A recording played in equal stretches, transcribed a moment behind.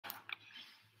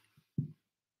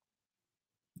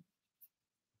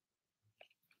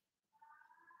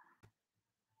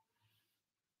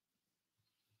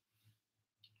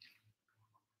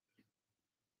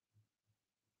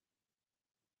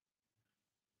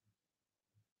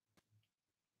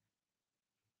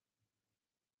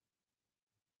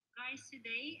guys,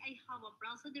 today I have a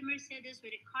Brazo de Mercedes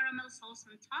with a caramel sauce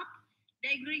on top.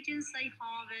 The ingredients I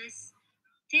have is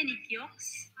 10 egg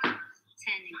yolks, 10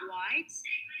 egg whites,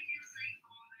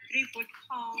 3/4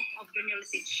 cup of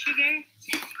granulated sugar,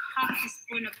 half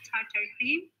teaspoon of tartar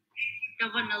cream, the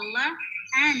vanilla,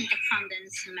 and the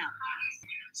condensed milk.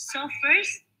 So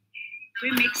first,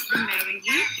 we mix the meringue,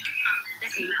 the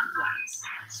egg whites,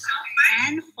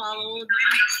 and followed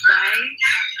by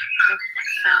the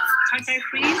tartar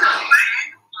cream. Okay.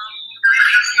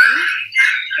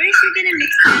 First, you're gonna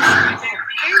mix this at a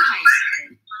very high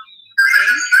speed.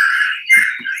 Okay.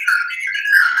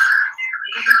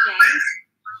 Look at it, guys.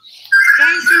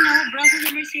 Guys, you know, Brazo de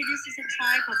Mercedes is a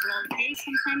type of roll cake,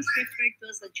 sometimes referred to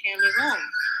as a jelly roll,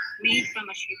 made from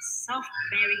a sheet soft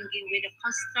meringue with a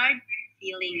custard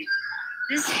filling.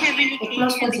 This heavenly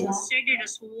cake can be considered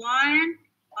as one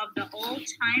of the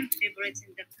all-time favorites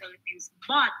in the Philippines,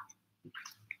 but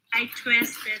I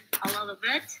twisted a little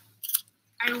bit.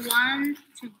 I want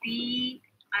to be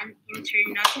an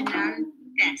international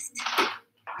test.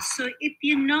 So if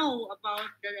you know about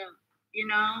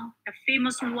the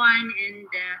famous one in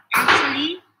the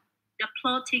Italy, the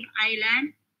floating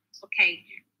island, okay,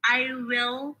 I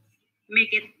will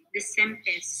make it the same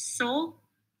test. So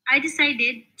I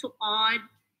decided to add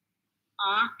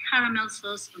a caramel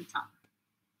sauce on top.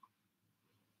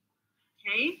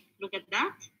 Okay, look at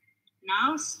that.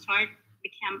 Now start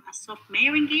become a soft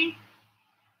meringue.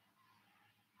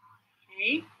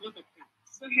 Okay, look at that.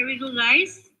 So here we go,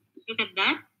 guys. Look at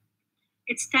that.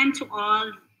 It's time to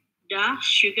add the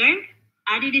sugar.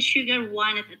 Add the sugar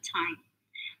one at a time.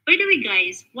 By the way,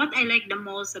 guys, what I like the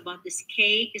most about this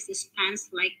cake is the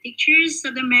sponge-like textures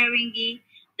of the meringue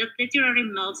that literally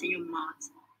melts in your mouth.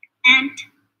 And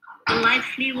the light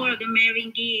flavor of the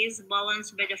meringue is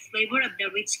balanced by the flavor of the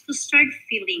rich custard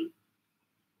filling,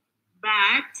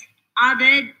 but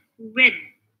added with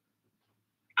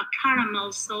a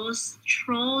caramel sauce.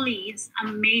 Truly, it's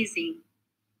amazing.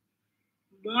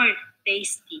 More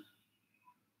tasty.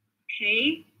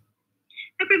 Okay?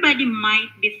 Everybody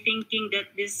might be thinking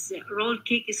that this rolled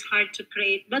cake is hard to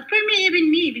create, but for me, even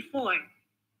me before,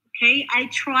 okay, I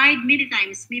tried many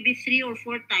times, maybe 3 or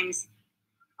 4 times.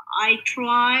 I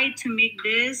tried to make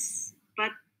this,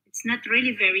 but it's not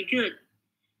really very good.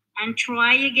 And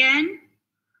try again,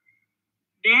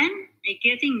 then I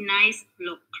getting nice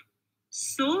look.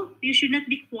 So you should not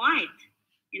be quiet,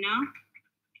 you know.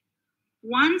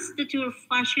 Once that your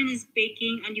fashion is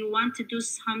baking and you want to do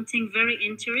something very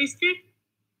interesting,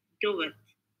 do it.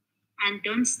 And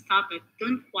don't stop it.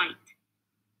 Don't quit.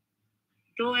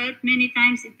 Do it many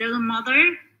times. It doesn't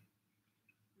matter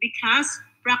because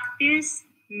practice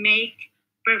make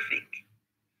perfect.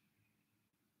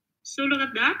 So look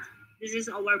at that. This is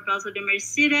our Brazo de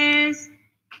Mercedes.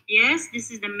 Yes,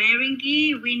 this is the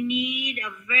meringue. We need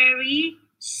a very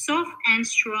soft and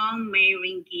strong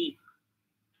meringue.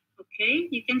 Okay,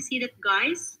 you can see that,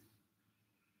 guys.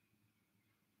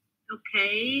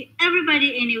 Okay,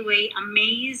 everybody anyway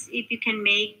amazed if you can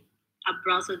make a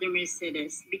Brazo de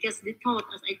Mercedes because they thought,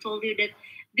 as I told you, that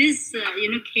this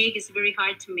cake is very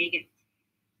hard to make it,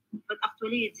 but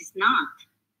actually it is not.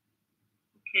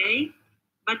 Okay,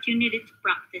 but you needed to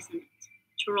practice in it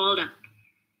to roll that.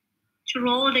 To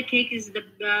roll the cake is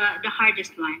the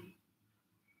hardest one.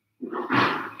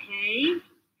 Okay,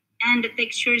 and the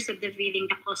textures of the filling,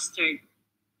 the custard,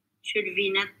 should be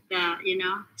not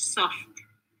soft.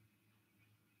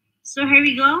 So here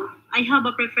we go. I have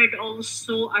a prepared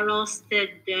also a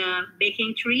roasted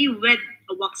baking tray with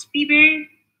a wax paper.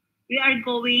 We are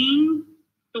going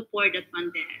to pour that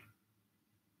one there.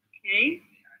 Okay.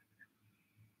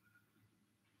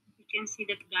 You can see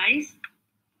that, guys.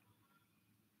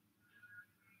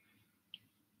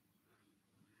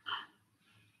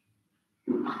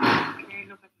 Okay,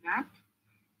 look at that.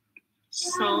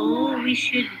 So we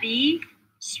should be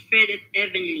spread it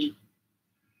evenly.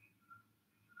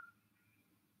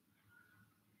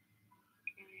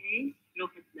 Okay,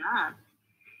 look at that.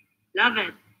 Love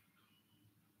it.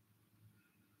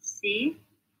 See?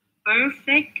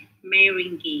 Perfect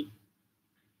meringue.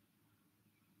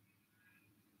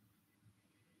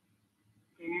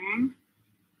 Then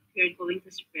we're going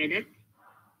to spread it.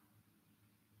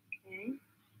 Okay.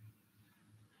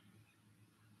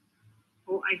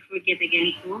 Oh, I forget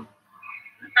again to bring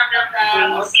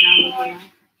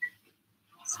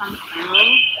some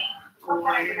oil or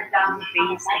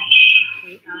base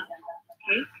cake,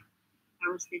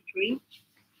 roasted tree.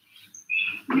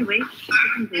 Anyway, you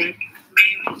can do it.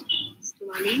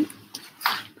 Slowly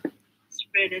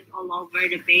spread it all over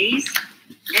the base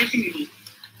evenly.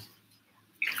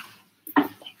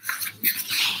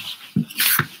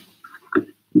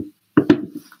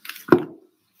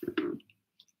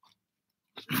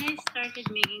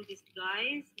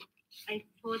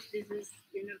 coach, this is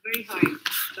very hard.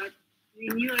 But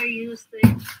when you are used to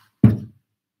it,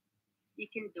 you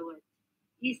can do it.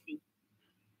 Easy.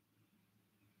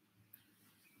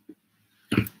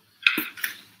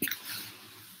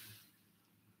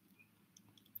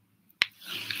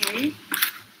 Okay.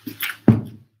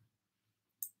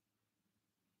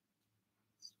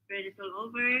 Spread it all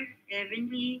over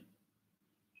evenly.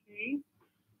 Okay.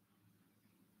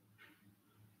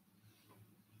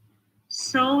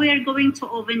 So we are going to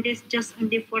oven this just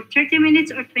only for 30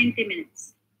 minutes or 20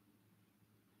 minutes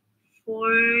for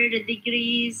the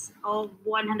degrees of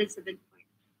 175.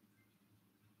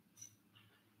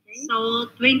 Okay. So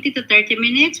 20 to 30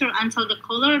 minutes or until the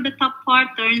color of the top part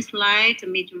turns light to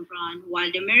medium brown.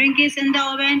 While the meringue is in the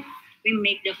oven, we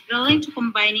make the filling to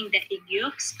combining the egg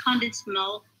yolks, condensed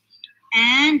milk,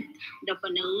 and the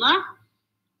vanilla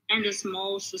and the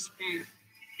small saucepan.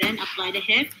 Then apply the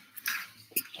heat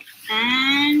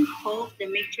and hold the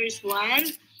mixtures while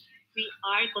we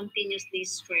are continuously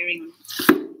stirring.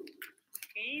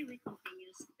 Okay, we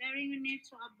continue stirring on it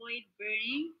to avoid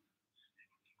burning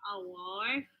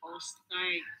our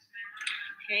custard.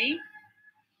 Okay,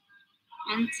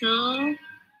 until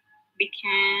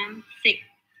become thick.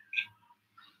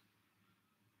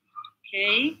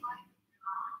 Okay,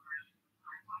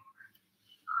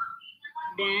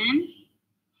 then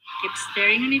keep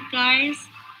stirring on it, guys.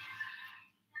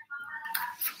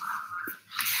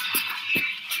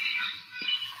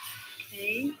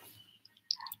 Okay,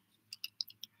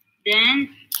 then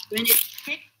when it's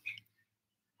thick,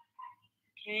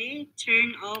 okay,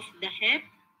 turn off the heat,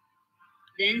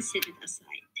 then set it aside.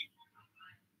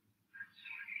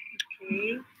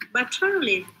 Okay, but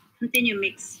thoroughly continue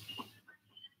mix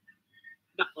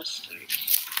the custard.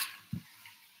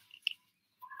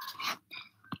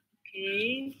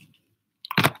 Okay,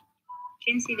 you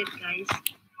can see that, guys.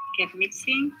 Kept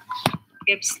mixing,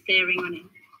 kept stirring on it.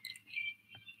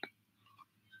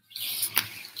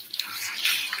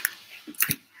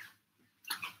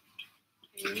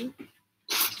 Okay.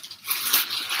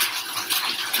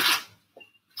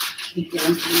 I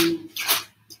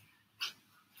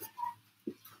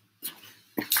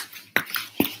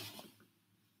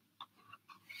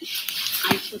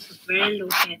put a very low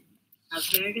heat, a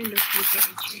very low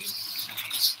temperature.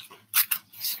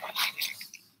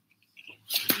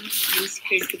 I'm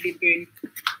scared to be burned.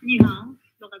 Anyhow,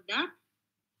 look at that.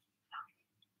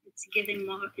 It's getting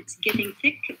more, it's getting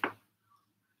thick.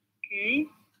 Okay.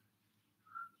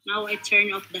 Now I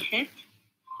turn off the heat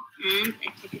and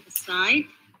I put it aside.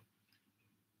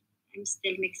 I'm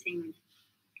still mixing it.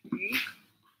 Okay.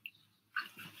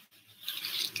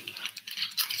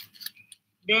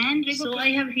 Then, so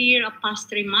I have here a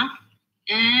pastry mat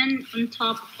and on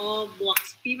top of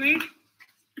wax paper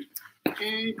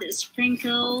and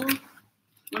sprinkle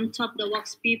on top the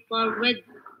wax paper with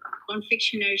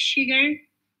confectioner sugar.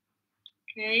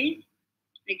 Okay,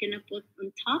 I'm gonna put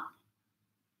on top.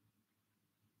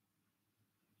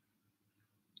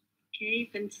 Okay, you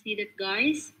can see that,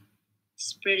 guys.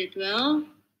 Spread it well.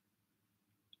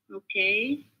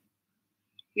 Okay,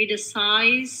 with the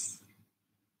size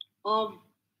of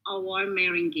our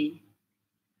meringue.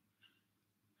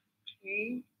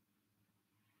 Okay.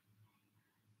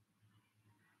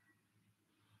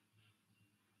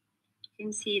 You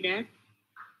can see that.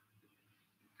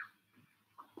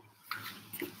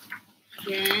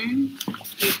 Then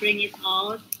we bring it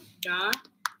out the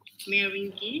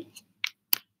meringue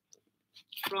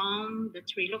from the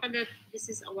tree. Look at that. This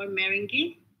is our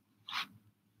meringue.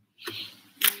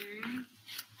 And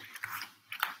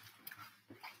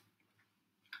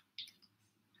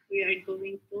we are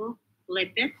going to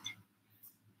flip it.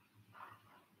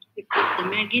 We put the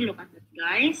meringue. Look at that,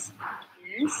 guys.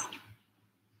 Yes.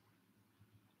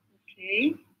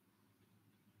 Okay.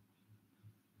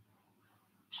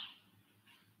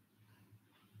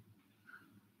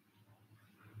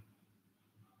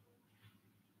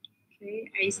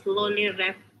 Okay, I slowly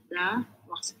wrap the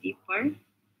wax paper.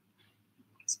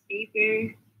 Wax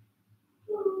paper.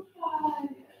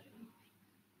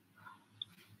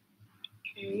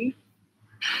 Okay.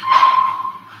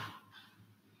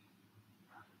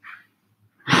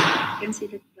 You can see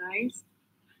that, guys.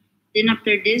 Then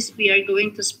after this, we are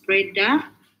going to spread the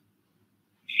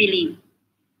filling,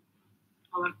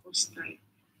 our custard.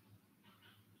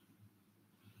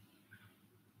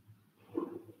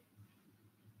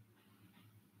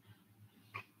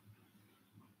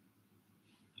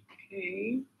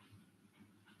 Okay.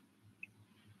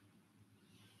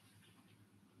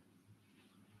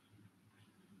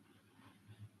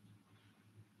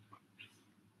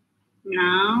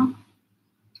 Now,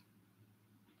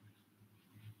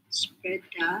 spread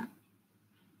the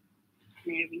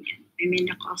I mean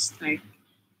the custard.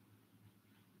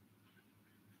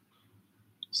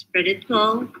 Spread it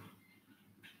well.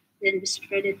 Then we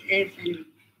spread it evenly.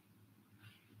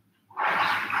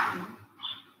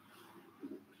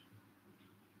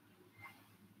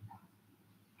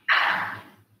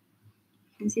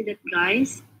 You can see that,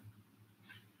 guys.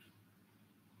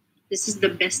 This is the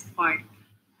best part.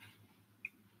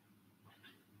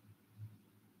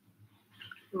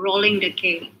 Rolling the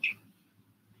cake.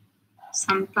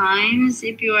 Sometimes,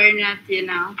 if you are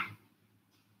not,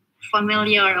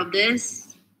 familiar of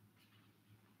this,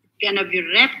 it's gonna be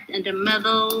wrapped in the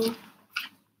middle.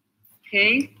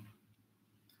 Okay,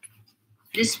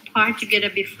 this part you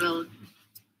gotta be filled.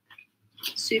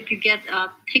 So if you get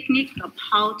a technique of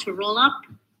how to roll up,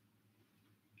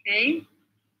 okay,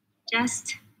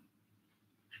 just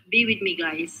be with me,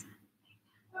 guys.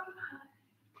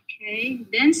 Okay,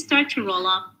 then start to roll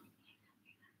up.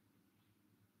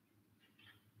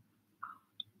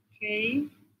 Okay.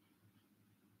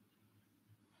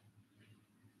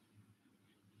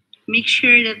 Make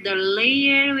sure that the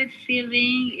layer with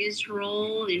filling is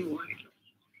rolled inward.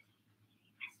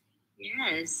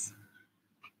 Yes.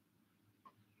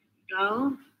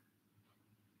 Go.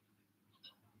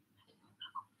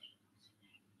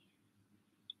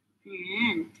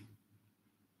 And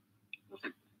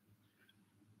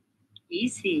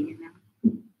easy,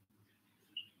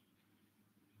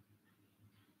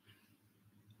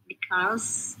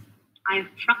 because I'm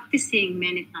practicing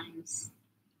many times.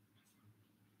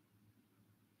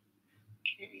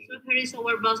 Okay. So here is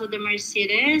our Baso de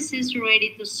Mercedes is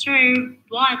ready to serve,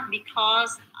 but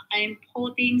because I'm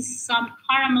putting some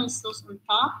caramel sauce on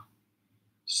top,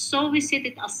 so we set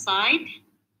it aside.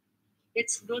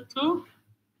 Let's go to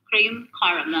cream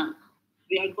caramel.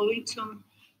 We are going to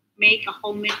make a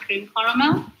homemade cream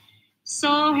caramel.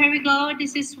 So here we go.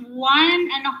 This is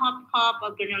 1.5 cup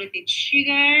of granulated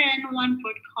sugar and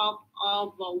 1/4 cup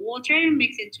of water.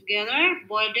 Mix it together.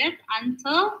 Boil it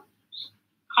until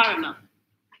caramel.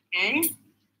 Okay.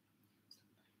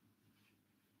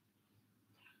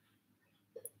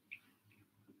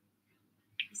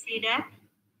 See that?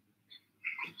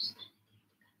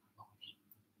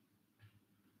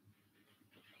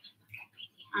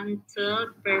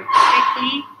 Until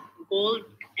perfectly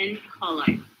golden color.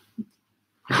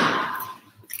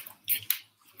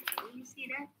 You see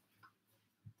that?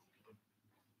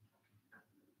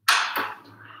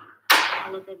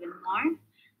 A little bit more.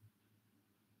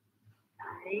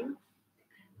 Okay.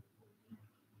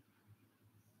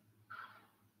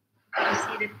 You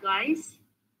see that, guys?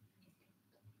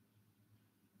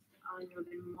 A little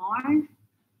bit more.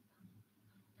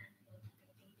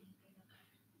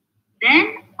 Then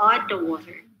add the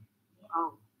water.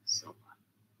 Oh, so hot.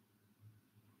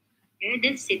 Okay,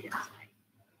 then sit aside.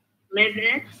 Leave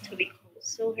it to be cool.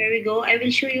 So here we go. I will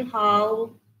show you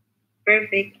how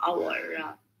perfect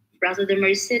our Brazo de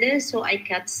Mercedes. So I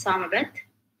cut some of it.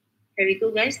 Here we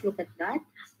go, guys. Look at that.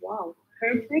 Wow,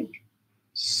 perfect,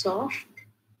 soft,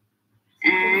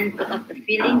 and look at the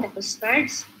filling, the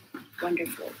custards.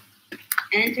 Wonderful.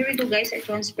 And here we go, guys. I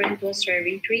transfer into a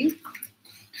serving tray.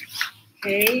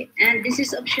 Okay, and this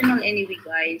is optional anyway,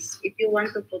 guys. If you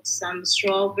want to put some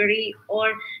strawberry,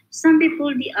 or some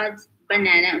people they add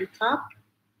banana on top.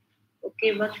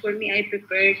 Okay, but for me, I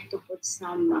prefer to put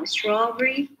some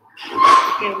strawberry,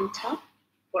 okay, on top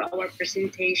for our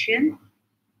presentation.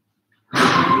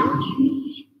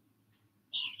 You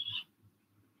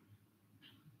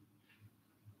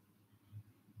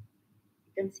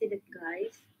can see that,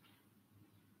 guys.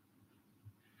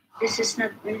 This is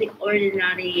not really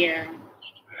ordinary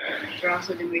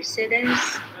Brazo de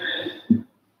Mercedes.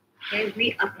 Okay,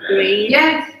 we upgrade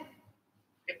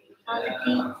the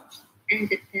quality and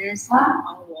the taste of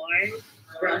our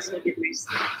Brazo de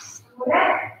Mercedes.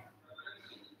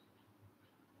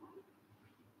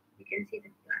 You can see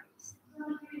that, guys.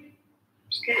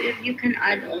 Okay, you can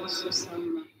add also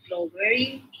some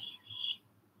strawberry.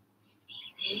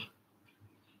 Okay.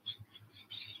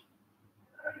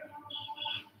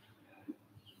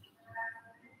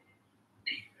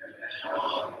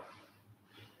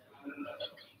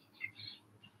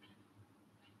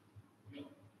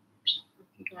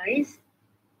 Okay, guys.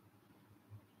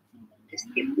 Just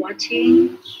keep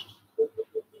watching.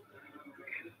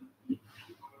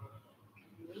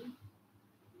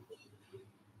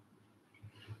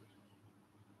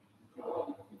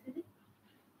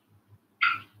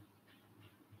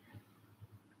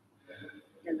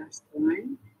 The last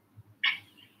one.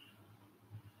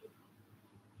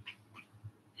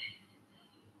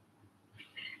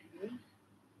 Okay.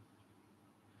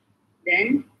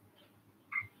 Then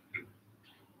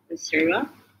the syrup.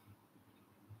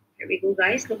 Here we So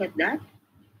guys, look at that.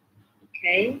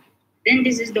 Okay. Then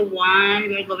this is the one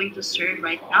we're going to serve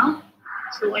right now.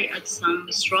 So I add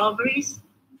some strawberries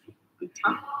on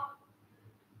top.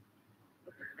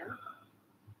 Look at that.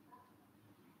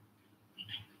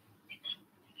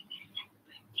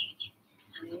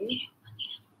 Okay.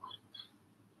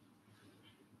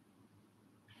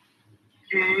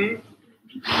 And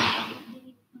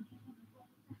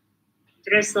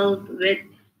drizzled with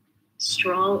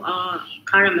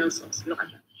caramel sauce. Look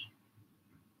at that.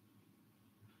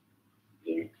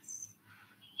 Yes.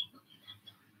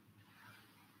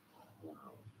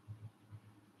 Wow.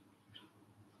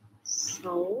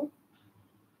 So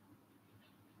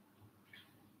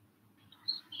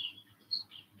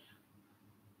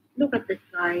look at that,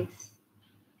 guys.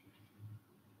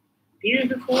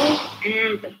 Beautiful,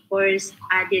 and of course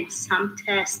added some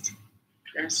test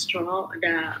the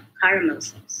caramel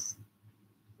sauce.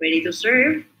 Ready to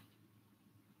serve.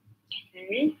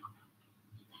 Okay.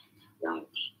 Wow.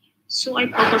 So I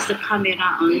focus the camera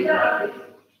on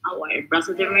our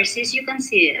Brazil de Mercedes. You can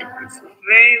see it. It's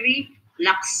very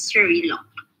luxury look.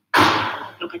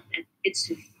 Look at that.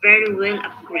 It's very well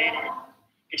upgraded.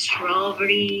 The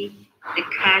strawberry, the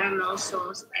caramel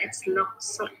sauce, it looks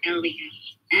so elegant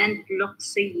and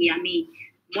looks so yummy,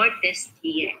 more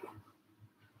tastier.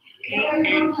 Okay,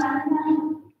 and of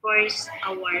course,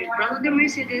 our Brazil de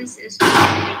Mercedes is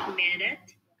already made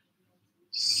it.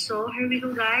 So here we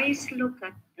go, guys. Look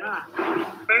at that.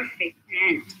 Perfect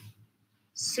and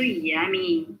so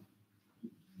yummy.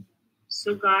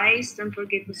 So guys, don't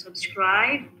forget to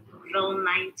subscribe. Phil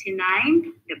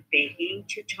 99, the baking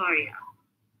tutorial.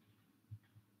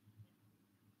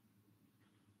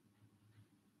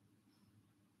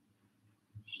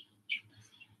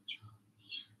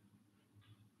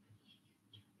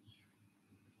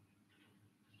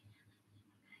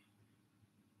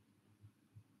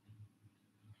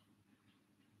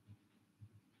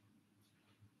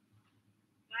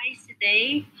 Guys,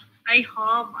 today I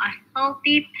have a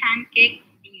healthy pancake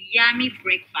yummy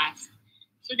breakfast.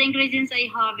 So the ingredients I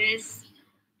have is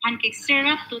pancake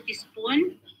syrup, 2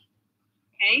 teaspoon,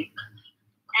 okay,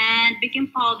 and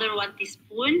baking powder, 1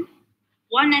 teaspoon,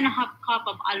 1.5 cup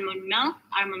of almond milk,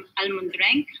 almond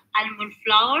drink, almond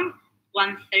flour,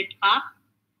 1/3 cup,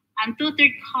 and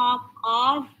 2/3 cup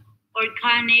of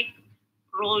organic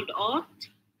rolled oat,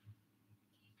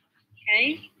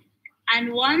 okay,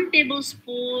 and 1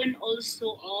 tablespoon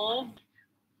also of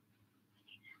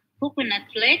coconut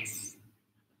flakes,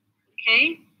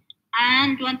 okay,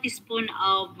 and 1 teaspoon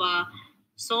of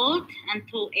salt, and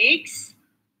 2 eggs,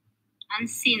 and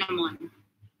cinnamon,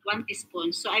 1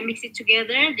 teaspoon. So I mix it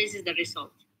together. This is the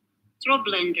result. Through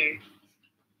blender.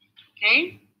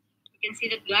 Okay, you can see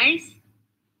that, guys.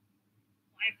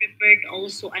 I prepared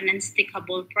also a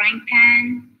non-stickable frying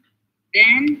pan.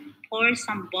 Then pour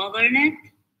some butter in it.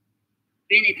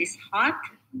 When it is hot,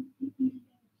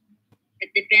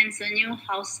 it depends on you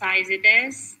how size it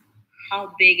is,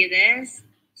 how big it is,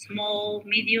 small,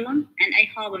 medium, and I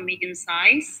have a medium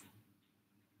size.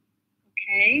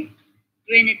 Okay.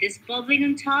 When it is bubbling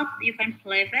on top, you can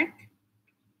flip it.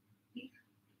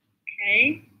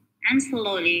 Okay. And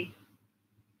slowly,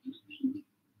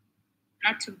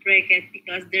 not to break it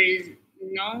because there is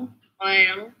no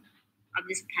oil of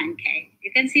this pancake.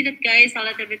 You can see that, guys, a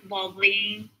little bit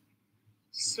bubbling.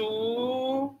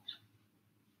 So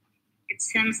it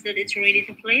seems that it's ready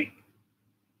to flip.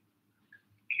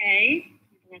 Okay.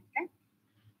 Like that.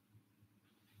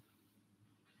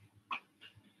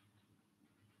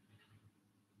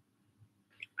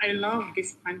 I love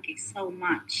this pancake so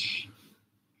much.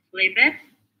 Flip it.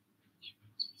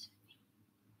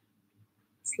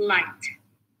 It's light,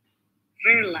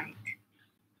 very light.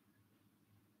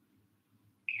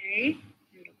 Okay,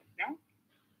 look at that.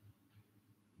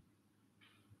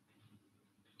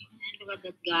 And look at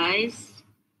that, guys.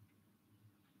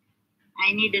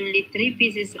 I need only 3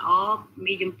 pieces of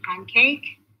medium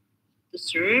pancake to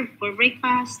serve for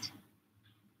breakfast.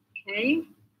 Okay,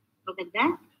 look at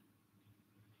that.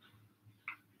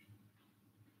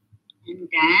 And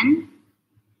then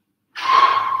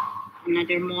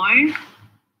another more,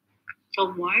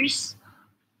 2 more.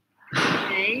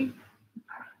 Okay.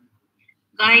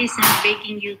 Guys, I'm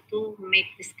begging you to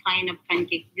make this kind of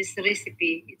pancake, this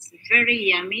recipe. It's very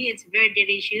yummy, it's very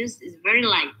delicious, it's very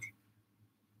light.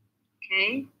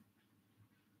 Okay.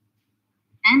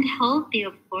 And healthy,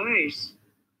 of course.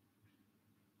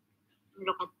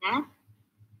 Look at that.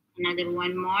 Another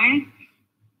one more.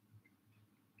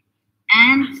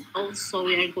 And also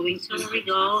we are going to, here we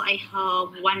go. I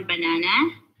have 1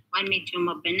 banana, 1 medium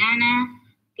of banana,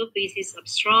 2 pieces of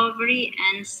strawberry,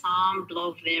 and some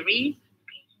blueberry.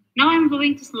 Now I'm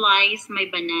going to slice my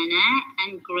banana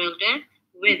and grill it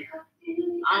with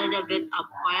a little bit of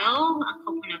oil, a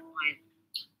coconut oil,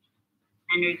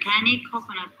 an organic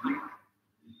coconut oil.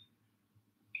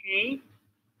 Okay.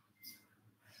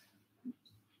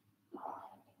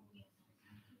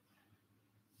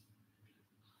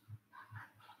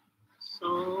 So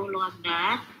look at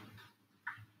that.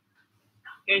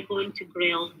 We're going to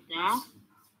grill the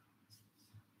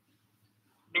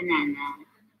banana.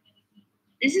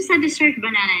 This is a dessert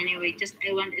banana anyway. Just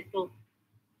I want it to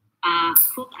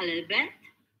cook a little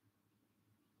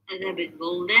bit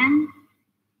golden,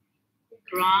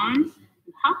 brown,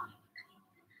 top,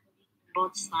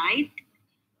 both sides.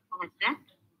 Look at that.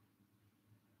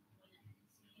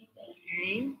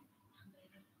 Okay.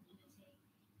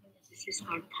 This is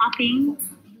our topping.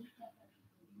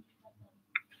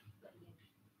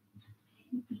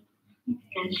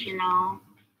 Because you know,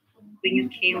 when you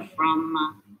came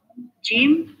from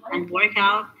gym and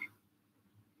workout,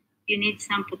 you need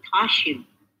some potassium.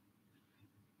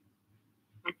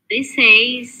 But this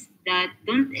says that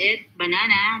don't eat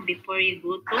banana before you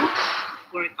go to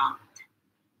workout.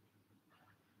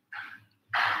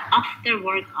 After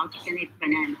workout, you can eat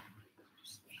banana.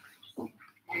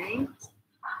 Okay, like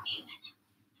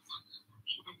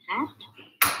that.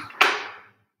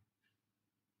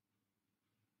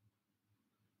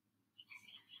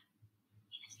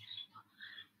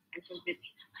 A little bit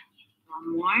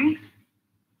more.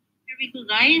 Here we go,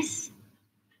 guys.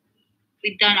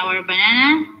 We done our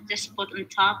banana. Just put on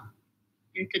top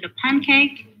into the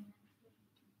pancake.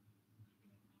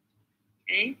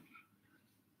 Okay.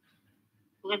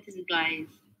 Look at this, guys.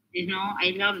 You know,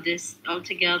 I love this all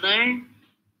together.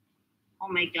 Oh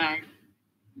my god.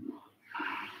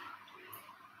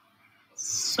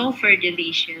 Super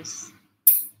delicious.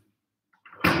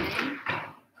 Okay.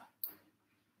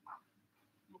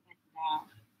 Look at that.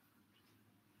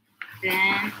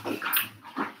 Then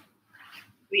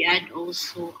we add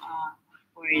also, of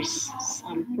course,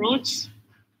 some fruits,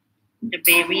 the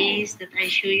berries that I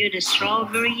show you, the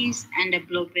strawberries and the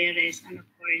blueberries, and of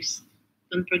course,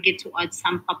 don't forget to add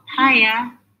some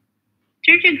papaya.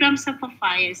 30 grams of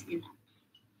papaya is enough.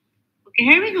 Okay,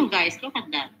 here we go, guys. Look at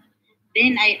that.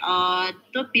 Then I add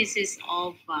 2 pieces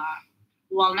of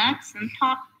walnuts on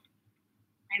top.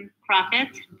 I crack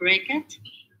it, break it.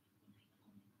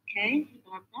 Okay,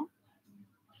 look at that.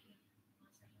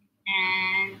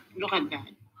 And look at that.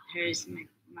 Here's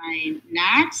my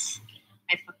nuts,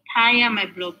 my papaya, my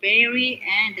blueberry,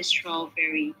 and the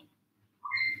strawberry.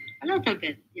 A little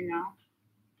bit, you know.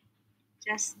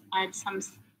 Just add some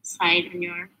side on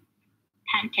your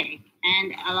pancake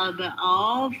and a little bit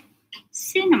of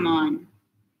cinnamon.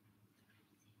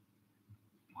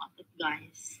 Want it,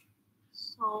 guys.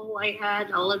 So I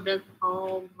add a little bit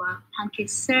of pancake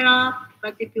syrup,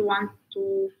 but if you want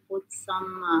to put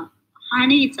some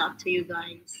honey, it's up to you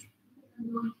guys.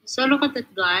 So look at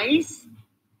it, guys.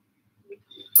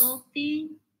 Healthy,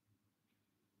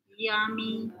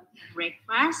 yummy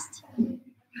breakfast.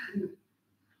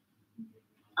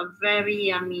 A very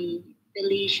yummy,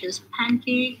 delicious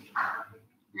pancake,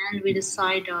 and with a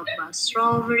side of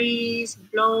strawberries,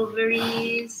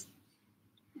 blueberries,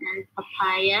 and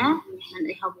papaya. And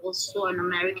I have also an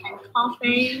American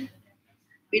coffee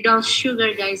without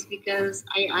sugar, guys, because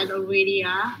I add already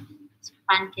a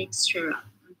pancake syrup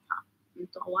on top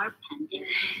into our pancake.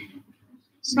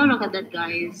 So look at that,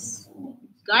 guys.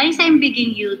 Guys, I'm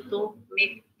begging you to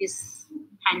make this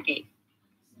pancake.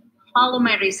 Follow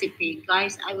my recipe,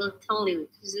 guys. I will tell you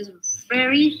this is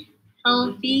very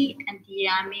healthy and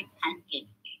yummy pancake.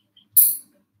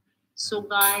 So,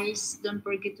 guys, don't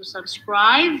forget to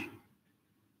subscribe.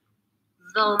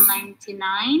 Vel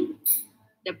 99,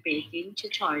 the baking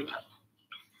tutorial.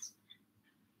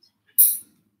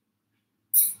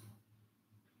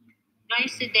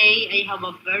 Guys, today I have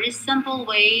a very simple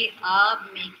way of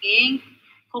making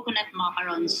coconut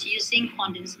macarons using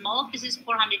condensed milk. This is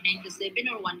 497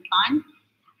 or 1 can.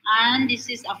 And this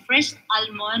is a fresh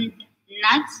almond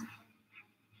nuts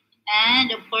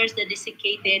and of course the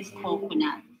desiccated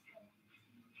coconut.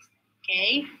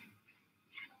 Okay,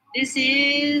 this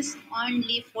is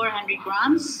only 400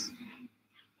 grams.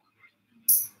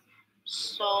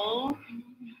 So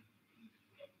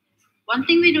one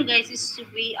thing we do, guys, is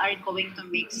we are going to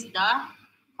mix the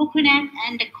coconut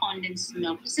and the condensed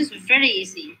milk. This is very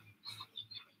easy.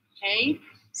 Okay,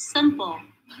 simple.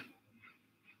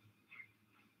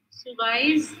 So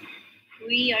guys,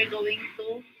 we are going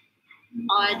to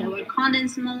add our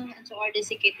condensed milk into our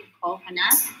desiccated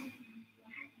coconut.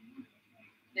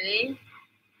 Okay,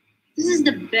 this is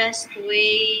the best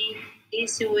way,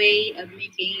 easy way of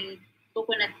making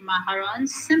coconut macarons,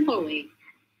 simple way,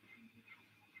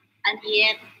 and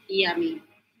yet yummy.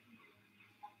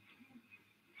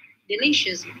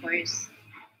 Delicious, of course.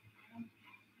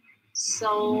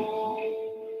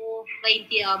 So,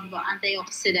 plenty of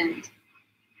antioxidant.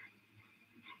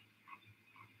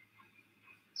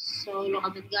 So, look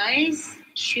at it, guys.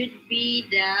 Should be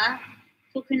the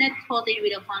coconut coated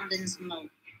with a condensed milk.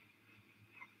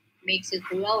 Makes it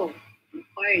well, of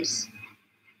course.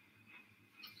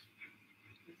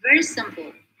 Very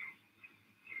simple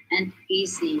and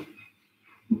easy.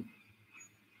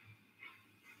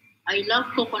 I love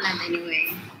coconut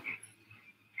anyway.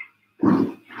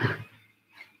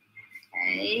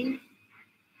 Okay.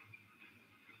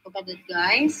 Look at it,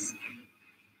 guys.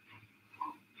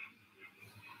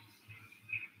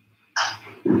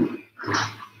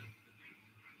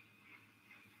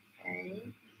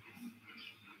 Okay.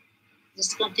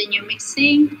 Just continue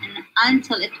mixing and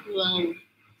until it will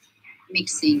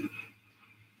mixing.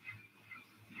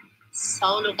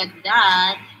 So look at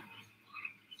that.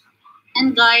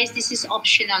 And guys, this is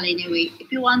optional anyway.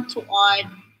 If you want to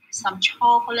add some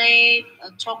chocolate,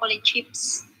 chocolate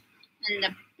chips in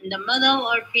the middle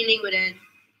or filling with it,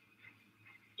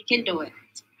 you can do it.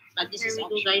 But this is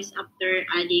optional. Guys, after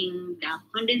adding the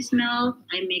condensed milk,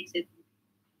 I mix it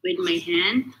with my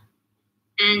hand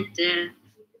and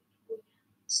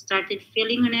started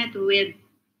filling on it with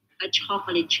a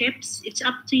chocolate chips. It's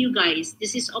up to you guys.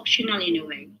 This is optional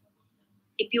anyway.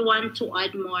 If you want to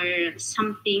add more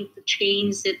something to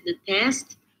change it, the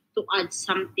taste, to add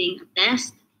something a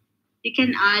taste, you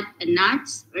can add a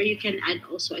nuts or you can add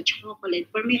also a chocolate.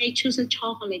 For me, I choose a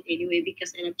chocolate anyway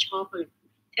because I love chocolate.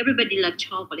 Everybody loves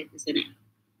chocolate, isn't it?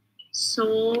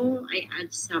 So I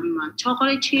add some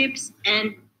chocolate chips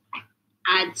and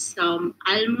add some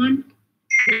almond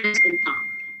nuts on top.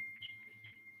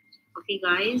 Okay,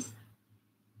 guys.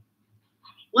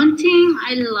 One thing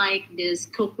I like this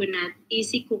coconut,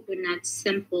 easy coconut,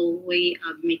 simple way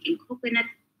of making coconut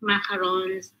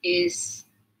macarons is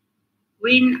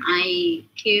when I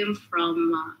came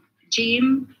from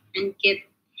gym and get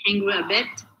hungry a bit,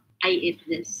 I eat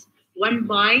this. One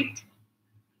bite,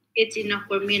 it's enough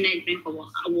for me and I drink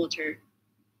a water.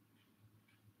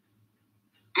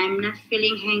 I'm not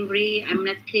feeling hungry. I'm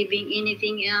not craving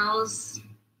anything else.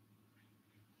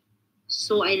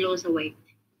 So I lose weight.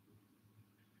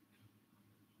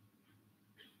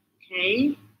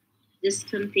 Okay, just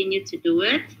continue to do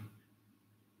it.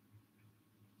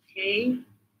 Okay,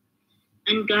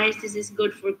 and guys, this is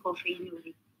good for coffee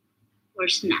anyway or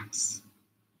snacks.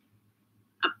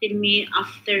 After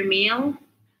meal,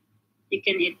 you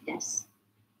can eat this.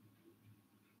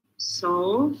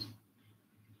 So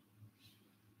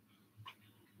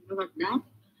look at that.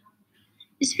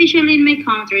 Especially in my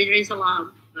country, there is a lot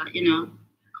of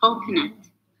coconut.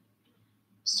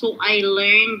 So I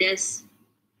learned this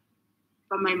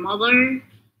from my mother.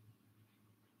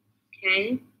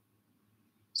 Okay.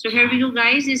 So here we go,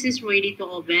 guys. This is ready to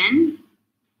oven.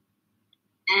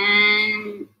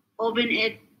 And oven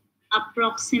it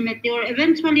approximately or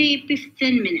eventually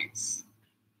 15 minutes.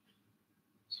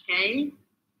 Okay.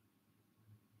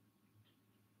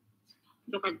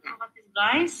 Look at that,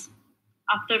 guys.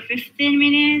 After 15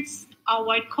 minutes,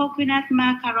 our coconut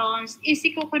macarons,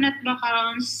 easy coconut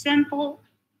macarons, simple,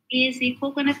 easy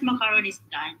coconut macaron is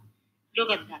done. Look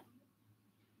at that.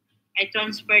 I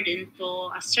transferred into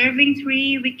a serving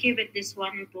tray. We give it this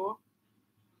one into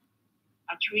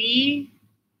a tray.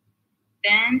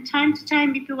 Then time to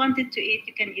time, if you wanted to eat,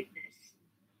 you can eat this.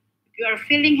 If you are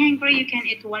feeling hungry, you can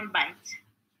eat one bite.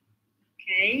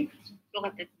 Okay? Look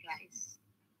at that, guys.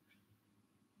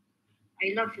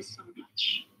 I love this so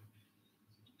much.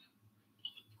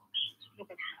 Look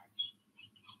at that.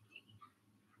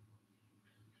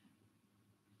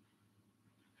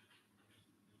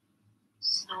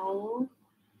 So,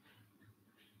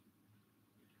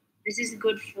 this is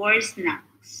good for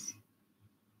snacks.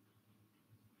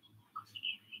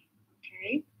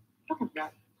 Okay? Look at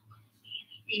that.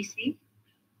 Easy,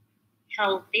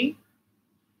 healthy.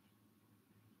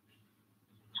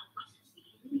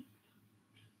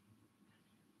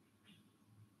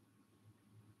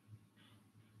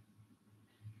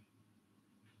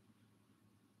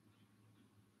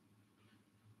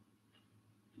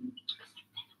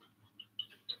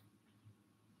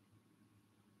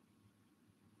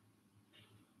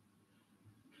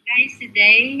 Guys,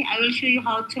 today I will show you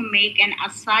how to make an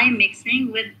acai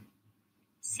mixing with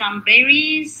some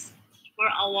berries for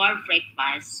our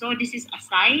breakfast. So this is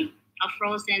acai, a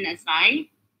frozen acai,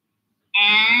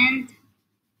 and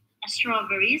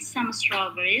strawberries, some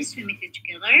strawberries. We mix it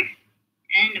together,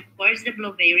 and of course the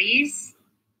blueberries,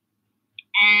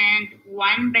 and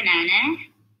one banana,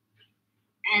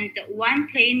 and one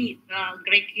plain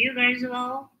Greek yogurt as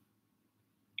well,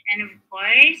 and of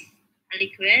course, a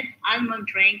liquid almond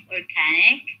drink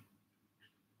organic.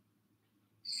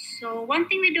 So one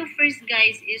thing we do first,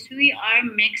 guys, is we are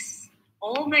mix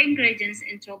all the ingredients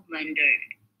into a blender.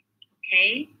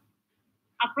 Okay,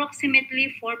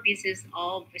 approximately 4 pieces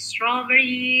of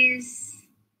strawberries.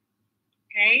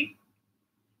 Okay,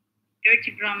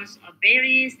 30 grams of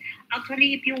berries.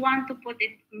 Actually, if you want to put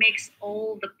it, mix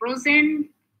all the frozen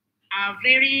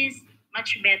berries,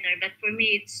 much better. But for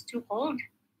me, it's too cold,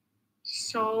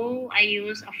 so I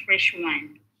use a fresh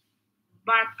one.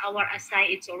 But our acai,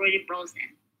 it's already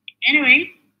frozen.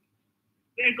 Anyway,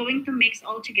 we are going to mix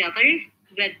all together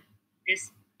with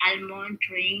this almond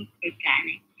drink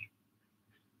organic.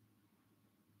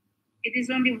 It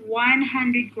is only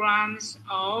 100 grams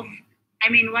of,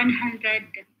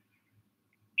 100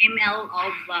 ml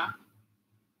of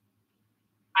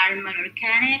almond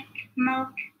organic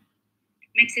milk.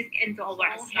 Mix it into our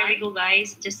acai. Here we go,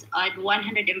 guys. Just add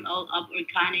 100 ml of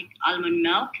organic almond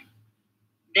milk.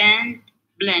 Then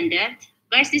blend it.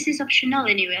 Guys, this is optional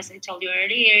anyway, as I told you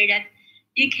earlier, that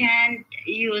you can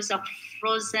use a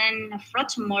frozen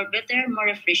fruit, more better, more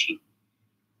refreshing.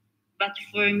 But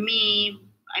for me,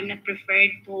 I'm not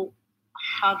preferred to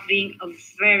having a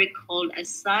very cold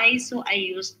acai, so I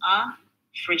use a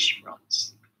fresh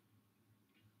fruits.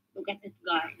 Look at it,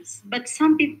 guys. But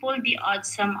some people, they add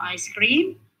some ice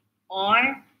cream or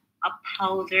a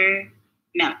powder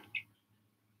milk.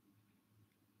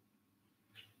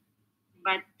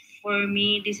 But for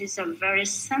me, this is a very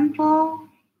simple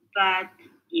but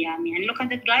yummy. And look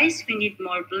at it, guys. We need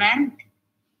more blend.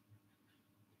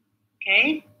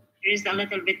 Okay, there is a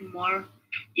little bit more,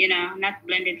 not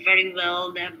blended very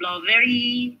well. The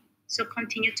blueberry. So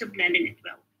continue to blend it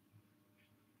well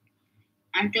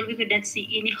until we could not see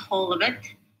any hole of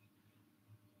it.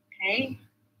 Okay,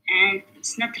 and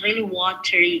it's not really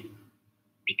watery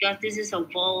because this is a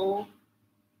bowl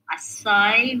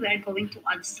acai. We are going to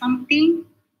add something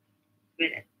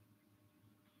with it.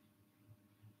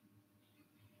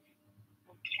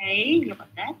 Okay, look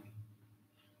at that.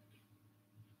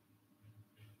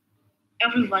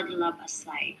 Everybody loves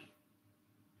acai.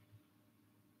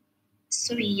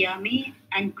 So yummy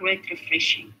and great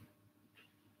refreshing.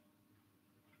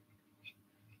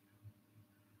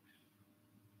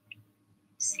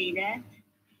 See that?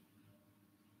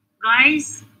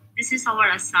 Guys, this is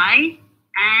our acai,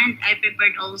 and I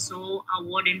prepared also a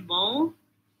wooden bowl.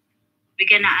 We're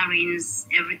gonna arrange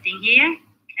everything here,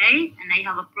 okay? And I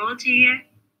have a fruit here,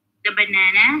 the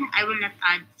banana. I will not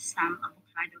add some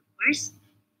avocado, of course.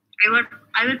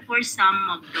 I will pour some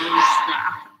of those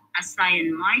acai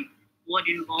in my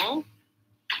wooden bowl,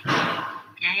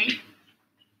 okay?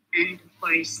 And of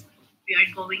course, we are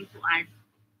going to add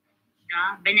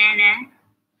the banana.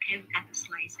 Okay, we cut the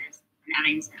slices and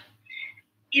arrange them.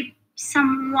 If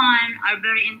someone are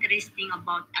very interesting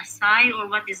about acai or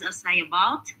what is acai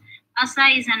about,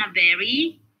 acai is a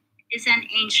berry. It's an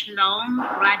inch-long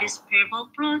reddish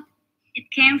purple fruit. It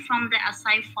came from the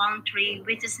acai palm tree,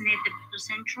 which is native to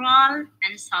Central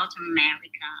and South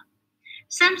America.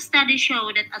 Some studies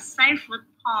show that acai fruit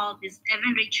pulp is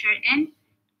even richer in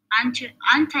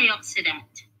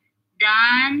antioxidant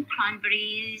than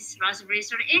cranberries,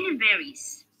 raspberries, or any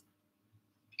berries.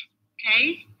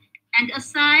 Okay, and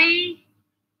acai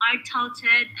are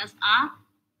touted as a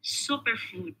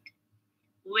superfood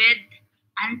with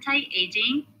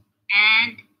anti-aging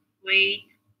and weight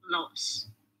loss.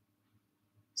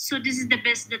 So this is the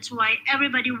best. That's why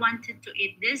everybody wanted to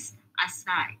eat this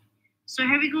acai. So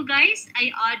here we go, guys.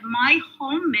 I add my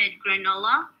homemade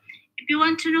granola. If you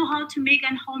want to know how to make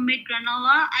an homemade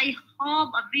granola, I have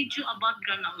a video about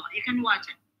granola. You can watch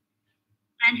it.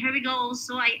 And here we go.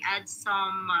 Also, I add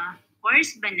some, of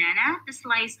course, banana, the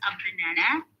slice of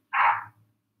banana,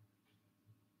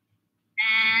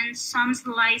 and some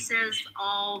slices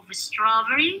of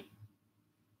strawberry.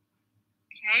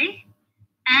 Okay.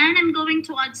 And I'm going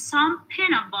to add some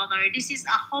peanut butter. This is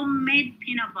a homemade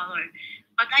peanut butter.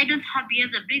 But I don't have yet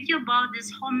a video about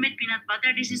this homemade peanut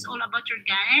butter. This is all about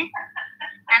organic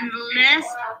and less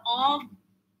of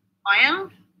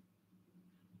oil.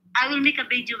 I will make a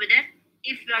video with it.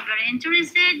 If you are very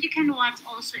interested, you can watch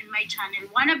also in my channel.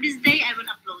 One of these days, I will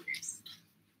upload this.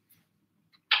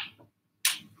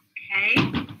 Okay,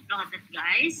 look at that,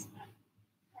 guys.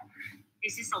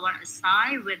 This is our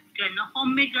acai with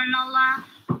homemade granola,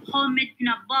 homemade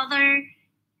peanut butter,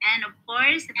 and of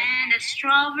course, and a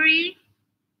strawberry.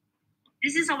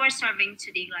 This is our serving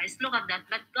today, guys. Look at that.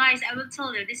 But guys, I will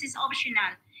tell you, this is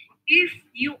optional. if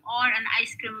you are an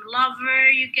ice cream lover,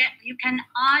 you can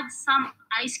add some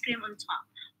ice cream on top,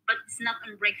 but it's not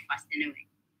on breakfast anyway.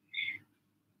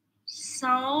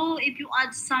 So if you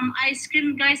add some ice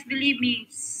cream, guys, believe me,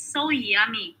 so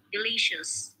yummy,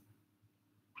 delicious.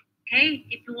 Okay,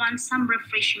 if you want some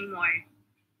refreshing more.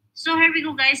 So here we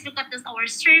go, guys. Look at this, our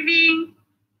serving.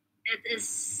 It is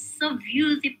so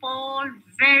beautiful,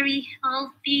 very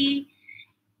healthy.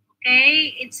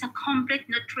 Okay, it's a complete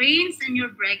nutrients in your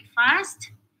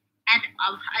breakfast. And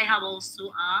I have also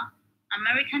a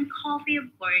American coffee, of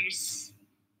course.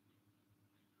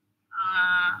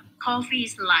 Coffee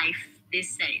is life, they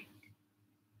say.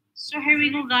 So here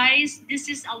we go, guys. This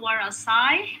is our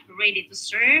asai, ready to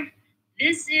serve.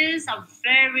 This is a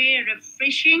very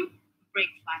refreshing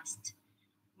breakfast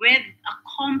with a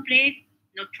complete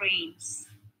nutrients,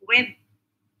 with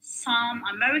some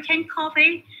American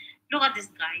coffee. Look at this,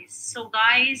 guys. So,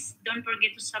 guys, don't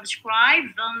forget to subscribe.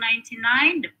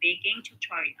 Vel99, the baking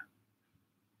tutorial.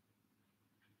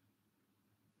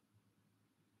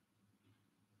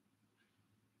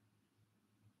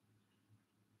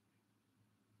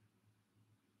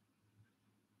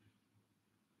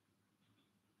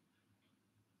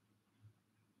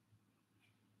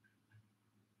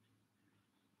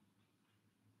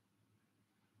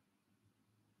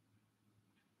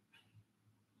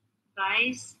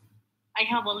 Guys, I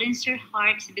have a Linzer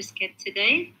Hearts biscuit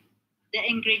today. The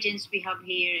ingredients we have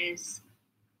here is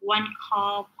 1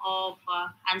 cup of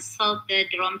unsalted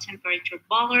room temperature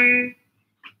butter,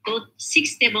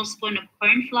 6 tablespoons of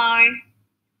corn flour,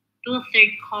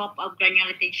 2/3 cup of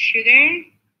granulated sugar,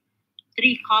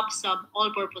 3 cups of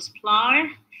all-purpose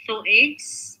flour, 2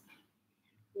 eggs,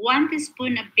 1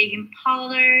 teaspoon of baking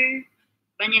powder,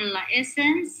 vanilla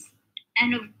essence,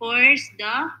 and of course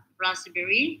the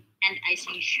raspberry and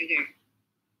icing sugar.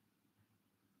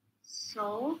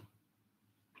 So,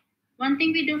 one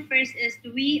thing we do first is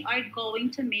we are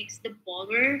going to mix the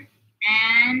butter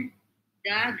and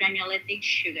the granulated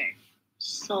sugar.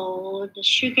 So the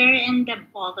sugar and the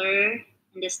butter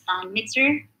in the stand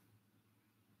mixer,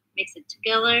 mix it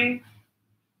together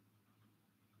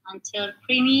until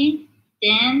creamy.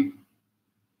 Then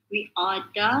we add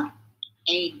the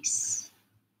eggs.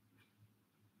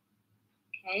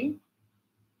 Okay.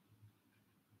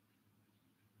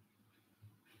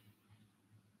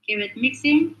 Give it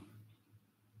mixing.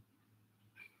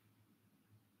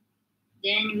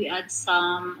 Then we add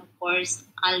some, of course,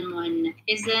 almond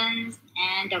essence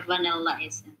and the vanilla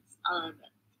essence. A little bit.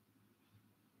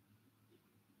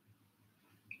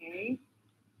 Okay.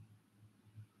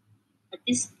 A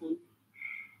teaspoon.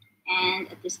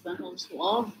 And a teaspoon also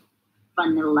of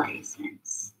vanilla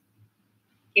essence.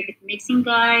 Keep it mixing,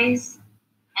 guys.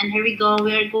 And here we go.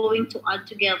 We are going to add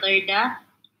together the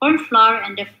corn flour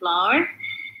and the flour.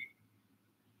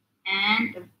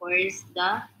 And of course,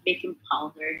 the baking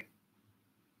powder.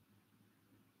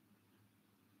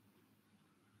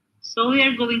 So we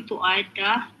are going to add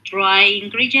the dry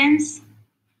ingredients,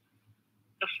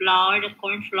 the flour, the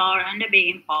corn flour, and the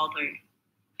baking powder.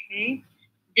 Okay.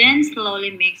 Then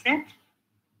slowly mix it.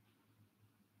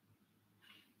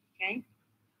 Okay.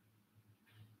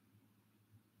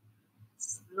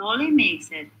 Slowly mix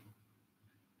it.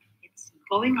 It's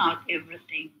going out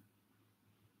everything.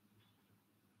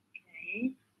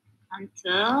 Okay.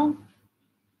 Until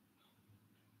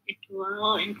it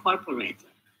will incorporate.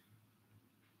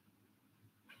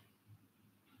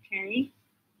 Okay.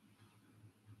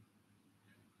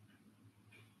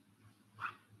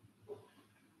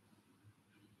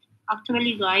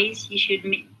 Actually, guys, you should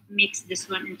mix this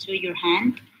one into your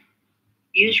hand.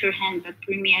 Use your hand, but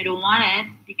for me, I don't want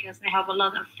it because I have a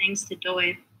lot of things to do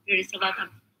it. There is a lot of,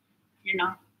 you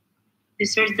know,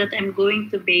 desserts that I'm going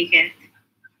to bake it.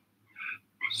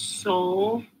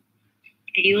 So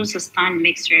I use a stand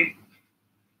mixer.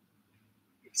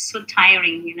 It's so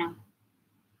tiring, you know.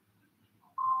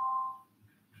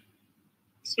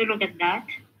 So look at that.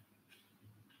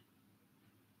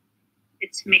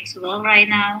 It's mixed well right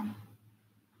now.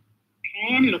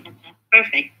 Okay, and look at that.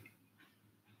 Perfect.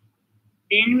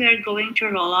 Then we are going to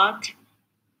roll out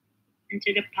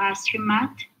into the pastry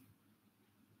mat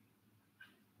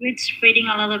with spreading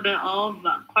a little bit of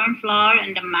corn flour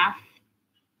and the mat.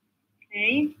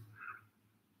 Okay.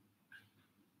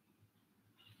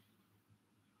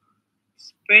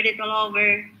 Spread it all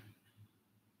over.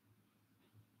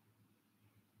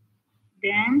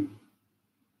 Then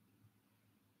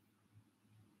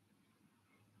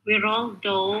we roll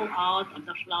dough out of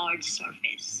the floured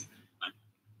surface.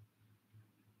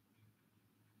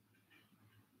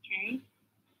 Okay.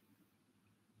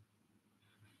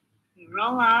 We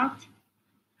roll out.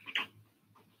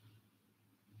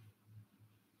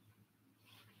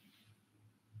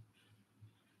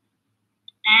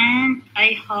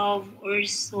 I have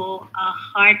also a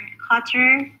heart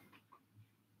cutter.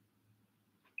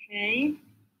 Okay.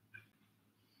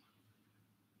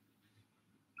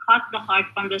 Cut the heart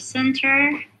from the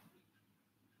center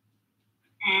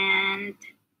and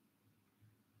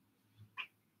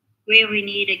where we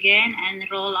need again and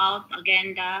roll out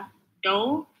again the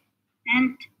dough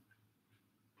and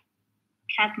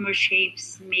cut more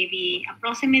shapes, maybe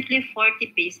approximately 40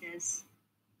 pieces.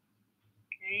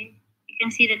 Okay. You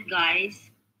can see that,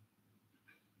 guys.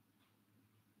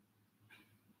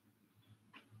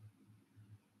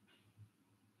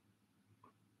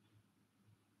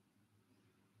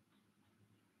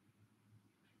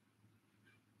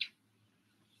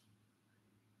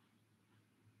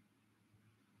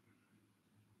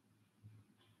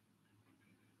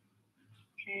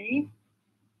 Okay.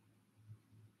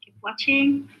 Keep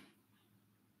watching.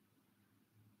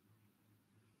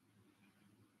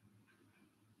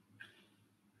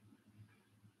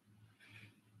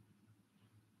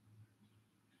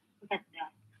 Look at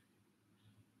that.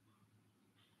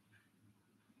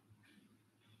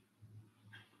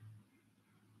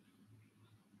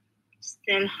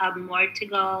 Still have more to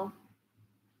go.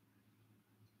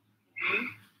 Okay.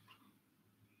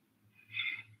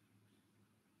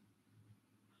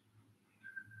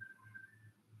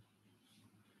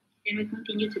 Then we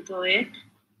continue to do it.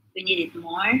 We need it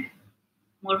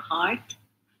more heart,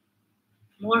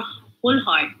 more whole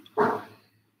heart.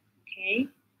 Okay.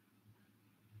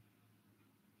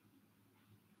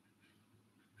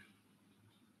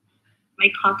 My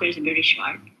cutter is very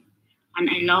sharp, and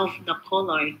I love the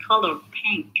color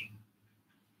pink.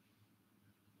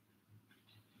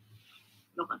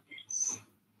 Look at this.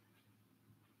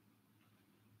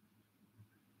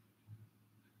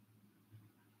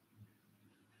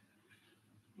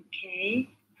 Okay.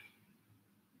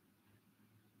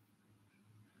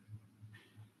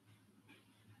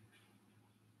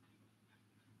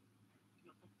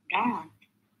 Look at that.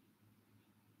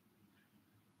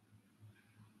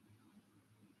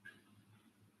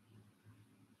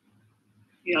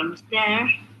 We're almost there.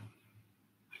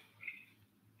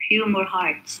 Few more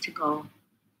hearts to go.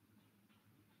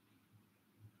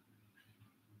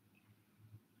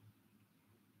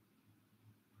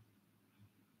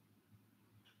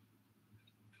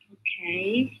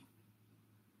 Okay.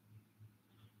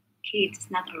 Kids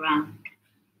not around.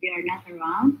 They are not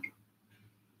around.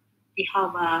 They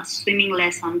have a swimming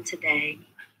lesson today.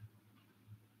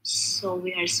 So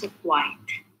we are so quiet.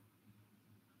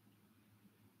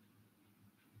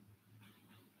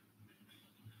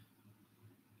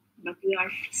 But we are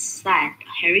sad.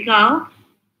 Here we go.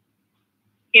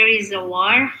 Here is the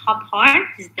war. Hop heart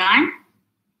is done.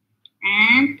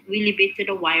 And we leave it to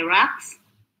the wire racks.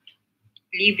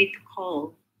 Leave it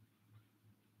cold.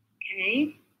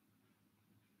 Okay.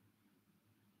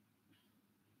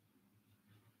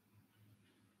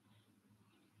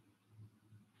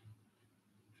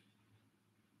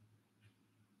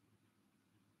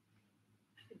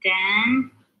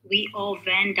 Then we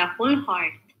oven the whole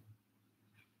heart.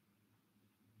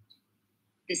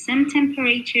 The same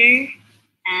temperature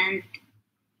and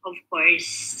of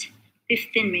course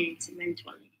 15 minutes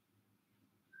eventually.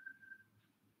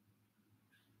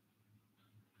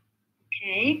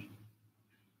 Okay.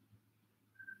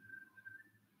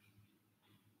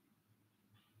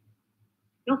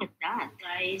 Look at that,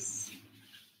 guys.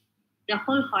 The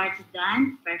whole heart is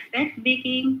done. Perfect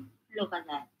baking. Look at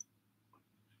that.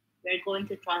 We're going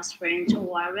to transfer into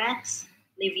Wirex.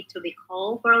 Leave it to be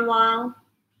cold for a while.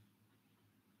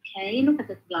 Okay, look at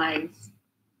that, guys.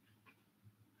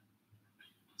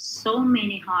 So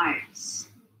many hearts.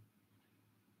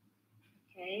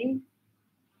 Okay.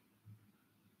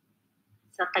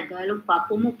 Sa Tagalog pa,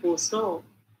 pumupuso.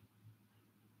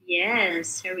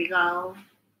 Yes, here we go.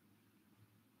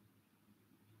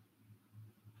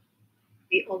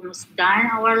 We almost done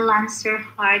our Lancer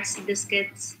Hearts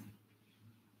biscuits.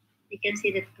 You can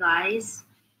see that, guys.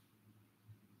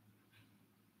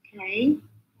 Okay.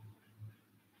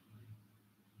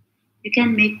 You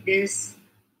can make this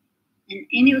in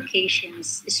any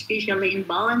occasions, especially in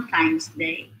Valentine's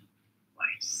Day, of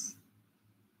course.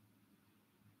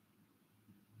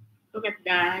 Look at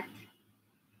that.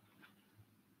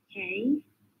 Okay.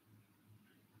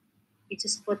 We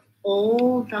just put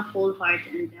all the whole heart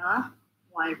and the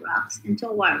wire rocks into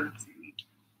a wire rocks in it.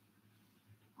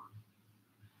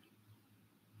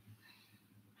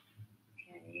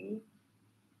 Okay.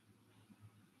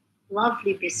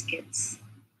 Lovely biscuits.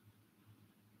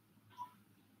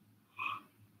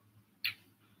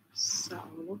 So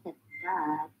look at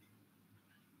that.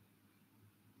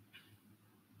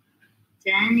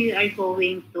 Then you are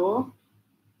going to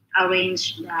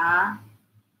arrange the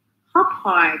hop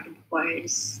heart, of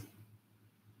course.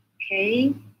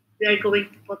 Okay, we are going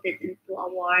to put it into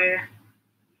our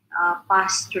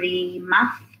pastry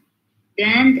muff.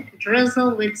 Then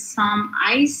drizzle with some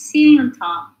icing on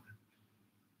top.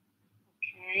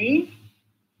 Okay,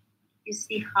 you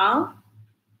see how?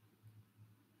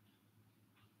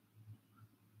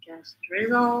 Just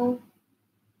drizzle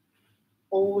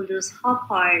all those hop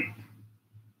heart.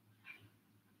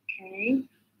 Okay.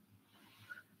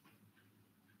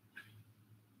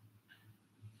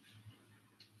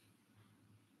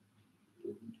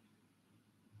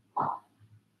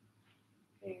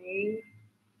 Okay.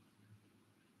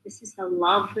 This is a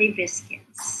lovely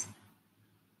biscuits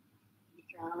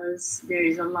because there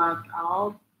is a lot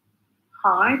of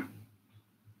heart,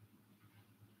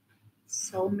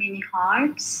 so many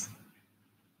hearts,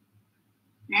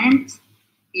 and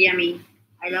yummy.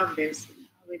 I love this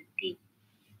with tea.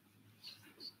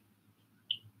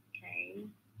 Okay.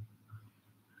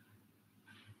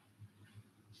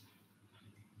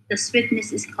 The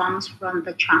sweetness is comes from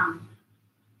the jam.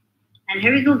 And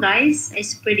here we go, guys. I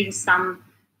spreading some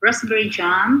raspberry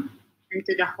jam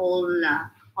into the whole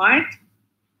heart.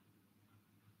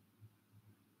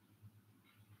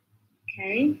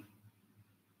 Okay.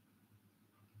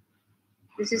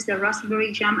 This is the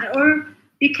raspberry jam, or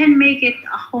you can make it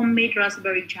a homemade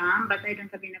raspberry jam, but I don't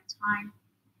have enough time.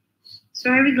 So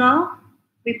here we go.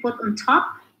 We put on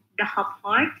top the hop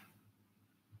heart.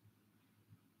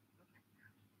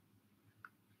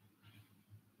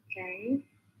 Okay,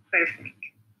 perfect.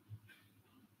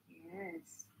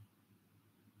 Yes.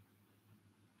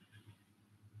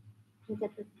 Look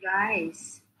at it,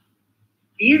 guys.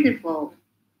 Beautiful.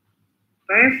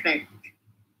 Perfect.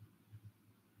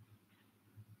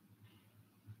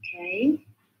 Okay,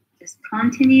 just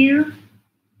continue.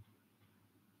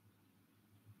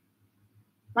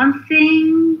 One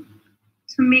thing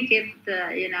to make it,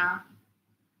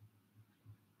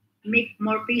 make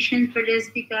more patient for this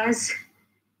because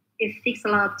it takes a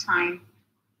lot of time.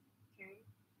 Okay.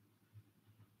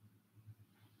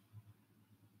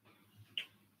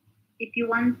 If you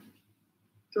want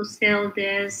to sell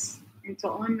this into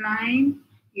online,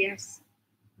 yes,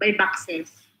 by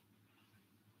boxes.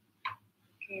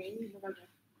 Okay, look at that.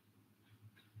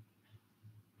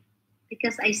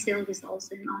 Because I sell this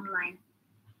also in online.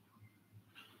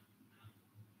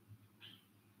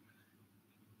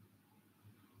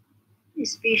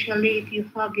 Especially if you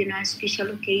have, special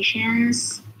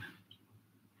occasions.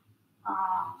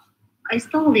 Uh, I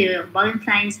told you,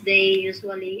 Valentine's Day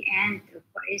usually, and of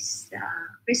course,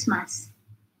 Christmas,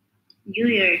 New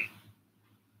Year,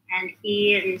 and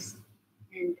here is,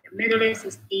 and Middle East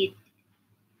is Eid.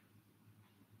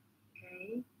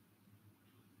 Okay,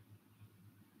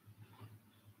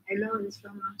 I love it so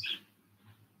much.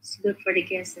 It's good for the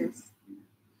guests.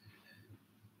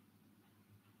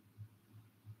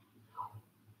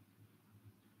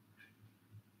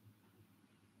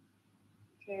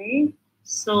 Okay,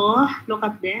 so look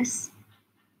at this.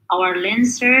 Our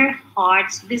Lenser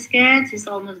Hearts biscuits is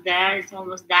almost there. It's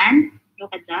almost done.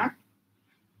 Look at that.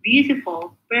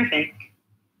 Beautiful. Perfect.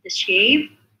 The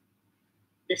shape,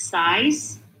 the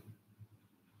size,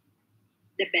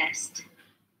 the best.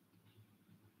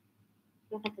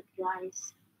 Look at it,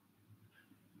 guys.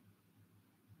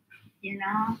 You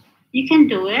know, you can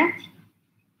do it.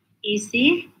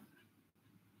 Easy.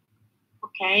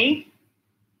 Okay.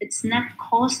 It's not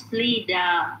costly,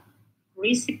 the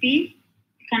recipe.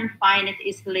 You can find it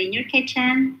easily in your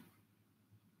kitchen.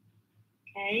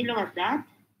 Okay, look at that.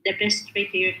 The best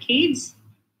treat to your kids.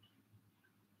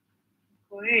 Of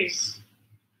course.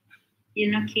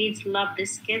 Kids love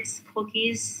biscuits,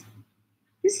 cookies.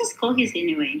 This is cookies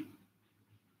anyway.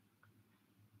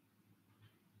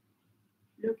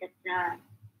 Look at that.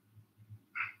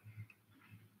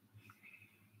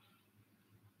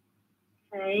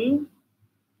 Okay.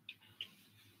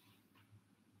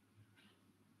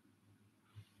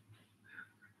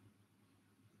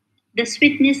 The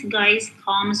sweetness, guys,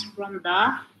 comes from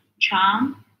the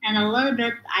jam and a little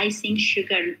bit icing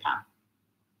sugar on top.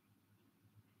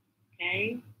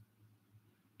 Okay.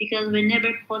 Because we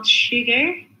never put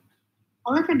sugar,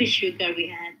 a little bit sugar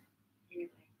we add. Anyway.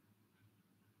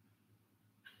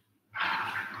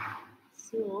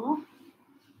 So,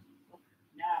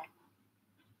 that.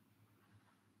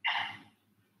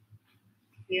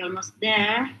 We're almost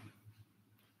there.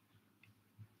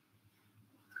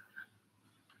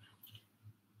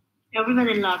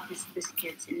 Everybody loves these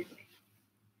biscuits anyway.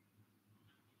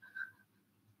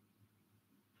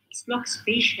 It looks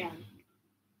special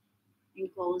and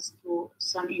goes to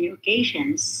some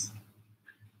occasions.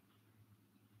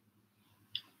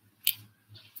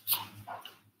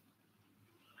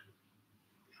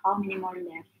 How many more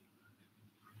left?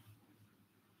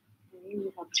 Okay,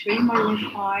 we have 3 more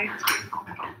left parts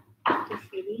to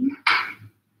filling.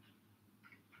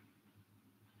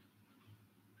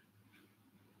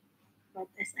 But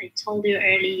as I told you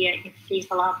earlier, it takes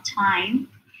a lot of time.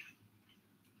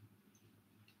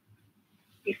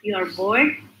 If you are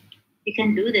bored, you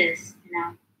can do this,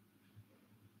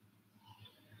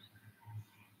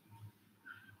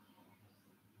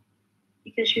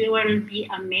 because you will be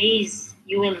amazed.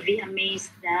 You will be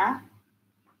amazed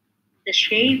the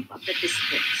shape of the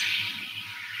biscuits.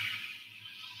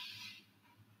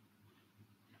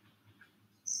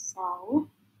 So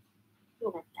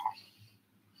look at that.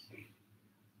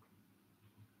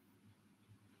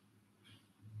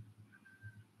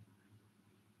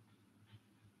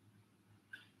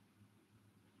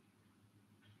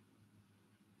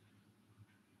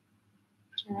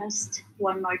 Just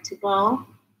one more to go.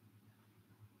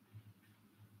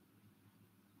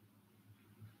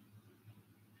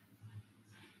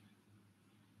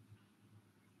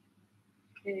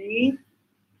 Okay.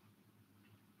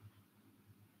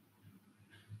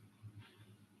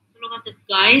 Look at it,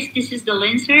 guys. This is the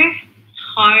Linzer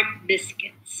Heart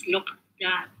Biscuits. Look at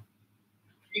that.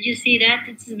 Did you see that?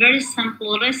 It's a very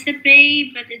simple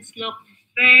recipe, but it's look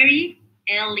very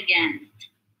elegant.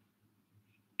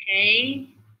 Okay,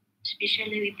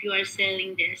 especially if you are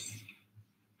selling this.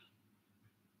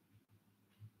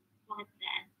 Look at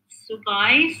that. So,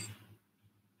 guys,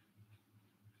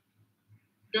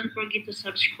 don't forget to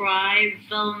subscribe.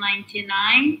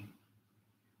 Vel99,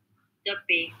 the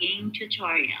baking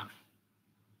tutorial.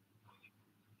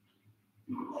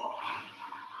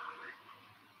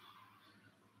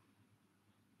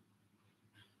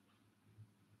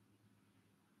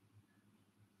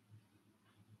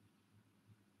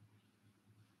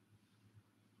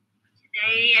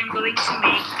 Today I'm going to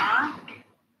make a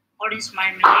orange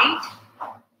marmalade.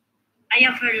 I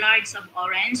have here large of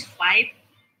orange, 5,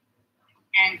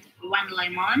 and 1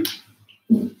 lemon,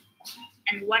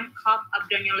 and 1 cup of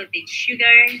granulated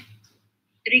sugar,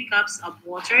 3 cups of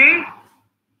water,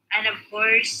 and of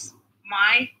course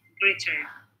my grater.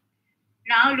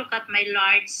 Now look at my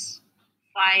large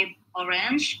 5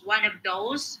 orange. One of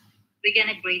those, we're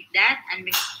gonna grate that and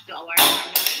mix it to our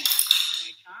marmalade,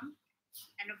 our jam.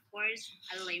 And of course,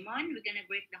 a lemon. We're gonna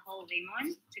grate the whole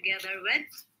lemon together with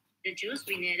the juice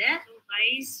we needed. So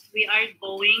guys, we are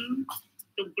going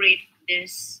to grate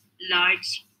this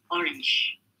large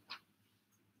orange.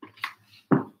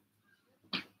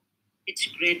 It's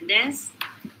gradeless.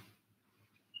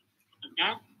 Like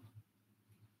that.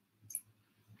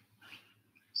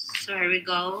 So here we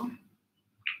go.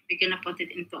 We're gonna put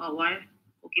it into our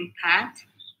cooking pot.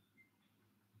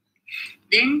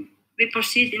 Then we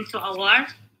proceed into our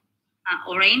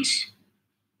orange.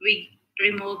 We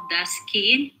remove the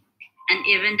skin and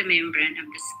even the membrane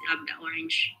of the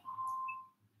orange.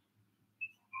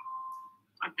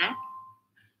 Like that.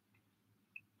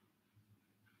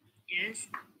 Yes.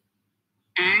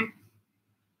 And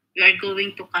we are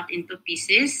going to cut into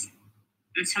pieces.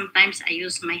 And sometimes I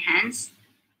use my hands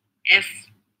if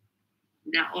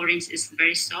the orange is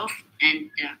very soft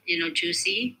and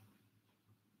juicy,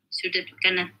 so that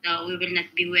we will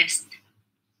not be waste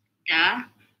the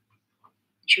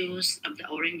juice of the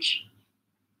orange.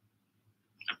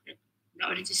 The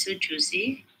orange is so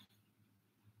juicy,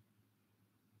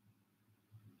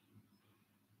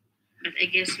 but I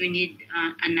guess we need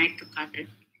a knife to cut it.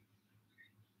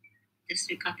 Just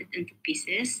we cut it into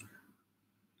pieces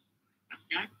like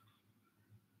that.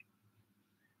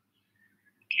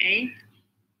 Okay.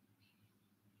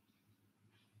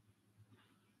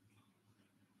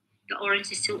 The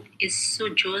orange is so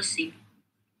juicy,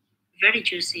 very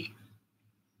juicy.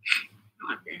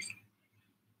 Look at this.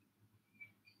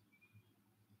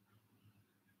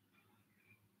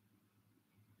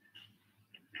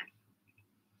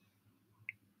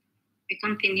 We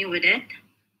continue with it.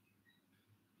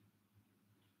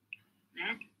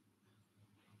 That.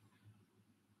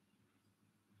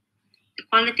 The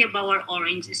quality of our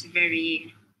orange is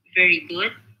very, very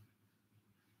good.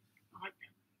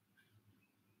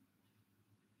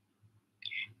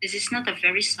 This is not a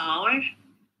very sour. Look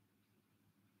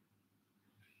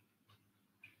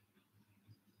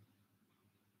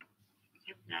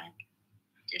at that.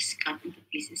 Just cut into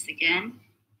pieces again.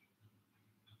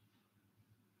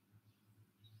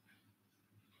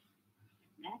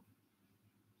 Like that.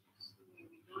 So here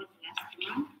we go, the last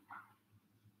one.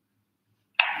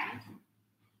 Yes.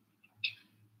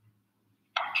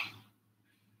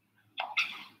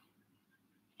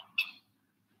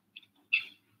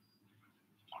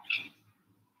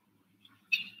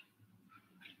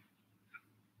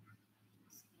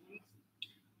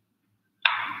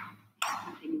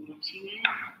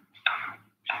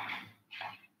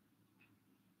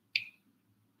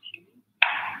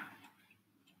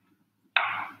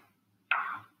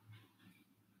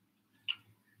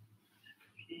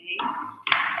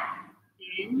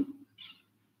 Then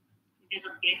we're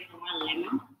gonna get our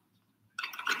lemon.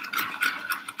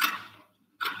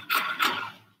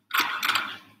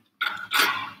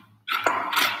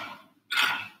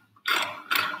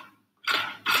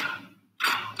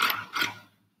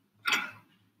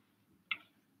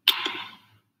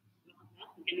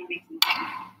 We're gonna make some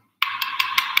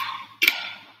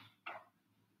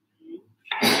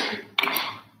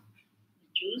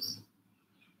juice.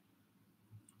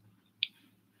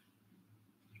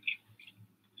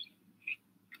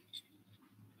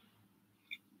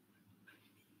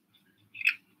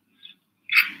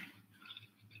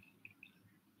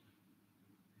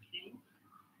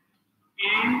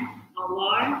 And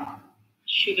our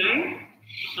sugar,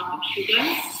 a cup of sugar,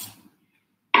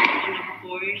 and of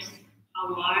course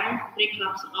our 3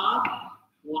 cups of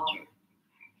water.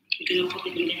 We're gonna put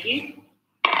it in the heat.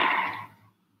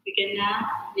 We're gonna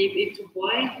leave it to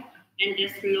boil and the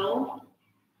slow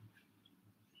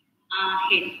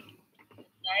heat.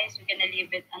 Guys, we're gonna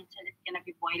leave it until it's gonna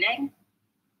be boiling.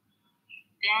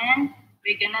 Then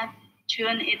we're gonna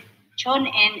tune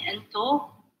in into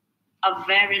a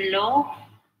very low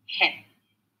heat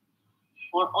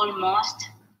for almost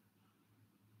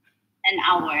an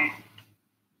hour.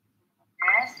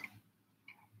 Yes.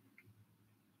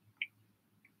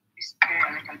 We stir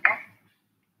a little bit.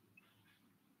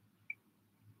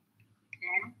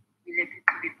 Then we leave it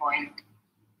to be boiled.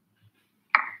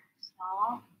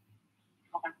 So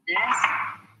look at this.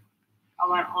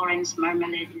 Our orange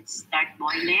marmalade is start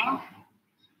boiling.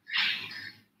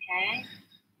 Okay.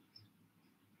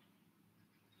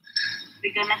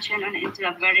 We're gonna turn on into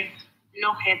a very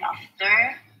low heat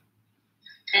after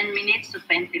 10 minutes to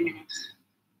 20 minutes.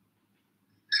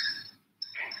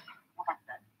 Look at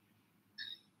that.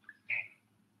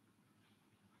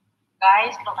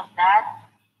 Guys, look at that.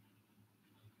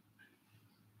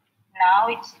 Now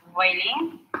it's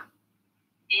boiling.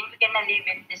 Then we're gonna leave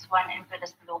this one into the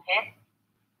slow heat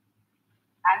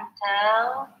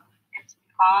until it's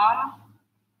become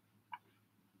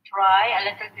dry, a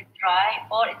little bit dry,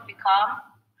 or it become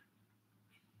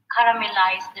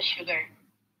caramelize the sugar.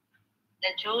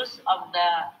 The juice of the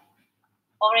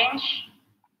orange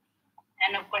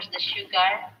and of course the sugar,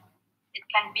 it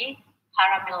can be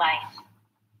caramelized.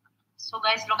 So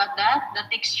guys, look at that. The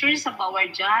textures of our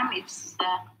jam, it's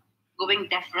going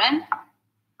different.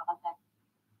 Look at that.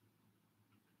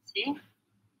 See?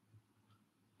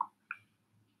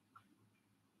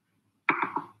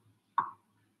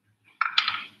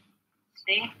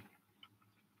 See?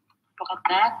 Look at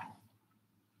that.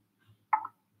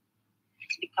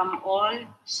 It's become all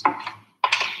soft.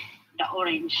 The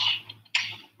orange.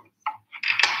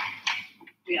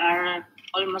 We are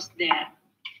almost there.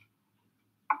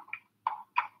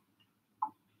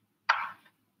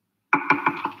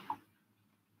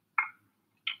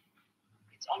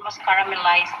 It's almost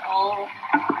caramelized all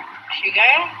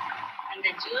sugar and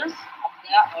the juice of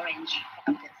the orange.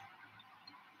 Look at this.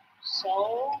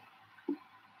 So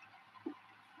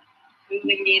we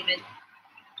will leave it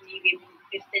maybe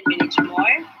 15 minutes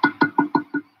more. So,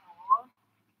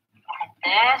 look at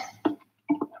this.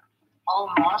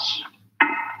 Almost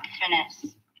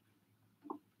finished.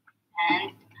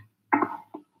 And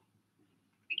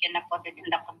we're gonna put it in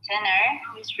the container.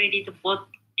 It's ready to put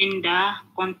in the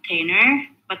container,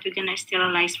 but we're gonna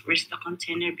sterilize first the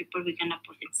container before we're gonna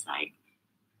put inside.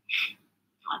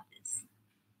 Look at this.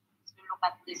 So look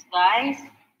at this, guys.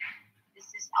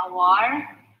 This is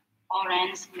our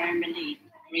orange marmalade,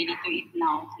 ready to eat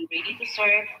now and ready to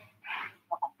serve.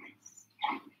 Look at this.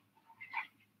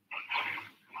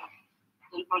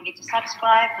 Don't forget to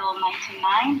subscribe to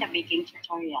Doll99, the baking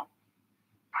tutorial.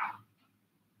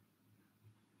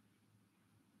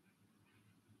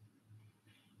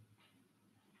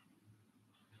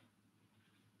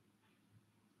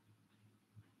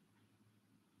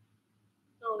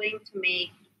 Going to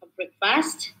make a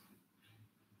breakfast.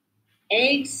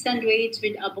 Egg sandwich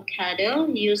with avocado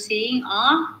using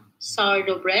a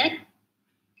sourdough bread.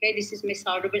 Okay, this is my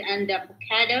sourdough bread and the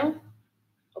avocado.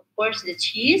 Of course, the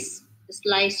cheese, the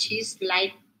sliced cheese,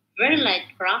 light, very light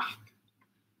craft.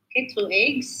 Okay, 2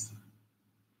 eggs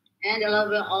and a little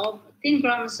bit of 10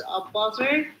 grams of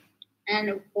butter, and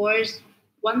of course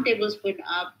 1 tablespoon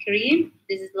of cream.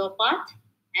 This is low fat,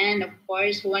 and of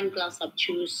course 1 glass of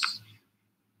juice.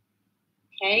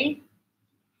 Okay,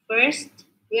 first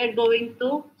we are going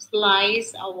to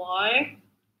slice our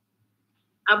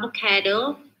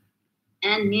avocado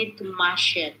and need to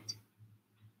mash it.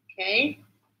 Okay.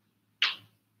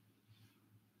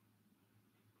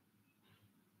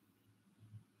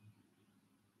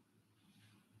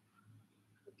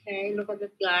 Okay, look at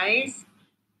it, guys.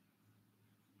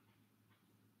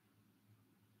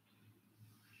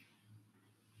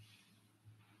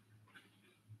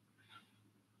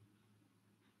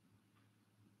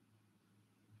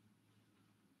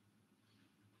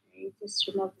 Just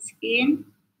remove the skin.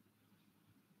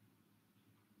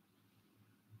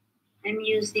 I'm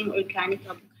using organic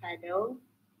avocado.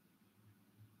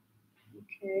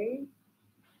 Okay.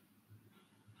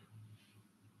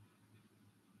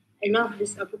 I love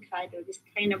this avocado. This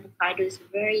kind of avocado is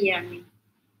very yummy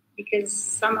because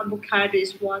some avocado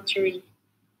is watery,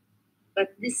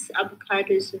 but this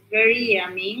avocado is very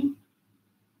yummy.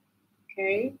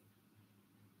 Okay.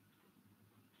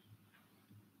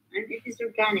 And it is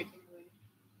organic anyway.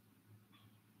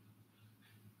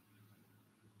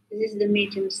 This is the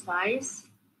medium size.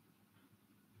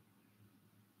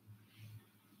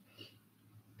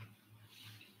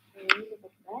 Okay, look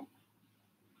at that.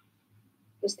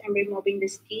 Just I'm removing the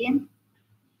skin,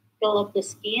 peel off the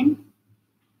skin.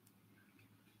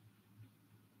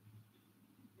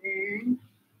 Then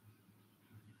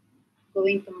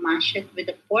going to mash it with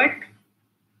the fork.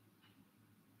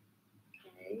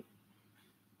 Okay.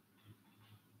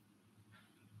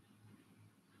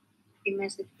 You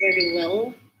mash it very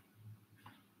well.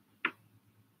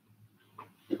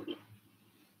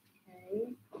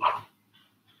 Okay.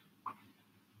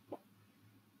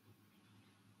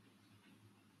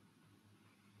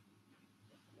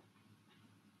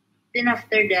 Then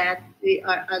after that, we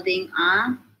are adding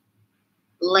a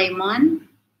lemon.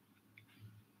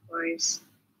 Of course.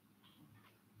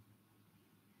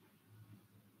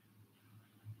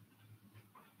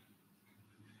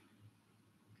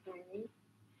 Okay.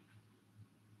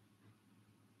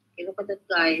 Okay, look at that,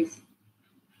 guys.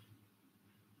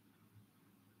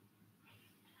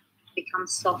 Become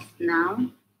soft now.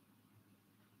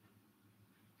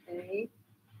 Okay.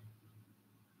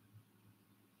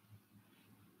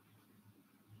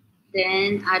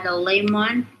 Then add a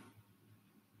lemon,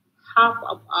 half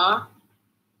of a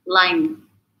lime,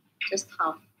 just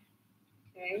half.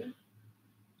 Okay.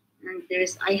 And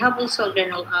there's I have also what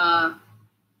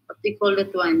do you call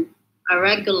that one? A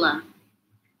regular.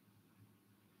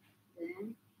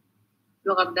 Then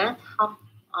look at that, half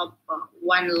of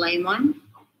one lemon.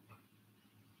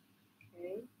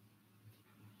 Okay.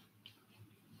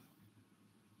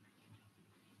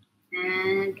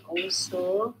 And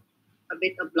also a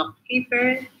bit of black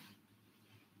pepper.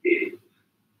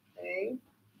 Okay.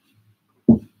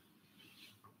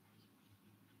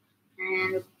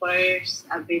 And of course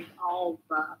a bit of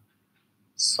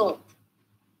salt,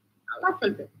 a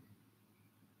little bit,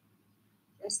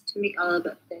 just to make a little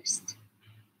bit taste.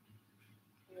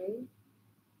 Okay.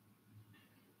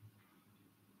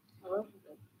 A little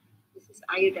bit. This is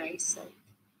iodized salt.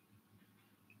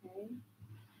 Okay.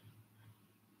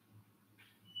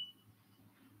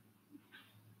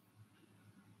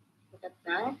 Look at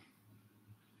that.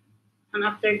 And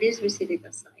after this, we set it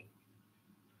aside.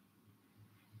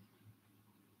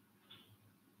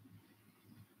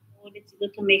 So let's go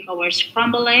to make our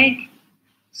scrambled egg.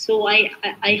 So I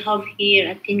have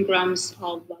here 10 grams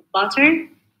of butter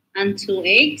and 2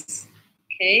 eggs.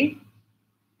 Okay.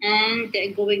 And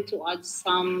I'm going to add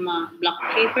some black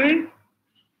pepper.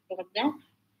 Look at that.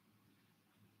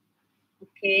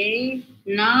 Okay.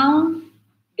 Now,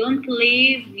 don't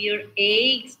leave your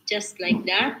eggs just like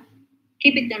that.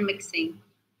 Keep it on mixing.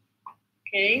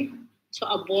 Okay. To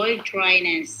avoid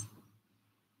dryness.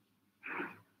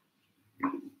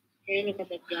 Okay, look at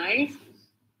that, guys.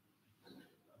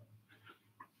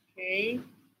 Okay.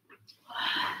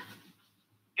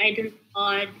 I don't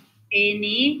add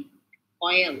any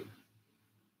oil.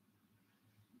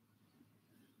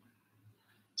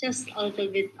 Just a little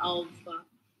bit of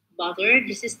butter.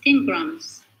 This is 10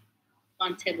 grams.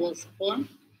 1 tablespoon.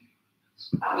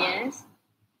 Yes.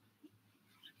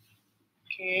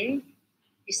 Okay.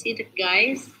 You see that,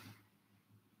 guys?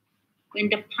 When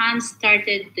the pan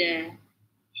started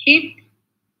heat,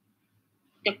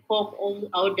 the coke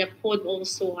or the food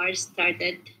also are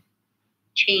started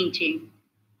changing.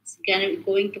 It's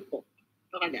going to cook.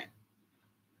 Look at that.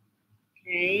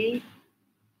 Okay.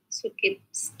 So keep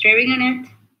stirring on it.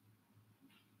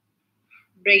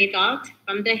 Bring it out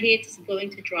from the heat. It's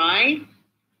going to dry.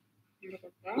 Look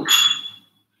at that.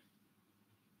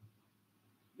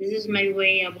 This is my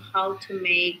way of how to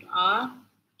make a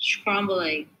scrambled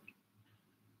egg.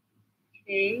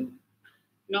 Okay.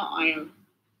 No oil.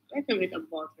 A little bit of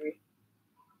butter.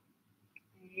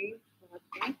 Okay. Look at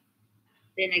that.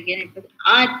 Then again, I put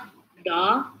add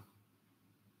the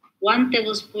 1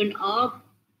 tablespoon of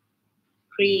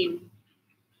cream.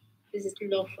 This is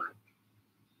low fat.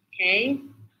 Okay.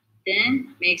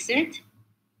 Then mix it.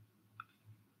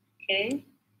 Okay.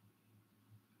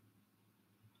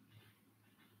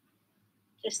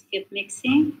 Just keep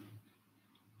mixing.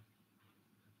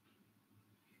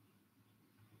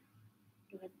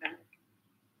 Look at that.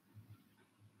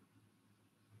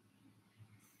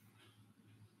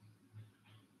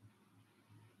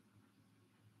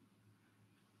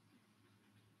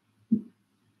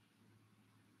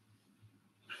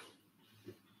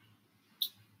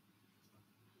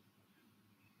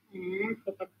 And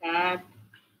look at that.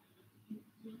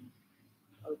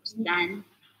 Almost done.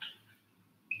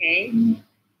 Okay.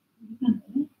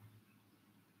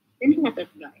 Then look at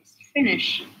that, guys.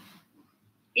 Finish.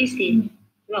 Easy.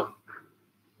 Look.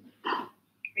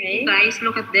 Okay. Guys,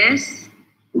 look at this.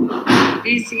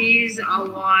 This is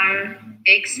our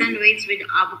egg sandwich with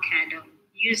avocado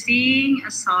using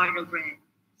a sourdough bread.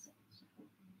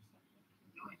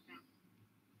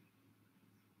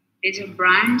 It's a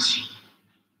brunch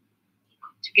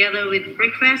together with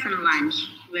breakfast and lunch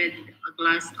with a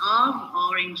glass of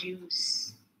orange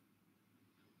juice.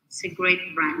 It's a great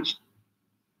brunch.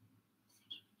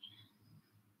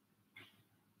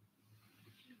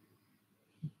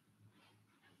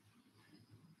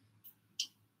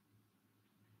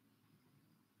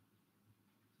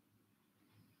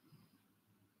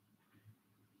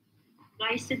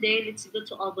 Guys, today let's go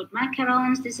to almond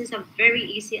macarons. This is a very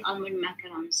easy almond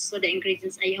macarons. So the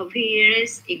ingredients I have here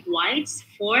is egg whites,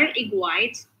 4 egg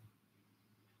whites,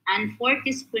 and 4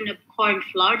 teaspoons of corn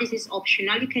flour. This is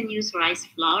optional. You can use rice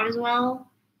flour as well.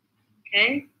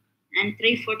 Okay. And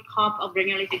 3/4 cup of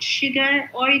granulated sugar,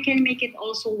 or you can make it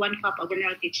also 1 cup of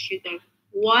granulated sugar,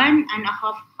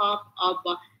 1.5 cup of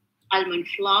almond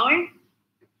flour,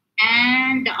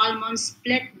 and the almond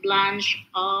split blanch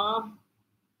of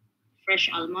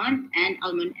fresh almond, and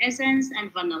almond essence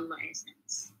and vanilla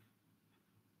essence.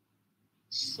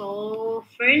 So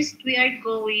first we are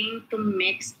going to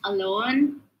mix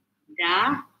alone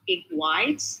the egg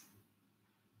whites.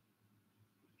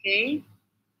 Okay.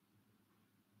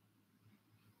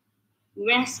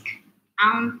 Whisk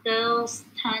until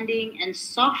standing and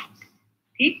soft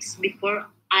peaks before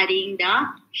adding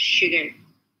the sugar.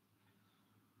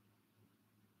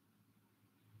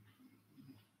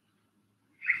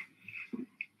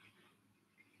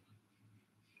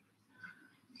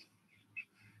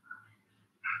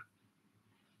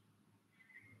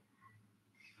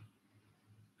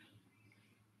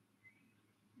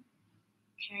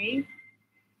 Okay,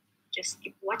 just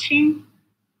keep watching.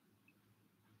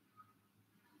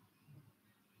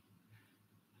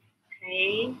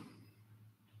 Okay,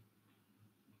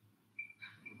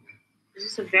 this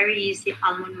is a very easy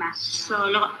almond mash. So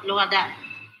look at that.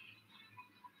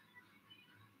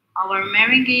 Our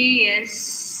meringue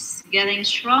is getting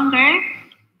stronger.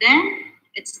 Then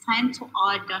it's time to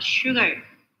add the sugar,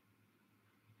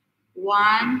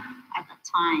 one at a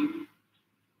time.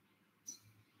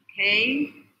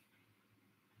 Okay,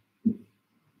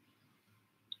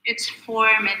 it's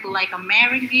formed like a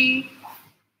meringue.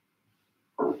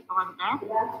 Look at that.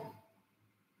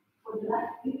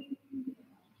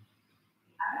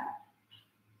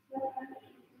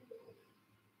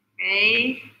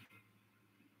 Okay.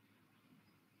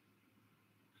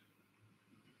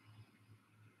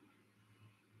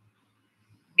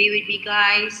 Be with me,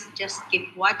 guys. Just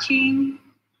keep watching.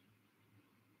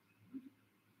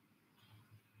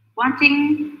 One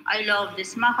thing I love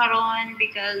this macaron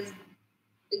because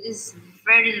it is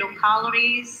very low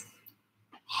calories.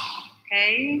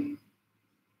 Okay.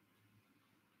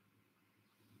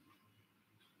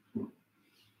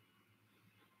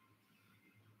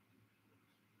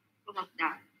 Look at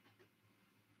that.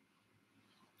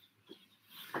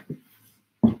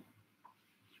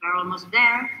 We're almost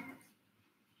there.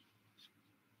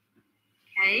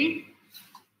 Okay.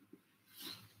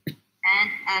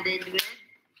 And added with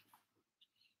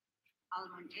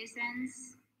almond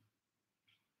essence,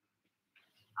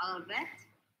 alvet,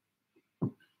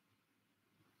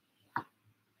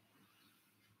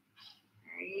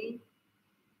 okay,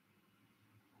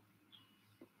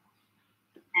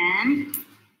 and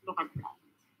look at that.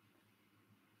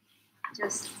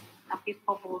 Just a few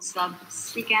couple of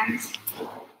seconds.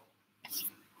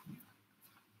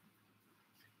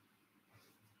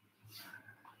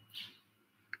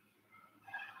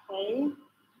 Okay.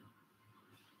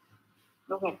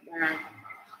 Look at that.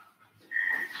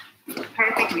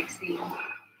 Perfect mixing. Okay.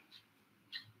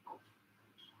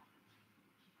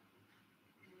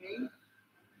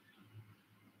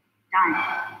 Done.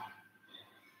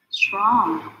 Strong.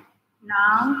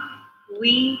 Now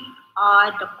we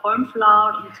add the corn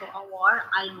flour into our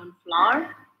almond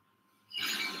flour.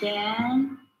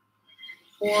 Then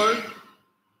pour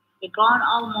the ground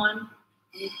almond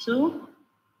into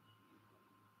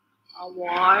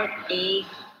our egg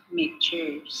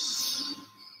mixtures.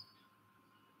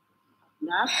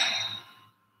 That.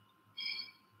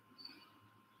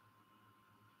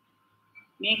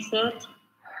 Mix it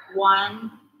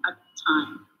one at a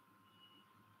time.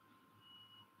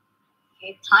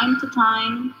 Okay, time to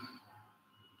time,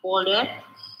 fold it.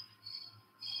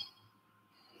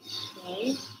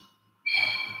 Okay.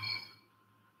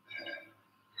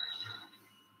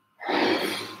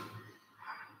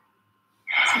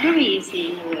 Very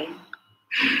easy anyway.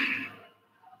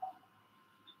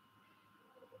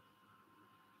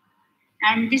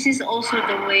 And this is also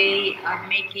the way of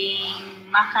making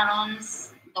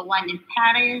macarons, the one in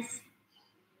Paris.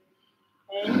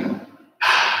 Okay.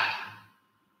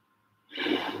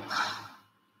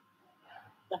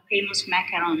 The famous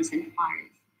macarons in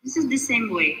Paris. This is the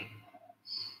same way.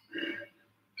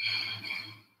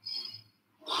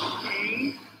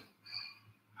 Okay.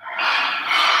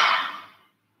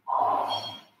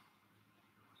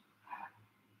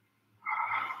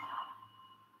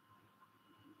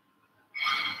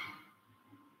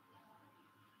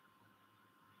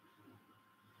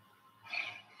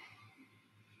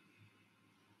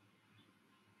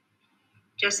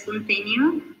 Just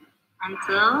continue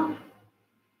until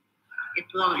it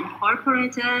will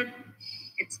incorporated.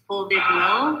 It's folded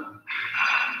well.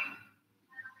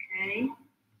 Okay.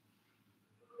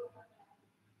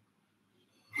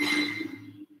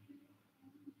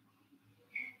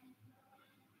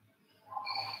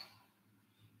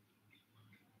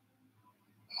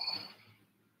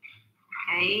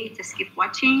 Okay, just keep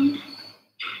watching.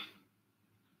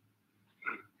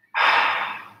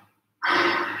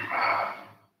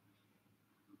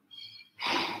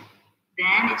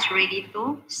 Then it's ready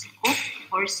to scoop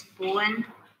or spoon.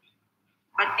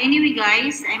 But anyway,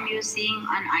 guys, I'm using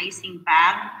an icing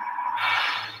bag.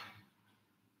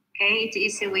 Okay, it's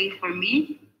easy way for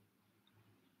me.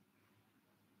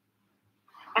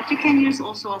 But you can use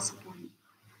also a spoon.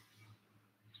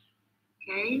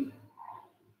 Okay,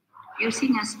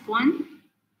 using a spoon,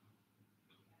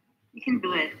 you can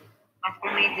do it. But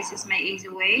for me, this is my easy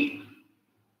way.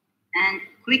 And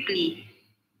quickly,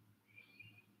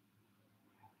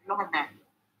 look at that.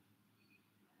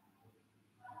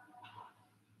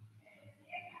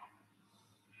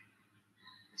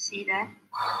 See that?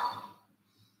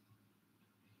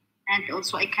 And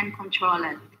also I can control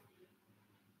it.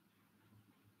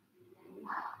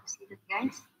 See that,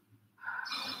 guys?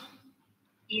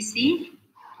 Easy,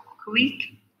 quick,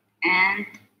 and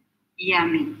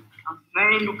yummy.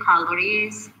 Very low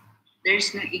calories.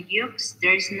 There's no egg yolks.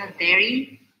 There's no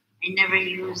dairy. I never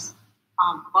use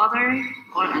butter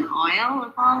or an oil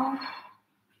at all.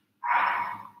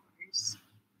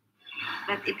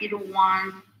 But if you don't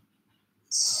want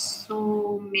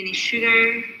so many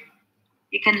sugar,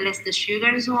 you can less the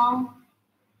sugar as well.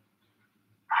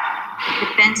 It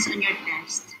depends on your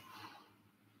taste.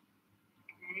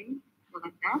 Okay, look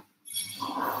at that.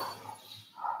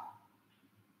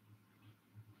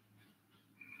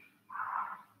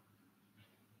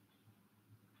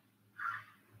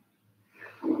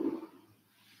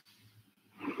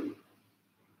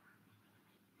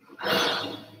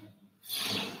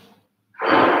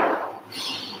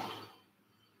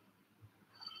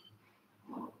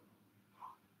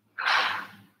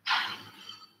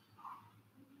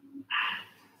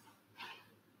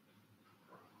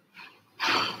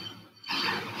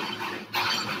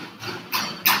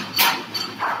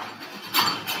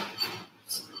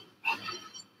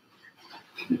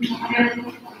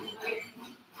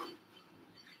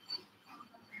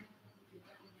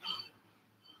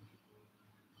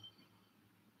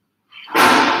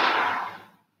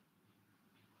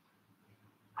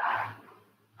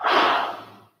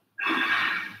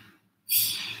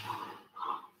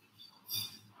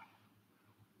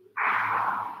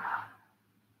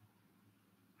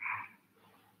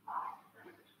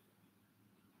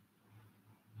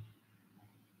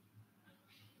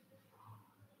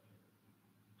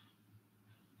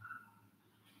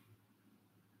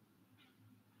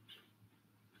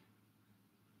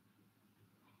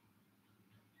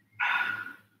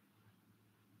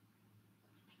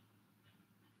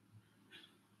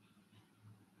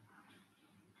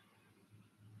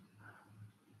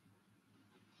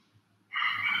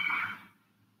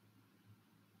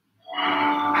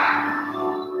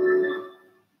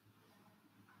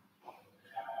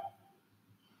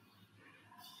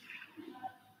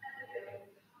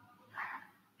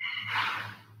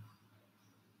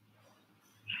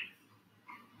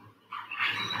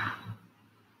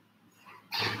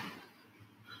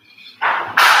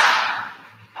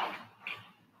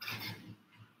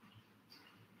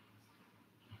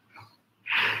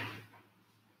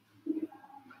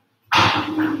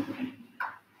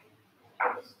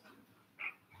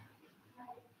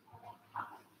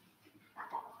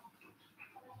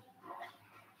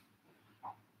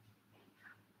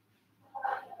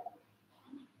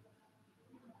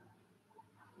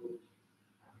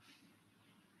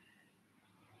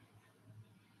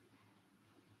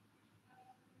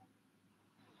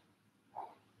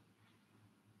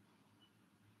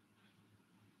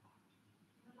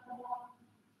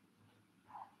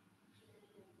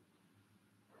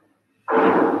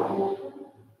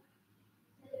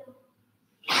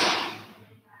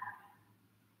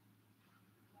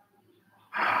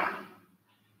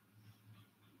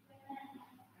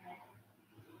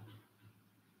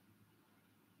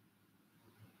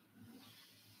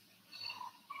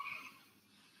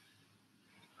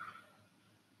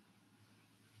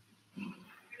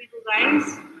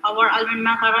 guys. Our almond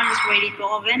macaron is ready to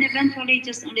oven eventually,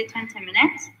 just only 20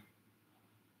 minutes.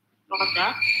 Look at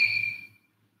that.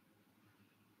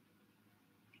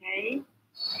 Okay.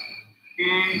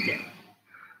 And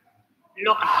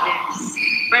look at this.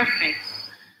 Perfect.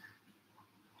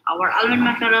 Our almond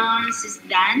macarons is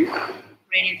done,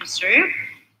 ready to serve.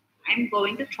 I'm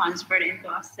going to transfer it into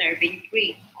a serving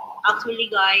tray. Actually,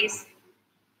 guys,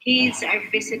 kids are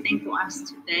visiting to us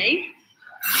today.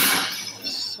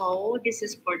 So this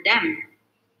is for them.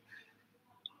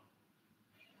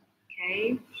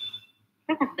 Okay.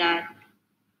 Look at that.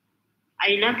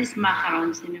 I love these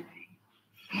macarons in a way.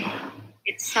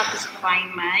 It's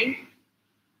satisfying my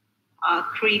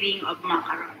craving of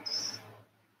macarons.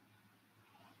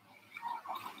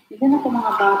 Ito na po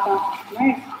mga bata.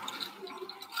 Nurse.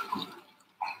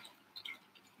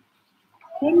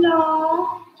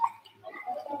 Hello.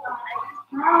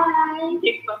 Hi.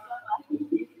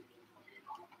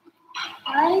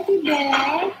 Hi,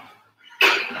 today.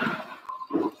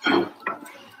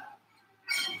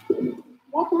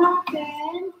 What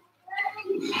happened?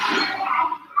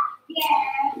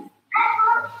 Yes.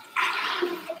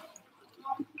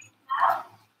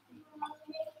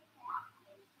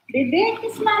 Bebe,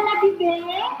 kiss Mama, Bebe.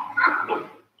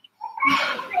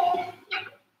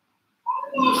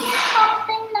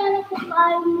 Something Nana to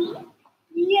buy me?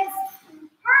 Yes.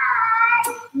 Hi.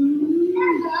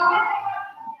 Hello.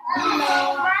 Hello.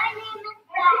 My name is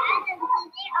Brad, and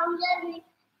today I'm going to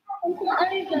what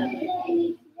are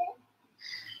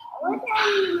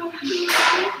you making?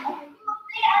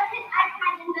 I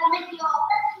had in the video.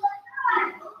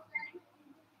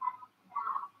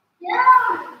 No,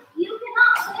 you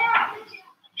cannot share a picture.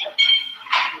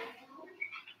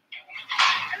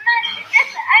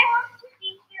 I want to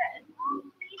see here.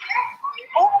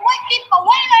 Oh, what did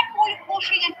why are you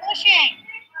pushing and pushing?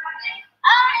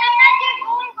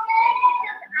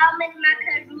 Almond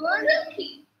macaroon.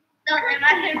 No, the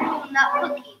macaroon, not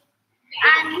cookie.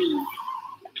 And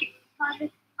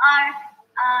are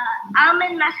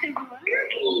almond macaroon.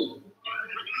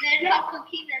 They're not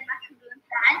cookies, they're macaroon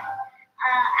size.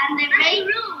 And they're very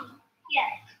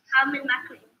yes, almond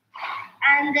macaroon.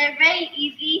 And they're very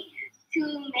easy to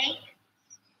make.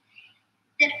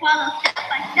 Just follow step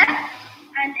by step,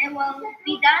 and it will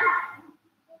be done.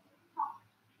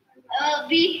 It will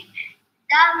be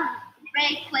done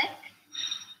very quick.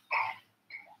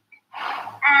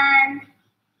 And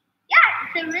yeah,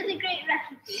 it's a really great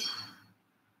recipe.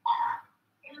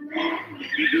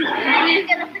 We're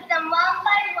gonna put them one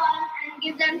by one and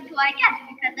give them to our guests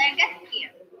because they're guests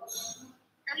here.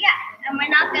 So yeah, and we're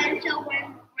not gonna show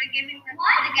we're giving them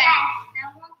to the guests.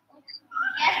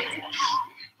 Yes.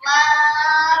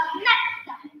 Next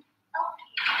time.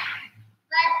 Okay.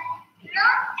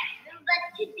 But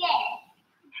today.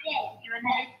 You want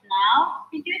to eat now?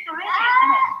 You do it already,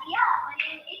 isn't it? Yeah, but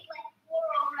it's like 4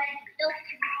 already. Those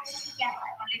 2 together.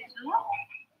 Only 2?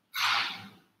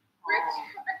 But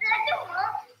I don't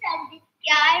want to send it.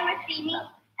 Yeah, I'm receiving.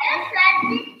 I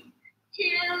send it to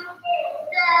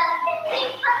the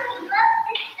people who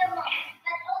love it the most,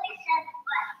 but only send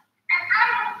one. And I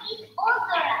will eat all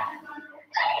the rest.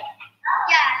 Okay?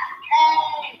 Yeah.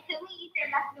 Can we eat the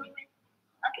leftovers?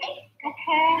 Okay?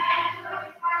 Okay.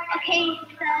 Okay,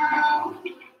 so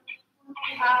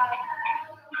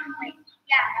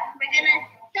yeah, we're gonna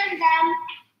send them,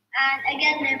 and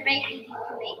again, they're very easy to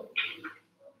make.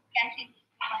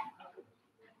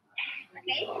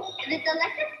 Okay, is it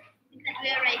delicious? Because we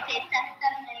already tasted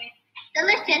them, they're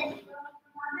delicious.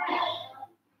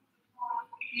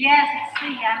 Yes, it's so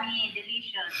yummy,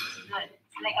 delicious, it's good.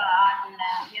 It's like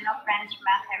French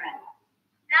macaron.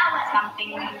 Something,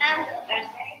 there's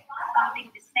something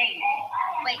to say.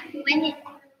 Wait, when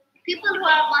people who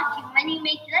are watching, when you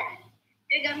make this,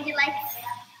 they're going to be like,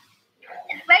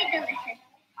 it's very delicious.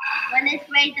 When it's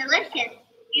very delicious,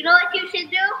 you know what you should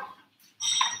do?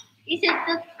 You should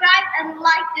subscribe and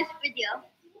like this video.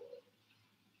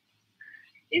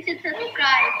 You should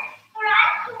subscribe.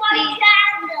 Please.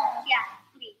 Yeah,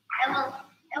 please.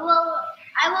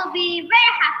 I will be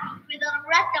very happy for the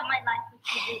rest of my life if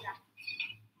you do that.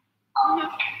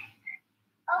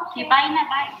 Okay, bye na,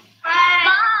 bye. Bye.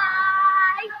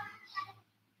 Bye.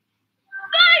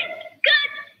 Bye.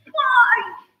 Goodbye.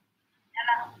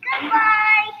 Goodbye.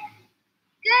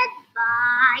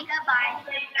 Goodbye. Goodbye.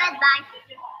 Goodbye.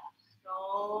 So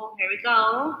here we go.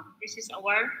 This is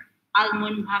our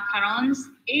almond macarons.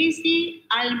 Easy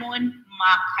almond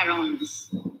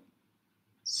macarons.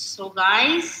 So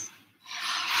guys,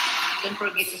 don't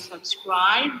forget to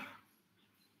subscribe.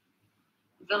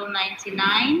 Ville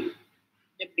 99,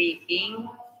 the baking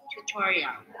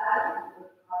tutorial.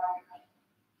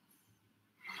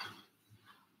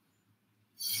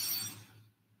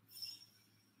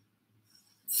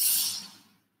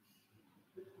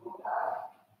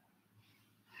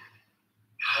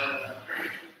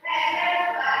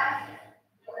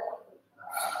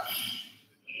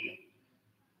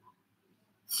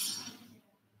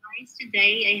 Guys,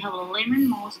 today I have a lemon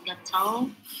mousse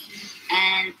gâteau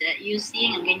and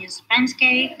using again use sponge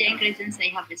cake. The ingredients I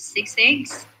have is 6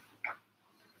 eggs.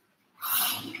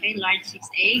 Okay, large 6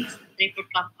 eggs, 3/4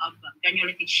 cup of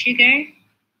granulated sugar,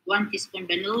 1 teaspoon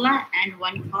vanilla, and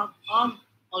 1 cup of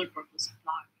all-purpose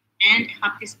flour, and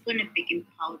half teaspoon of baking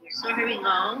powder. So here we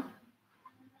go.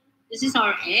 This is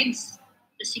our eggs,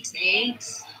 the 6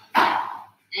 eggs,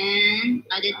 and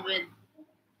added with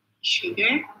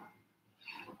sugar,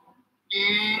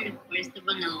 and of course the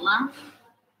vanilla.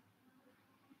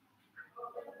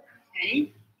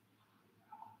 Okay.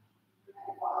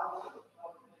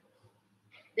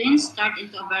 Then start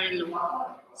into a very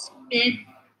low speed.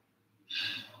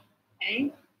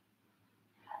 Okay.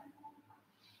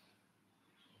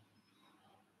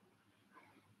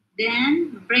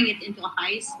 Then bring it into a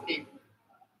high speed,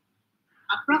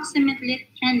 approximately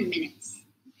 10 minutes.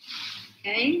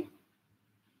 Okay.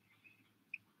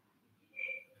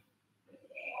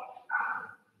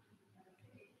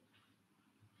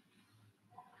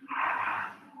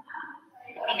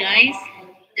 Hey guys,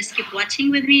 just keep watching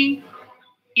with me.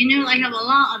 You know, I have a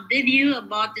lot of video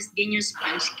about this genius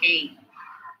sponge cake.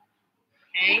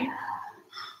 Okay.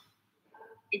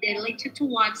 I'd like you to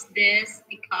watch this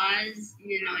because,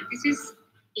 you know, this is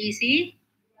easy.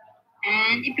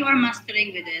 And if you are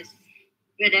mastering with it,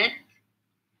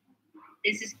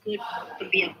 this is good to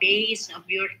be a base of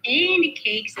your any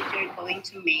cakes that you're going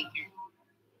to make it.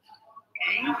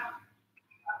 Okay.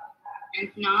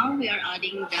 And now we are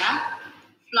adding the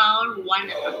flour one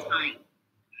at a time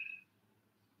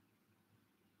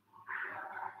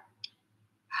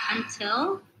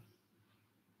until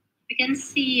we can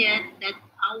see it that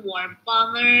our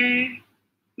butter,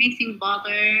 mixing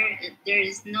butter, there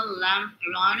is no lump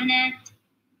around in it.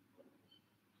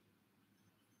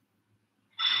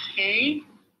 Okay.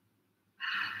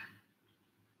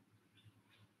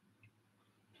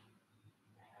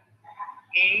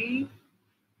 Okay.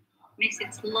 Mix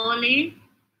it slowly.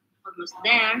 Almost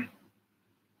there.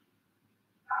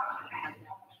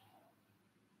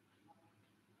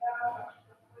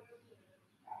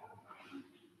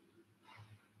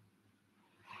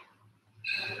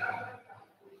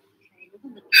 Okay, look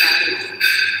at the guys.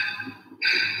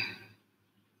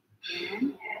 Then,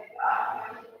 here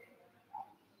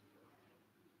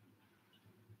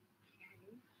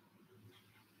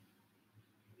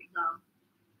we go.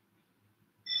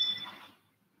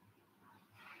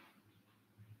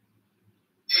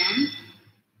 Then,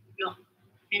 look,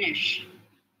 finish.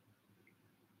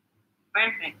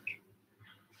 Perfect.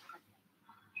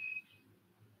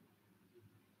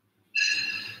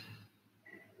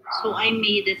 So I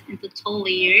made it into 2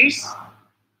 layers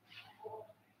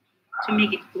to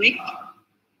make it quick,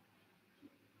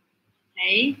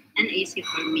 okay, and easy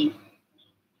for me.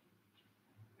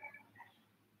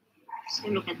 So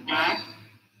look at that.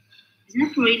 It's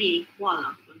not really equal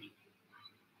actually.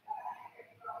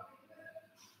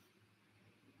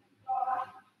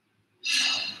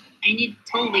 I need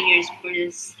 2 layers for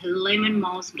this lemon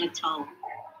mousse gâteau.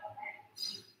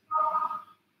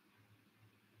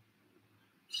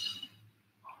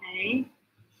 Okay.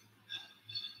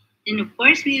 Then of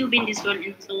course we will bend this one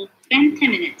into 20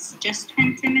 minutes. Just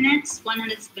 20 minutes,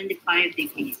 175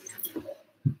 degrees.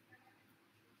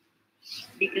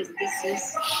 Because this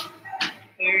is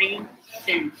very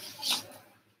thin.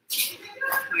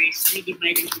 Of course, we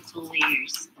divide it into 2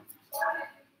 layers.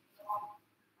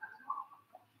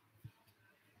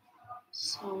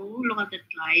 So look at that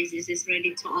guys, this is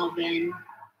ready to oven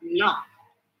lock.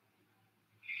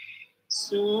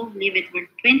 So leave it for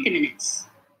 20 minutes.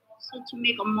 So to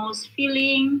make a mousse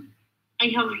filling, I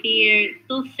have here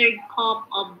 2/3 cup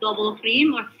of double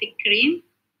cream or thick cream.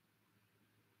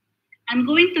 I'm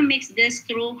going to mix this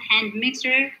through hand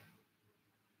mixer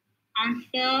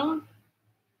until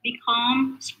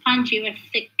become spongy or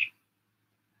thick.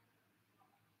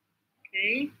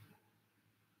 Okay.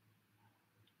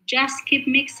 Just keep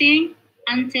mixing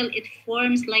until it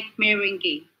forms like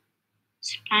meringue,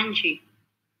 spongy.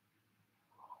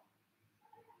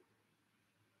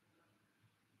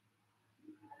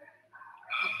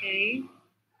 Okay.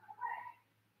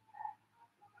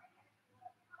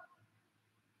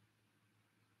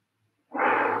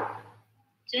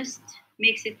 Just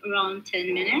mix it around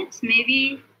 10 minutes,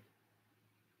 maybe.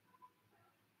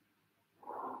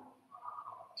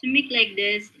 To make like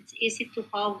this, it's easy to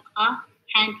have a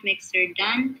hand mixer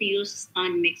than to use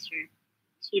stand mixer.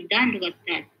 So done, look at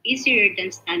that. Easier than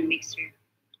stand mixer.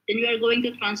 Then we are going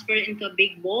to transfer it into a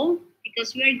big bowl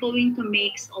because we are going to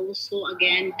mix also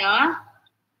again the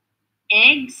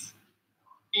eggs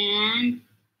and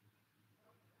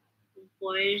of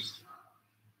course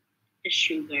the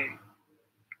sugar.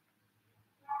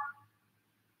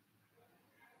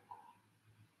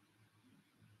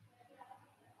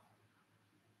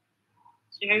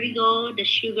 So here we go, the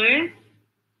sugar,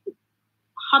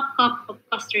 half cup of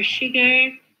custard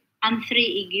sugar, and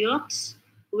 3 egg yolks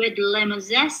with lemon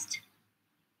zest.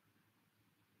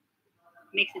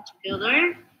 Mix it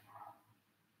together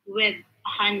with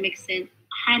hand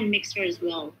mixer as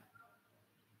well.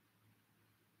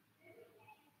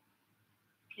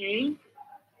 Okay.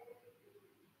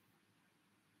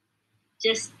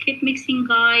 Just keep mixing,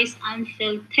 guys,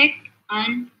 until thick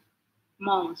and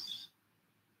moist.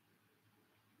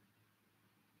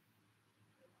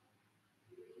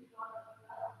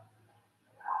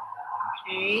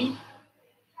 Okay.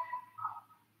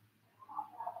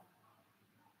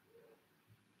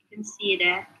 You can see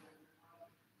that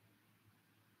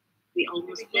we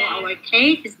almost there. Our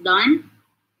cake is done.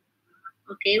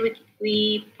 Okay,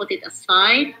 we put it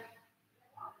aside.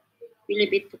 We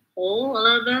leave it to cool a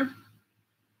little bit.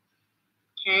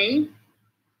 Okay.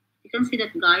 You can see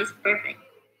that, guys, perfect.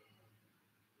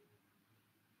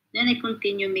 Then I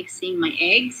continue mixing my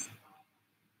eggs.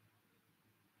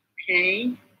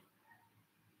 Okay.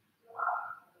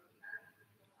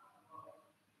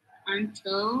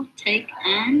 Until thick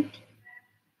and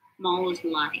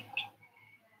mouse-like.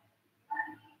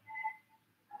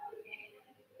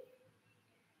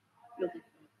 Look at that.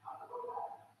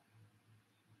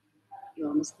 You're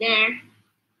almost there.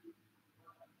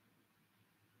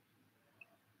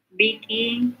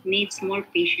 Baking needs more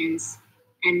patience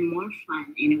and more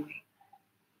fun anyway.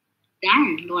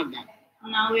 Done, look at that.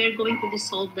 Now we are going to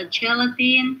dissolve the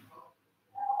gelatin.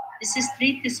 This is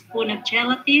 3 teaspoons of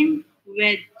gelatin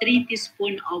with 3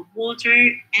 teaspoons of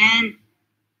water and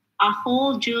a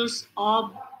whole juice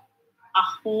of a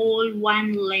whole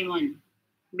 1 lemon,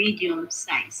 medium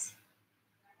size.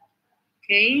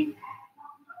 Okay,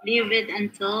 leave it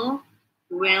until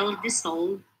well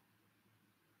dissolved.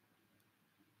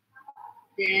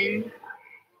 Then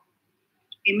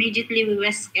immediately we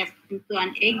whisk it into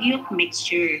an egg yolk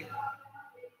mixture.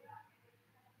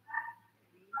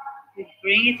 We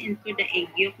bring it into the egg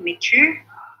yolk mixture.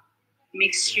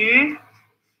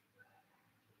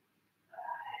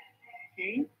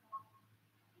 Okay.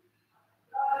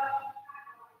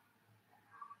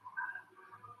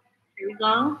 Here we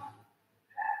go.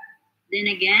 Then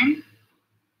again,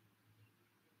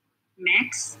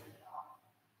 mix.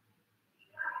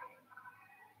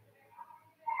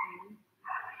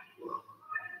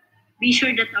 Be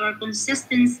sure that our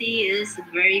consistency is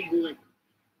very good.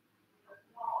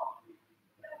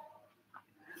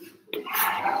 You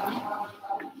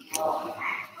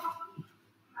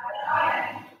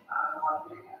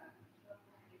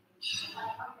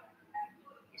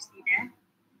see that?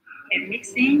 Okay,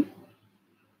 mixing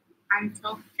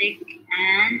until thick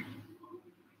and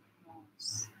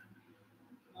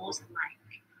most like.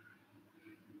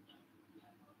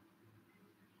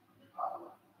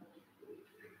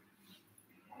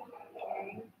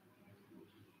 Okay.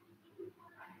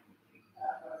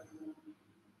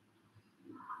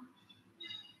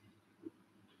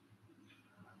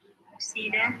 You see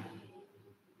that?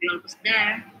 We're almost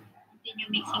there. Continue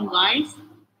mixing, guys.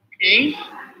 Okay.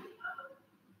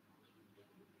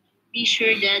 Be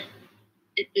sure that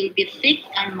it will be thick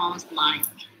and mouse-like.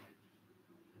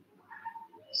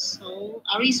 So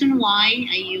a reason why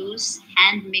I use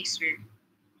hand mixer.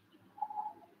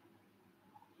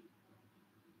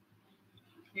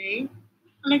 Okay.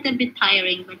 A little bit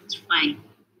tiring, but it's fine.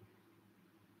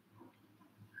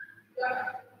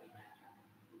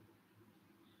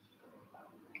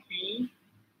 Okay.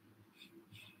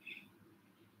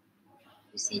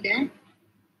 You see that?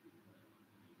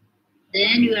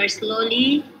 Then you are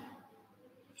slowly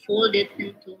fold it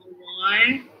into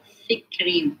our thick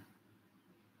cream.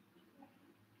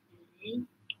 Okay.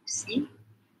 See?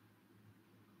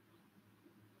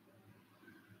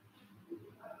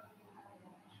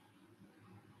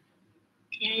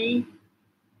 Okay.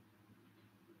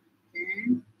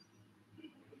 Then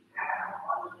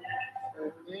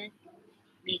fold it.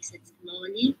 Mix it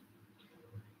slowly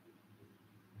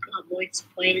to avoid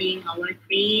spoiling our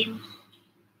cream.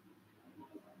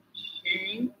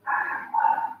 Okay.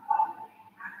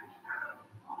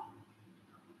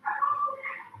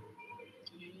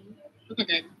 Okay. Look at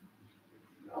that.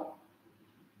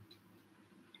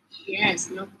 Yes,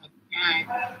 look at that.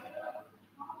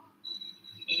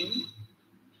 Okay.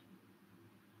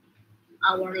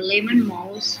 Our lemon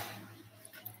mousse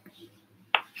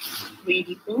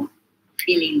ready to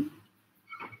fill in.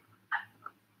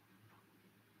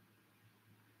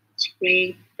 It's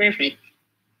great. Perfect.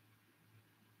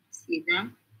 See that?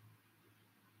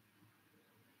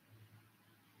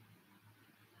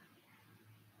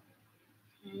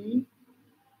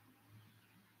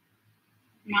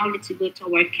 Now let's go to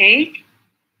our cake.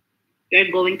 We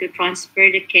are going to transfer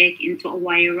the cake into a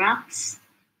wire racks.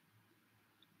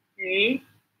 Okay.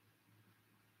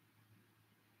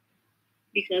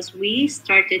 Because we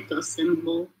started to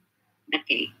assemble the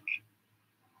cake.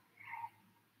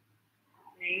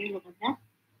 Okay, look at that.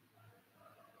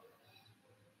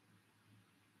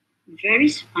 Very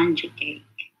spongy cake.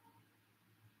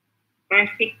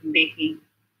 Perfect baking.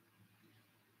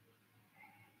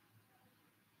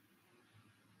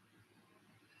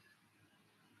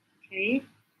 Okay,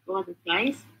 got it,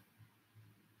 guys.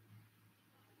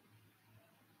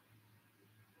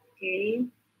 Okay,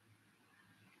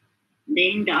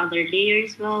 then the other layer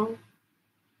as well.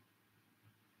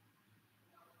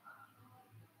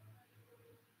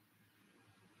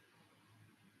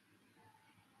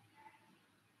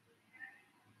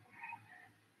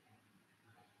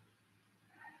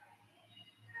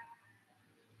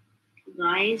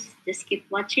 Guys, just keep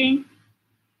watching.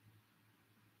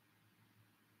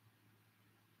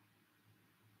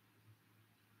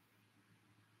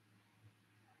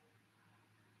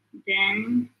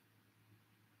 Then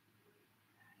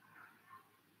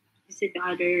this is the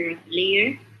other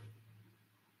layer.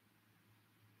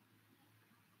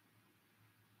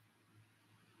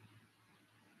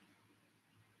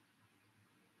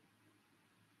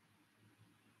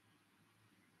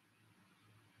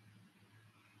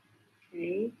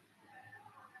 Okay.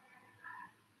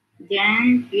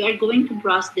 Then we are going to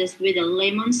brush this with a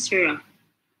lemon syrup.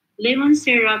 Lemon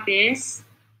syrup is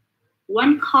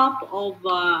 1 cup of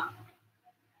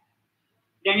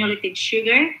granulated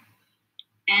sugar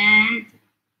and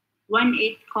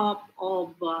 1/8 cup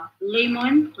of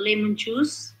lemon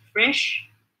juice, fresh,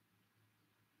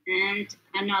 and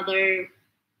another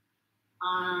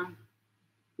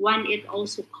 1/8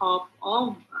 also cup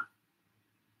of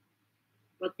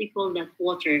what we call that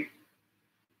water.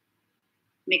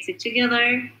 Mix it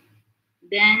together,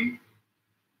 then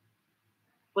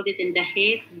put it in the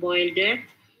heat, boil it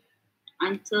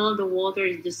until the water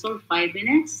is dissolved 5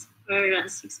 minutes or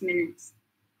 6 minutes.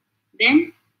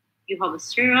 Then you have a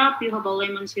syrup, you have a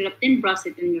lemon syrup, then brush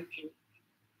it in your cake.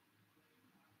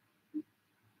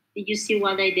 Did you see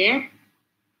what I did?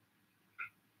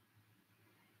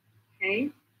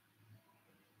 Okay.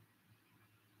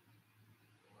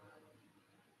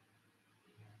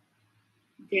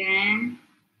 Then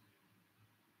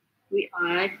we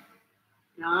add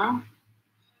the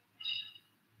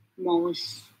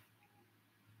mousse.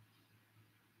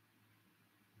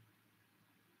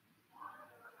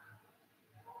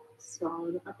 So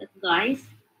look at that, guys.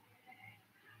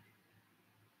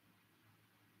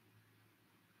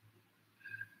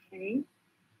 Okay.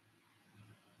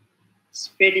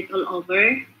 Spread it all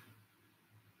over.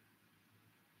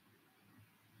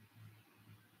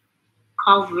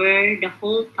 Cover the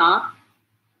whole top,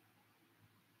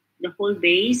 the whole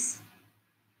base.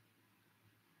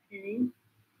 Okay.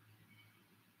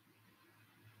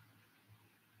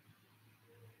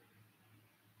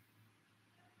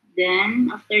 Then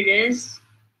after this,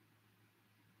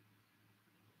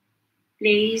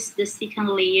 place the second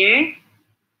layer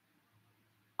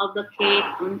of the cake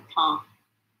on top.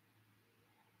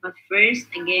 But first,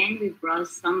 again, we brush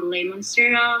some lemon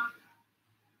syrup.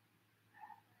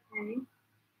 Okay.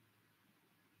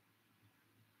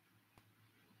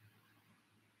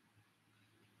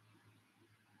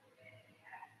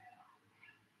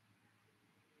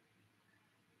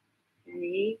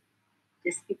 Okay.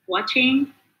 Just keep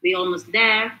watching. We almost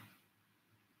there.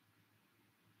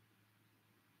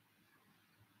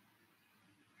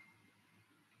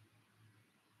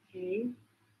 Okay.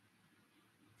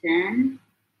 Then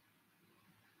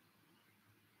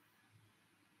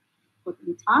put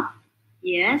on top.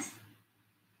 Yes.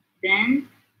 Then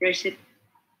press it.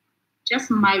 Just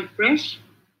mild press.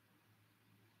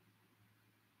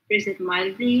 Press it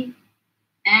mildly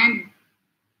and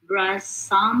brush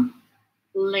some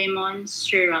lemon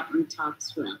syrup on top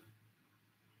as well.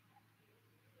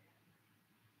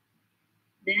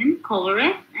 Then cover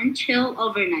it and chill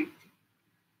overnight.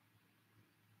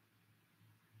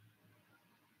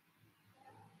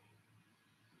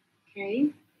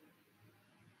 Okay.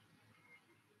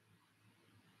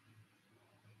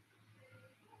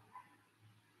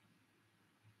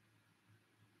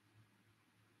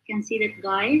 You can see that,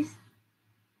 guys.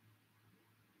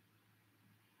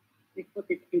 We put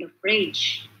it in the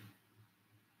fridge.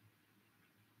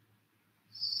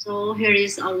 So here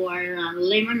is our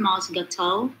lemon mouse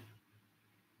gâteau.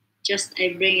 Just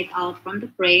I bring it out from the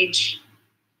fridge.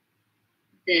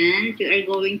 Then we are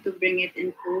going to bring it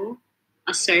into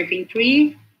a serving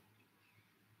tray.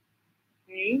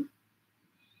 Okay.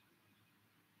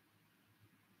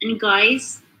 And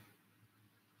guys,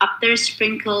 after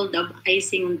sprinkled of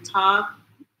icing on top,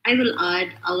 I will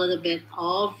add a little bit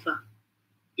of,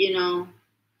 you know,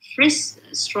 fresh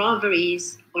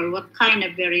strawberries or what kind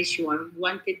of berries you are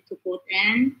wanted to put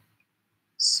in.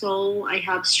 So I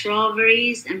have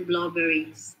strawberries and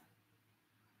blueberries.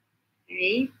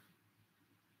 Okay.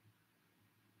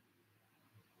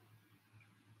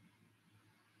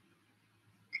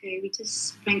 Okay, we just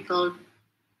sprinkled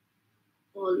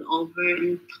all over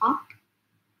on top.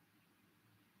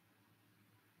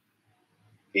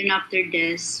 Then after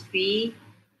this, we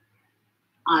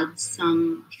add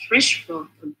some fresh fruit,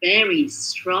 berries,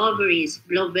 strawberries,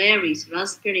 blueberries,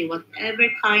 raspberry, whatever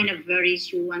kind of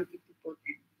berries you wanted to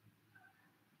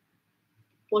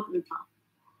put on top.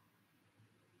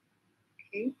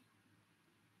 Okay.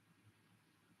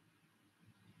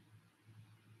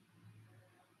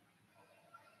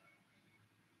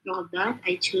 After that,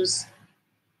 I choose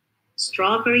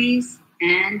strawberries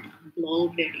and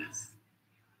blueberries.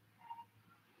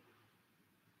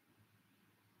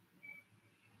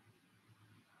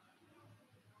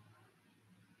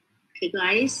 Okay,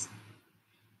 guys.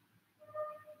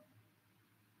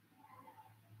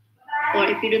 Or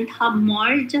if you don't have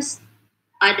more, just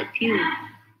add a few,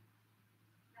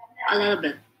 a little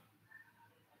bit.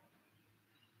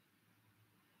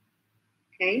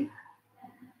 Okay.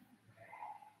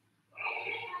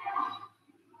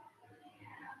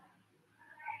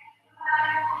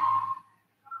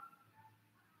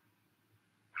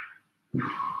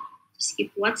 Just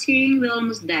keep watching. We're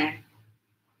almost there.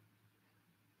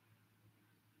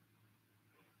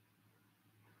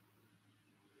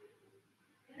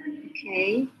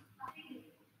 Okay.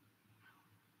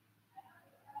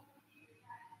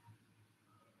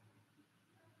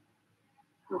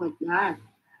 Look at that.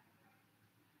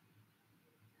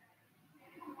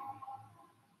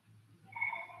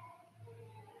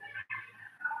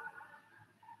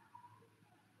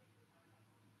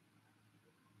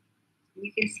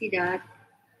 You can see that.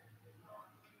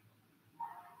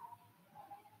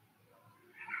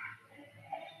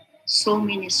 So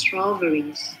many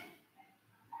strawberries.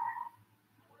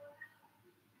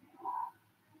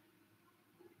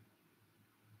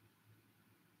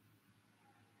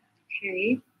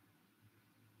 Okay.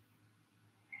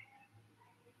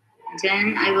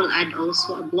 Then I will add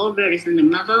also a blueberries in the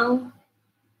middle.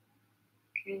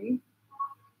 Okay.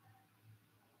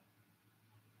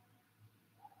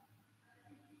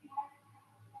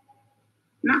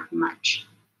 Not much.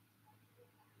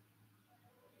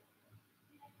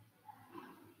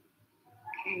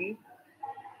 Okay.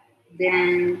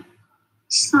 Then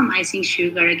some icing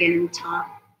sugar again on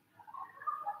top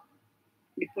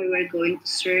before we're going to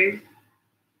serve.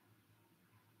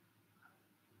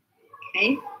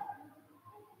 Okay.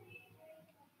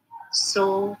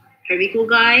 So here we go,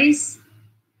 guys.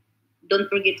 Don't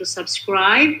forget to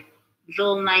subscribe.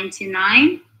 Vil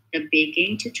 99, the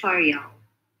baking tutorial.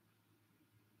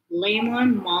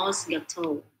 Lemon mousse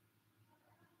gâteau.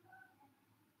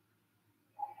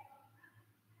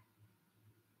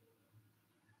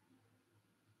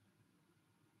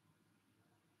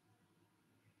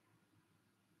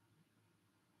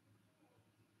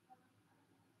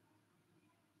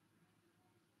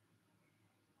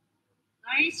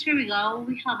 Guys, here we go.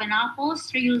 We have an apple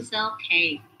streusel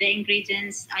cake. The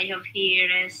ingredients I have here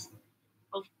is,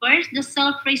 of course, the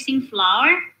self-raising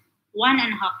flour,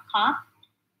 1.5 cup,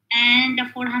 and the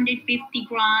 450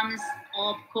 grams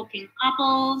of cooking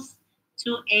apples,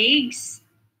 2 eggs,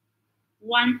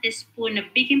 1 teaspoon of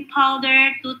baking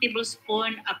powder, 2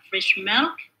 tablespoons of fresh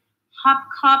milk, half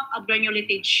cup of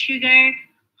granulated sugar,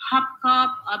 half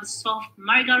cup of soft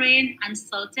margarine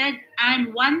unsalted,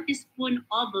 and 1 teaspoon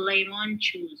of lemon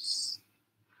juice.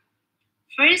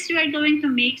 First, we are going to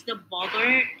mix the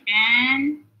butter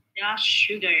and the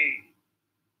sugar.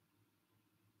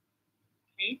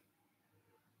 Okay.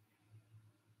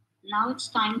 Now it's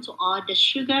time to add the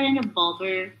sugar and the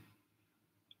butter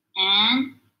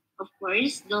and, of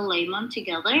course, the lemon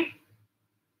together.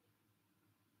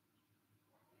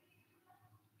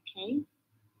 Okay.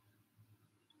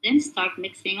 Then start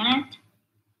mixing on it.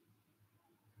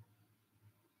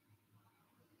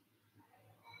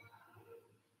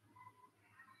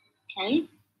 Okay.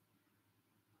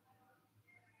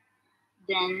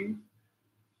 Then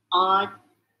add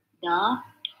the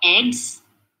eggs.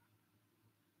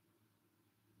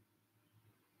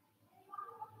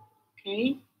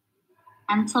 Okay.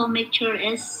 Until mixture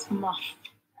is smooth.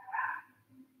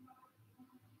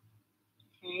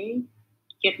 Okay.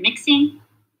 Keep mixing.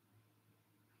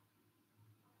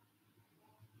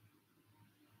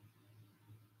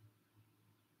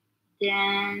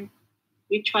 Then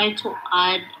We try to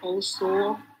add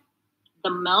also the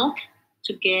milk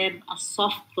to give a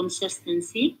soft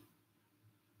consistency.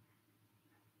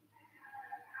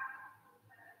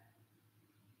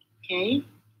 Okay.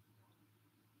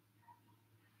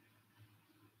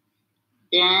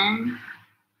 Then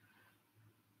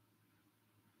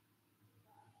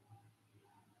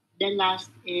the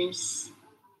last is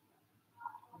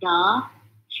the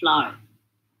flour.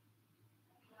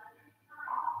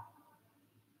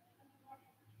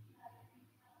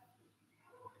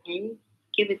 Okay.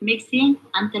 Keep it mixing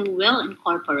until well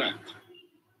incorporate.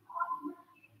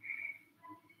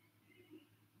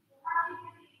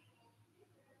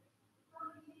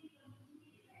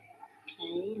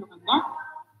 Okay, look at that.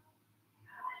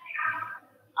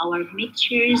 Our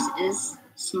mixtures is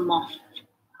smooth.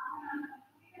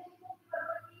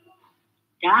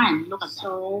 Done. Look at that.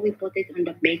 So we put it on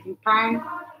the baking pan.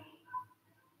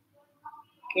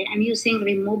 Okay, I'm using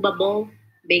removable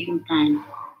baking pan.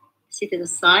 Sit it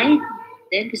aside.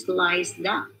 Then slice the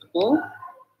apple.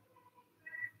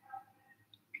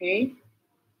 Okay.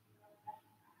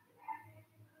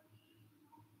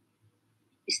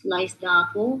 Slice the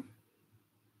apple.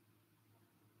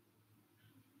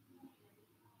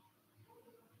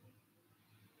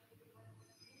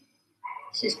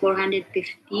 This is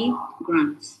 450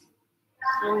 grams.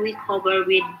 So we cover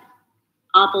with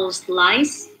apple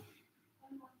slice.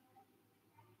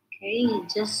 Okay,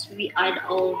 just we add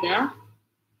all the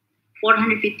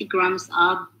 450 grams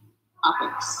of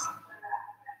apples.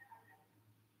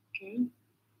 Okay.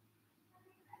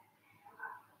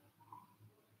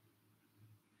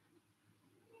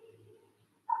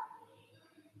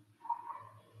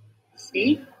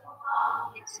 See,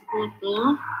 let's go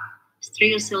to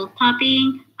streusel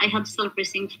topping. I have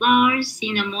self-pressing flour,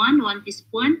 cinnamon, 1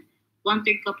 teaspoon,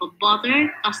 1/3 cup of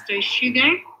butter, custard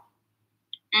sugar,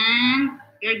 and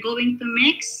we're going to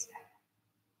mix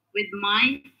with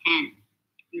my hand.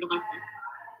 Look at that.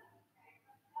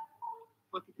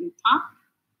 Put it on top.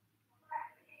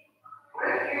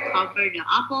 Cover the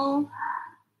apple.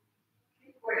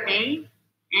 Okay,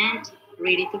 and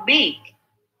ready to bake.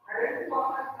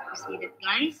 You see that,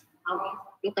 guys?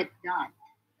 Look at that.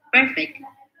 Perfect.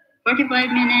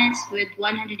 45 minutes with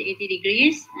 180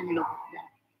 degrees, and look at that.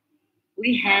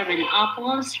 We have an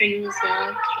apple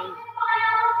streusel.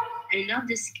 I love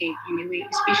this cake anyway,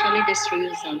 especially the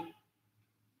streusel.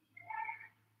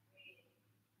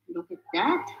 Look at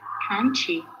that.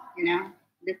 Crunchy, you know.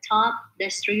 The top, the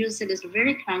streusel is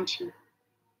very crunchy.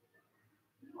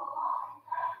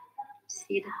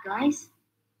 See that, guys?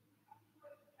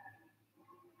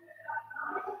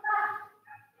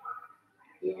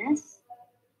 Yes.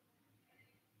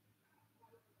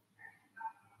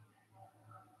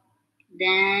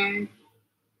 Then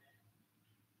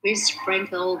we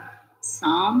sprinkle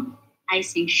some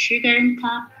icing sugar on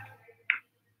top.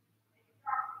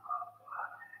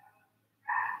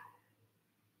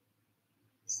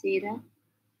 See that?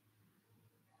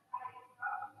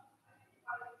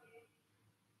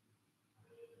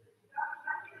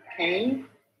 Okay.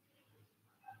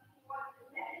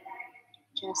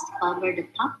 Just cover the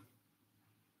top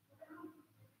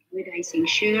with icing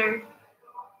sugar.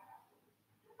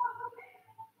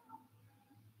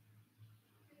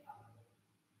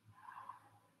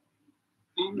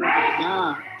 And look at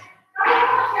that.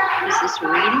 This is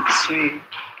ready to serve.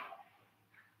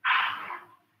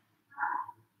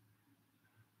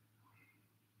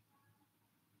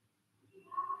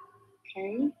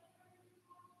 Okay.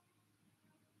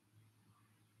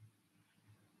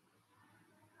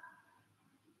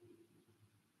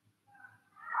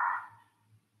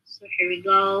 So here we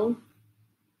go.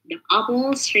 The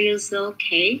apple streusel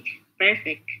cake.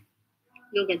 Perfect.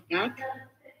 Look at that.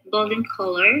 Golden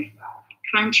color.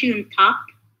 Crunchy on top.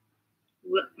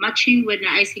 Matching with the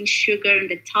icing sugar on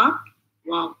the top.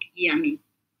 Wow, yummy.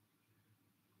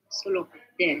 So look at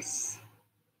this.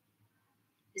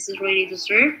 This is ready to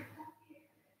serve.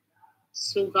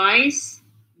 So guys,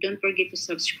 don't forget to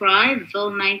subscribe.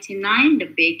 Vel99, the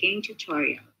baking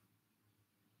tutorial.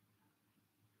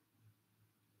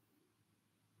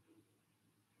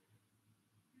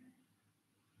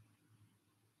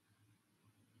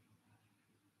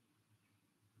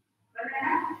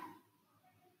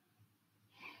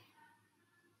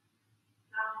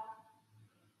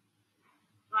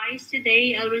 Guys,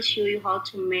 today I will show you how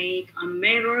to make a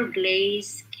mirror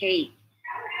glaze cake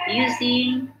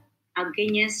using a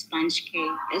Guinness sponge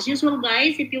cake. As usual,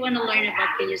 guys, if you want to learn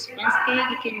about Guinness sponge cake,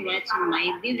 you can watch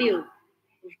my video.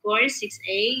 Of course, 6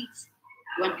 eggs,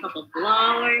 1 cup of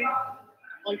flour,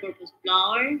 all-purpose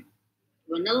flour,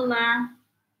 vanilla,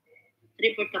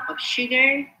 3/4 cup of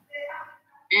sugar,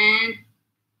 and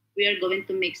We are going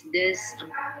to mix this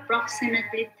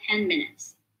approximately 10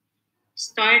 minutes.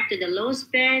 Start to the low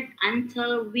speed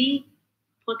until we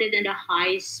put it in the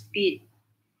high speed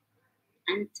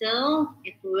until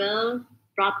it will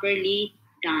properly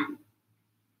done.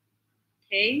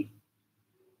 Okay.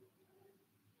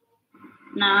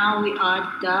 Now we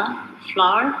add the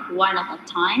flour one at a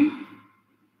time.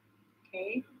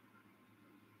 Okay.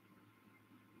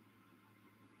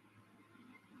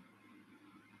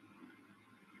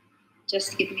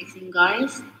 Just keep mixing,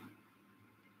 guys.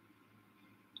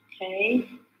 Okay.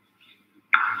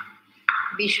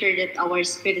 Be sure that our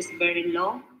speed is very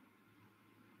low.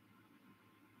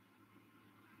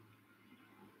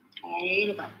 Okay,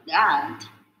 look at that.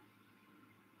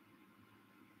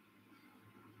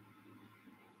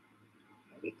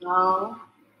 There we go.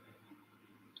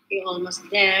 We're almost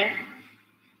there.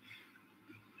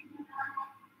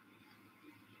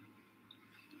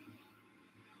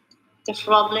 The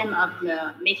problem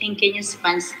of making Kenyan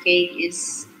sponge cake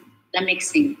is the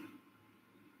mixing.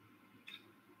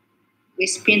 We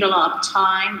spend a lot of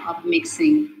time of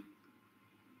mixing.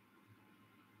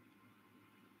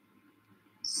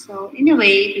 So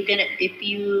anyway, if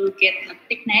you get a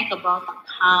technique about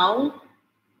how,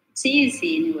 it's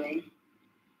easy anyway.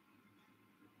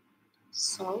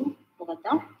 So look at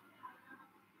that.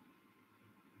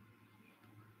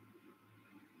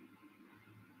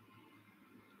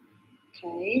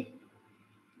 Okay.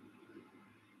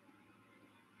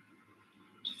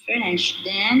 Finish.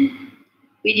 Then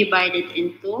we divide it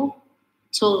into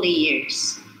two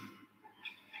layers.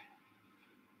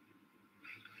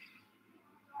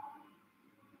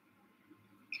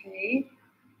 Okay.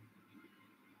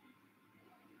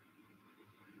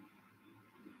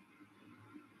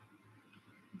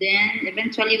 Then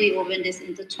eventually we open this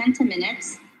into 20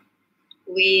 minutes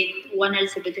with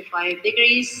 175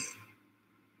 degrees.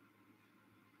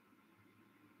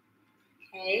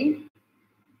 Okay.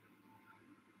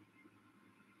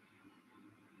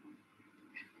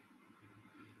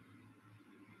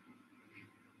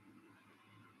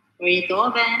 Ready to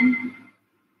open.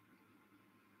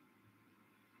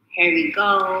 Here we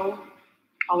go.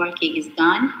 Our cake is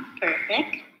done.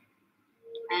 Perfect.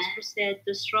 And proceed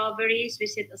to strawberries. We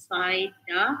set aside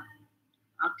the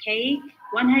cake.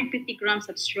 150 grams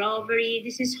of strawberry.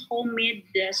 This is homemade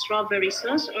strawberry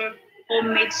sauce or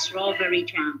homemade strawberry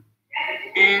jam.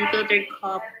 And 2/3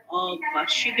 cup of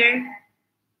sugar.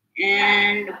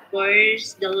 And of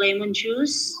course, the lemon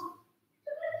juice.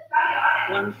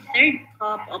 1/3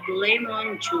 cup of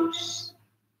lemon juice.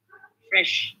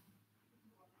 Fresh.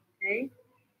 Okay.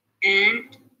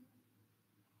 And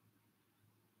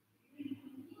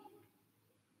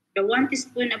the 1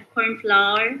 teaspoon of corn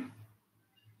flour.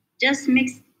 Just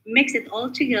mix it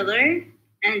all together,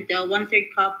 and the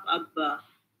 1/3 cup of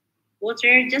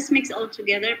water. Just mix all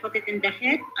together. Put it in the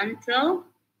head until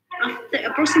after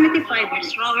approximately 5 minutes.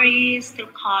 Strawberry is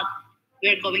still hot.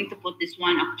 We're going to put this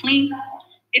one up clean.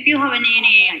 If you have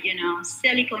any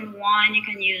silicone one, you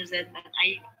can use it. But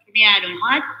I don't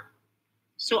hot,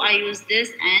 so I use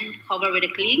this and cover with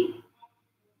a clean.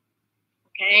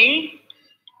 Okay,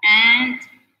 and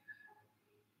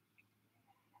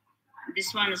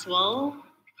this one as well.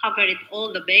 Cover it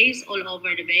all the base, all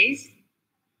over the base,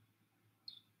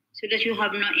 so that you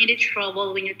have no any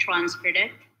trouble when you transfer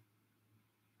it.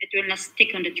 It will not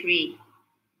stick on the tree,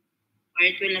 or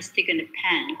it will not stick on the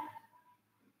pan.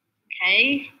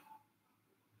 Okay,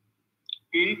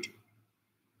 and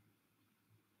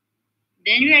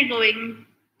then we are going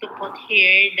to put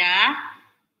here the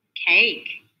cake.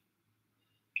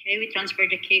 Okay, we transfer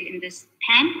the cake in this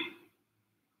pan.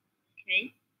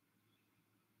 Okay,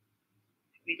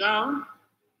 here we go.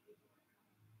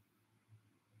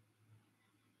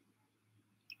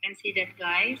 You can see that,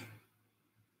 guys.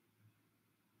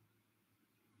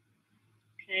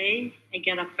 Okay, I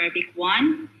got a perfect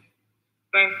one.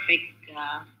 Perfect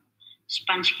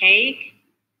sponge cake.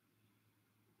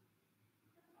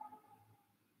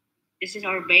 This is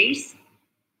our base.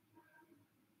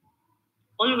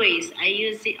 Always, I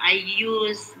use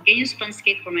Ganyu sponge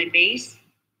cake for my base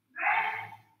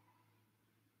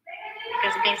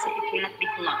because guys, it will not be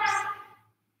collapsed.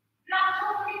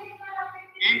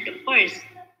 And of course,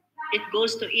 it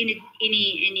goes to any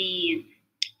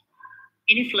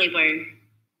flavor.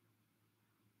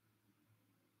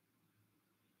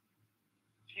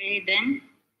 Okay, then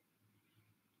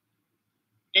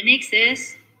the next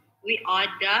is we add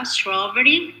the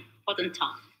strawberry, put on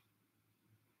top.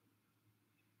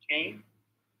 Okay,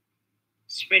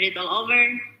 spread it all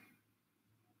over.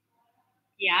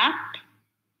 Yeah.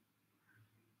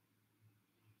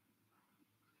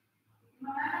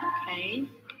 Okay,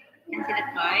 you can You see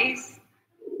that, guys?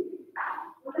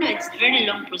 No, it's very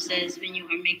long process when you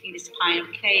are making this kind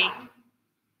of cake.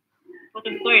 But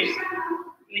of course,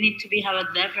 you need to have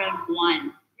a different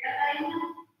one.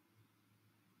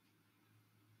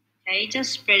 Okay,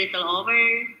 just spread it all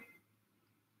over.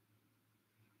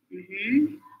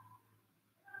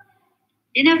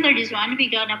 Then after this one, we're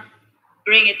gonna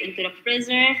bring it into the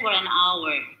freezer for an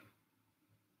hour.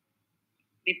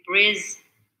 We freeze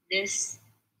this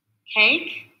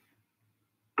cake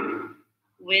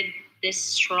with this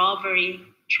strawberry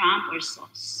jam or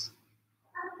sauce.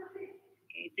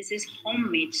 Okay, this is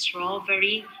homemade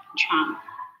strawberry jam.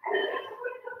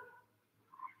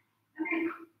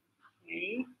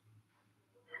 Okay.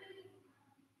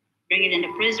 Bring it in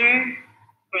the freezer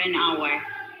for an hour.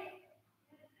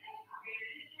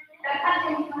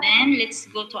 Then let's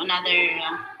go to another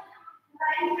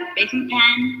baking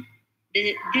pan.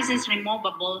 This is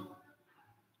removable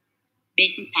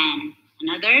baking pan.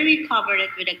 Another, we cover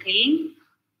it with a cling.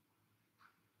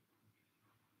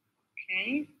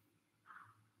 Okay.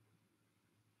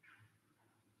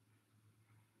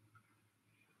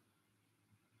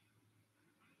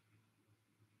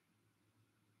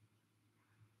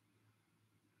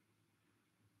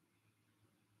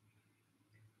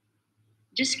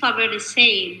 Just cover the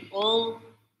same, all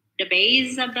the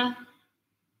base of the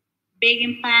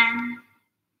baking pan.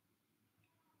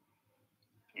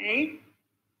 Okay.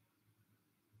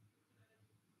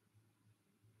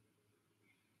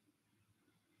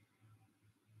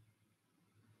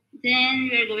 Then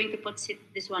we are going to put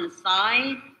this one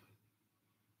aside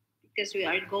because we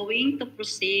are going to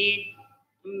proceed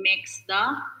to mix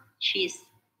the cheese.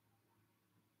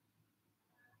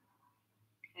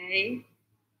 Okay.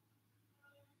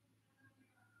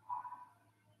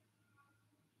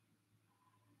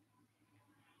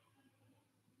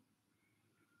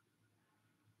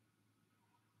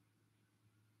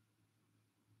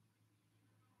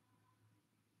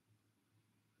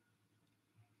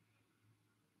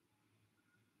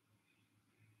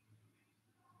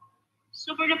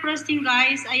 So for the frosting,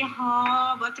 guys, I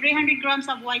have 300 grams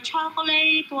of white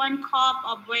chocolate, 1 cup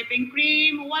of whipping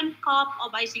cream, 1 cup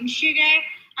of icing sugar,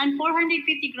 and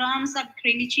 450 grams of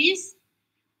creamy cheese.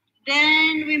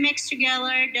 Then we mix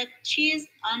together the cheese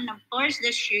and of course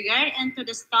the sugar into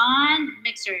the stand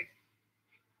mixer.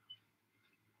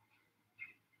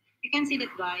 You can see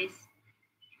that, guys.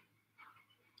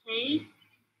 Okay.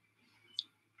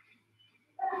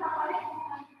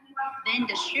 Then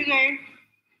the sugar,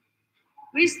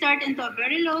 we start into a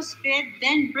very low speed,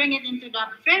 then bring it into the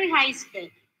very high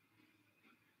speed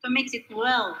to mix it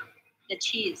well, the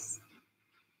cheese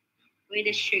with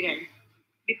the sugar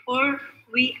before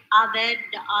we added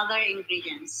the other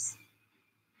ingredients.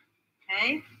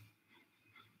 Okay.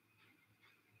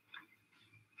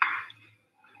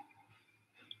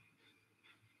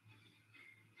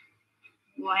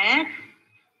 Go ahead.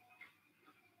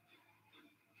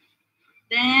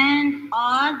 Then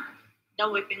add the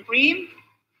whipping cream.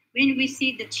 When we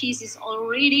see the cheese is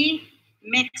already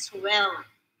mixed well.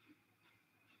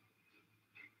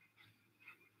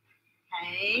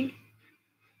 Okay.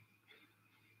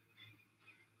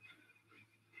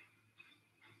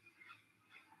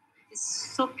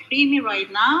 It's so creamy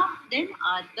right now. Then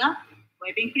add the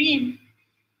whipping cream.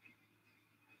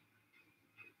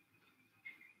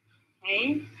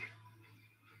 Okay.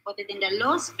 Put it in the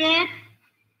low speed.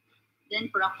 Then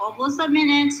for a couple of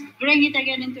minutes, bring it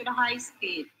again into the high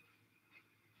speed.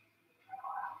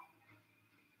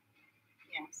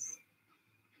 Yes.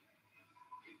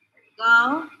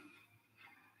 Go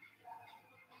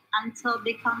until it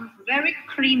becomes very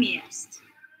creamiest.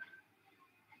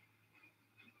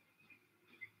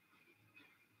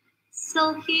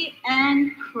 Silky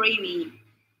and creamy. You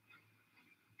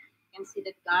can see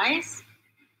that, guys.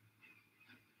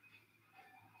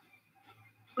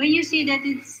 When you see that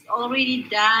it's already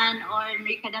done or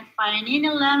you cannot find any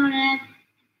laminate,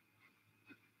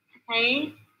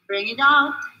 okay, bring it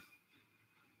out.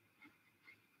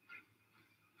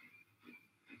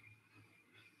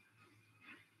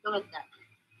 Look at that.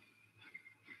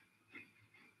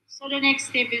 So the next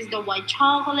step is the white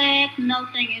chocolate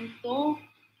melting into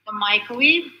the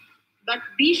microwave. But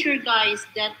be sure, guys,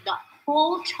 that the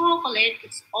whole chocolate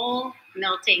is all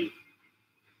melting.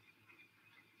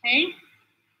 Okay?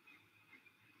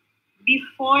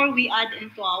 Before we add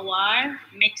into our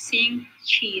mixing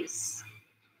cheese.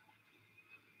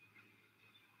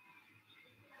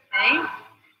 Okay?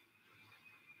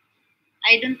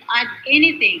 I don't add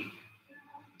anything,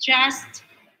 just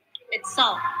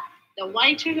itself. The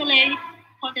white chocolate,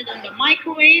 put it on the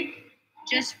microwave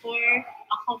just for a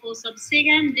couple of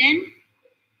seconds. Then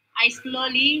I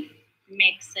slowly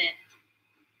mix it.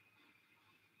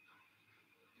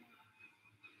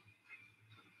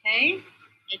 Okay,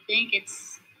 I think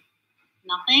it's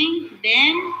nothing.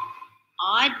 Then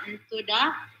add into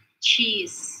the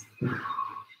cheese.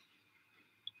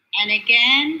 And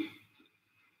again,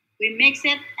 we mix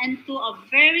it into a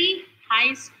very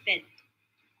high speed.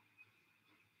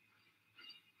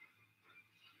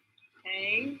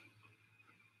 Okay.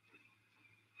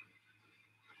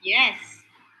 Yes.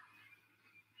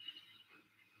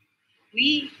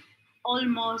 We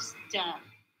almost done.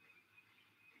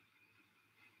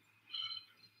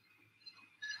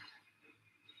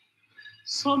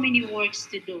 So many works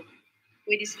to do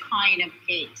with this kind of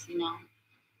cakes, you know.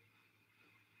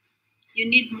 You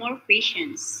need more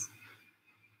patience.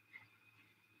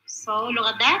 So look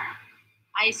at that.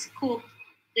 I scoop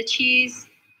the cheese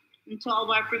into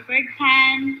our prepared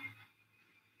pan.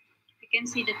 You can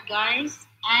see that, guys.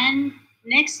 And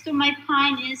next to my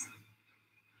pan is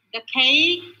the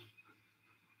cake.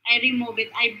 I remove it.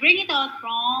 I bring it out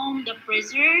from the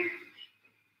freezer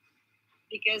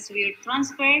because we'll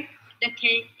transfer the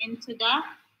cake into the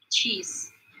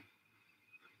cheese.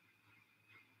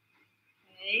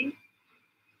 Okay.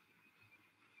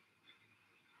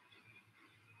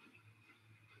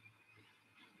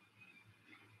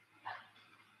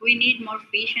 We need more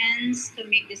patience to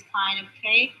make this kind of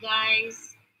cake,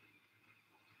 guys.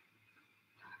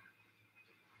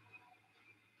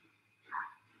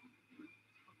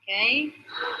 Okay,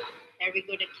 there we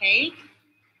go, the cake.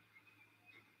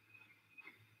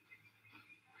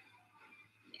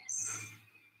 Yes.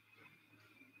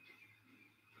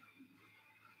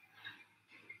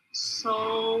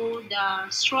 So the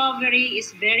strawberry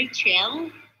is very chill.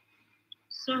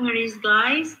 So here is,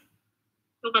 guys.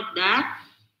 Look at that.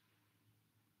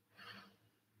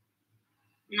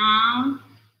 Now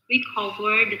we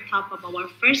cover the top of our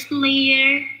first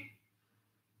layer.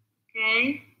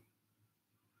 Okay.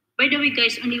 By the way,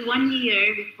 guys, only 1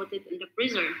 year we put it in the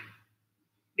freezer.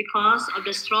 Because of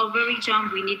the strawberry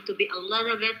jam, we need to be a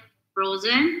little bit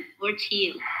frozen or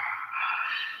chill.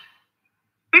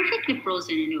 Perfectly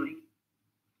frozen anyway.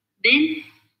 Then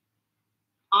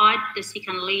add the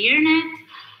second layer net.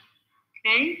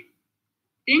 Okay.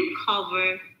 Then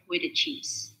cover with the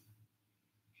cheese.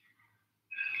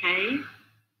 Okay.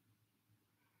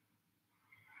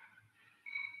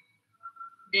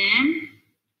 Then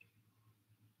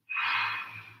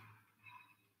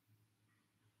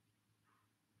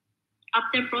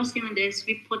after frosting this,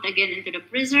 we put again into the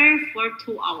freezer for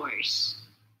 2 hours.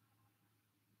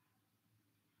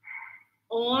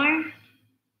 Or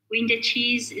when the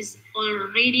cheese is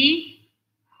already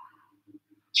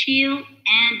chill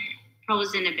and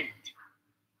frozen a bit.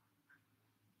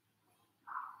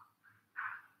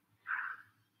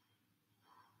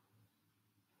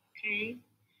 Okay,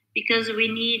 because we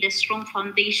need the strong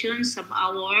foundations of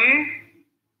our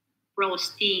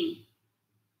roasting.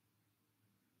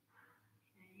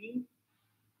 Okay, you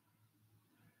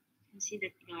can see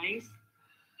that, guys.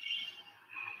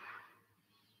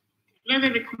 A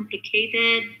little bit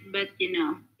complicated, but you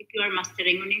know, if you are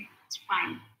mastering on it, it's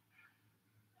fine.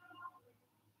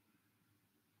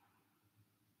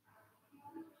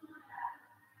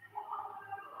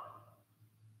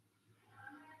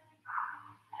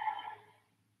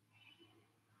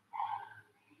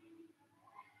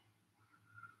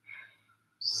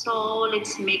 So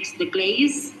let's mix the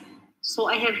glaze. So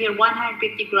I have here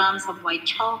 150 grams of white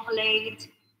chocolate,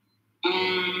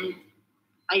 and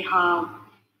I have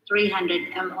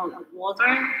 300 ml of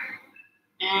water,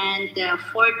 and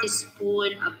 4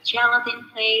 teaspoons of gelatin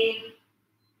clay,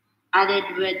 added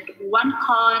with 1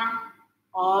 can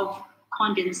of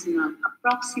condensed milk,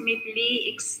 approximately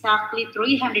exactly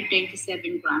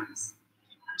 327 grams.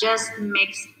 Just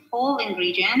mix all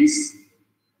ingredients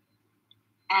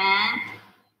and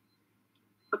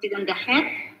put it on the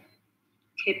head.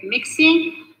 Keep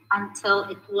mixing until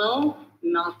it will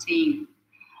melting.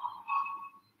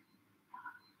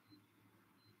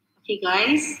 Okay,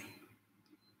 guys.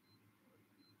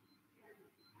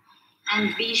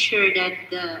 And be sure that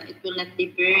it will not be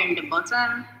burned the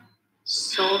bottom.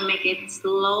 So make it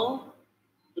slow,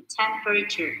 the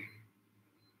temperature.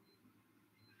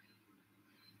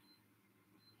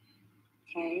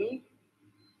 Okay.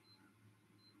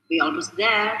 We almost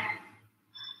there.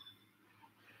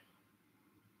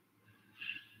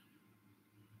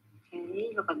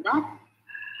 Okay, look at that.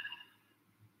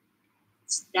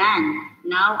 It's done.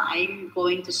 Now I'm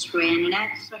going to strain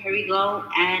it. So here we go.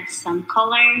 Add some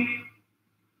color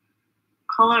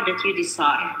that you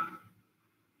desire.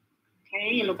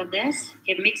 Okay, look at this.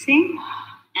 Keep mixing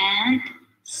and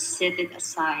set it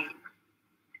aside.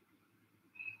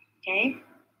 Okay,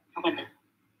 look at that.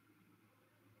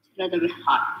 It's a little bit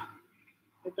hot,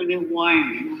 a little bit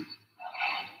warm, you know.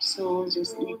 So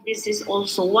just this is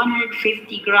also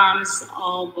 150 grams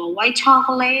of white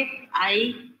chocolate.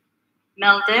 I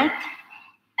melted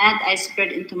and I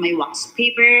spread into my wax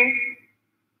paper.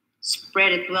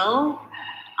 Spread it well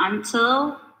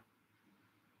until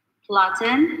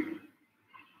flatten.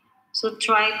 So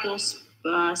try to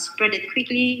spread it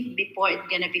quickly before it's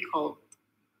gonna be cold.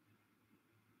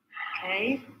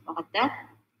 Okay, look at that.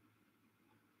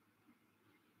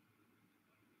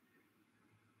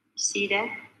 See that?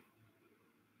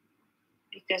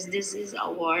 Because this is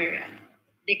our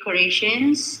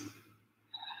decorations.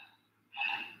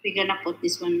 We're gonna put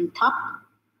this one on top.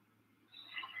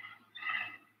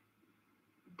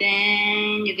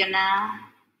 Then you're gonna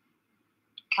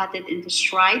cut it into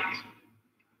stripe.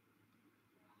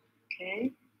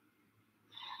 Okay.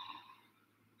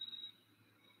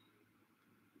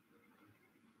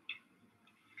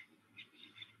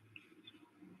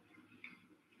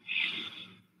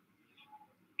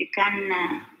 You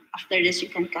can, after this, you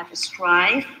can cut a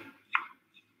stripe.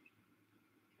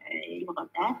 Okay, look at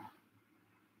that.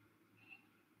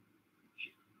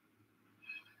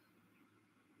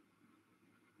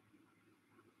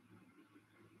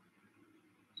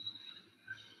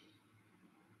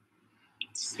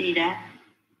 See that?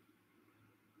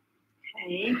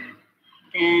 Okay.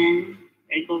 Then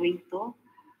we're going to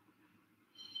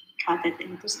cut it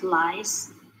into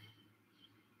slice.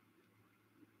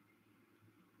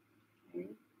 Okay.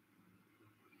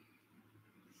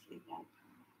 See that?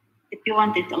 If you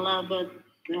want it a little bit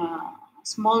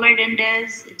smaller than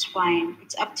this, it's fine.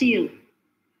 It's up to you.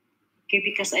 Okay,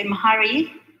 because I'm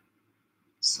hurry,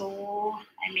 so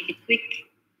I make it quick.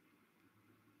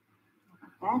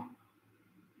 Like that.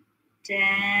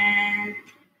 Then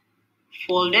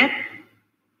fold it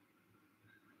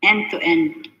end to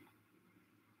end.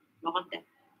 Look at that.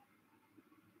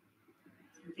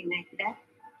 Something like that.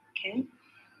 Okay. You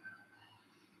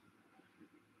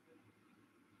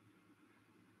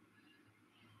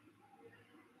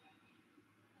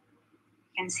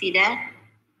can see that.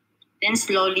 Then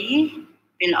slowly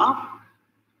peel off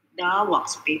the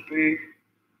wax paper.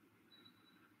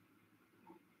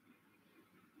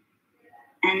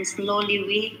 And slowly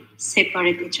we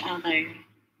separate each other.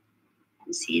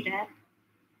 You see that?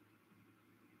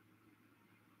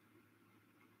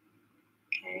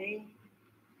 Okay.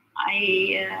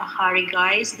 I hurry,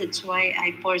 guys. That's why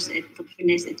I force it to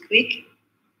finish it quick.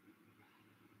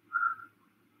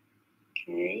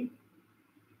 Okay.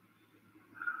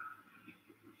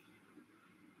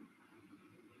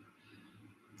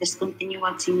 Just continue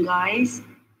watching, guys.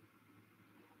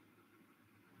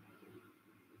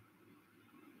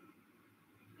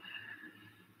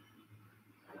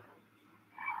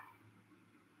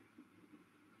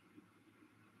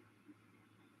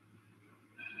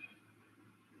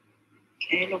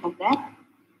 Okay, look at that.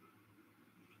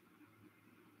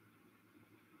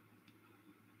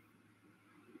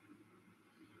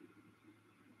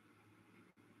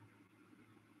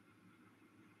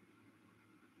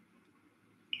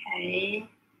 Okay.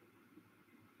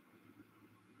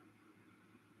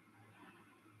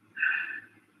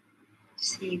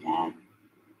 See that?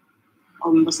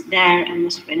 Almost there,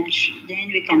 almost finished. Then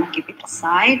we can keep it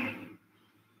aside.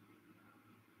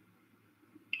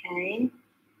 Okay.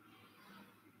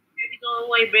 Here we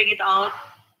go. I bring it out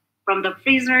from the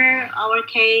freezer, our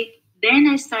cake. Then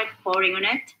I start pouring on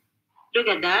it. Look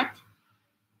at that.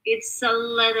 It's a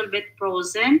little bit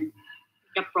frozen.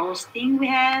 The frosting we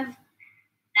have.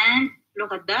 And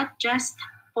look at that. Just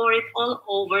pour it all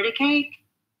over the cake.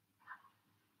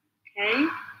 Okay.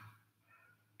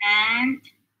 And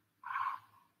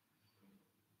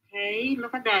okay,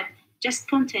 look at that. Just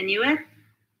continue it.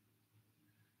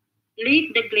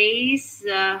 Leave the glaze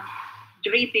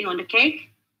dripping on the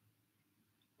cake.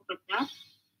 Look at that.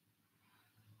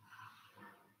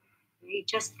 Okay,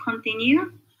 just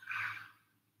continue.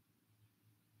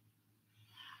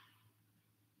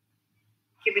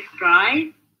 Keep it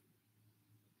dry.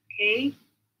 Okay.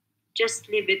 Just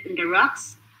leave it in the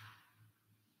rocks,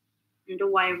 in the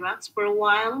wire rocks for a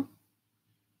while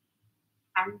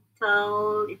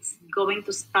until it's going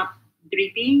to stop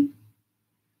dripping.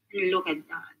 And look at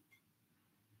that.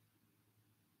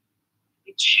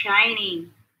 It's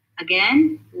shining.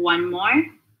 Again, one more.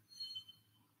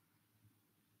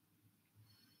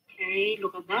 Okay,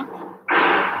 look at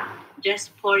that.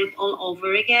 Just pour it all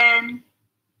over again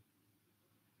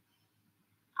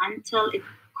until it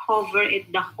cover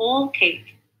it the whole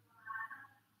cake.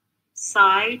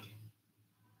 Side,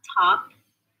 top.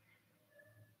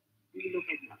 And look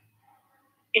at that.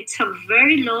 It's a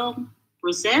very long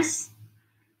process,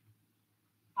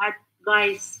 but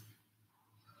guys,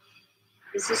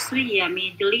 this is so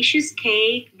yummy, delicious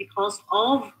cake because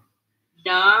of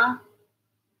the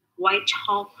white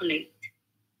chocolate.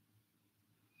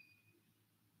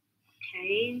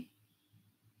 Okay,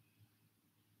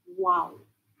 wow,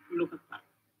 look at that.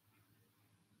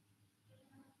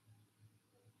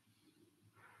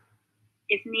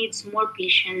 It needs more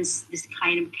patience, this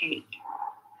kind of cake.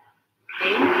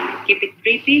 Okay, keep it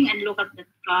dripping and look at that,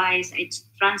 guys. It's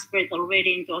transferred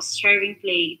already into a serving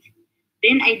plate.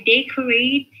 Then I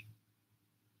decorate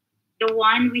the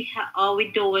one we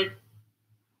do it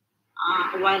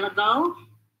a while ago.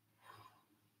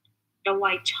 The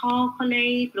white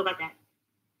chocolate. Look at that.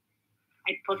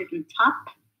 I put it on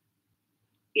top.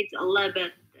 It's a little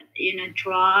bit,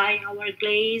 dry our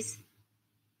glaze.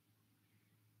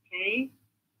 Okay,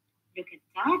 look at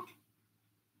that.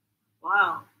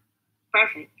 Wow,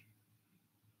 perfect.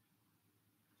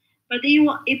 But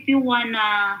if you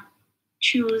wanna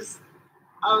choose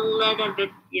a little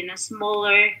bit,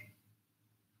 smaller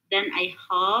than I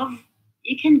have,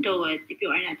 you can do it if you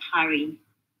are not hurry.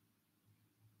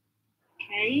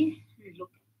 Okay, look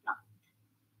at that.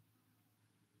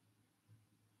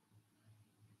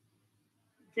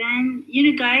 Then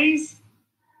guys,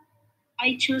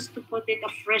 I choose to put it a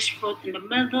fresh fruit in the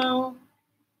middle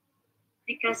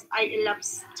because I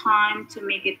elapse time to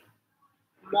make it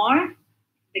more.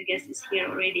 The guest is here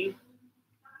already,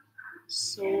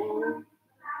 so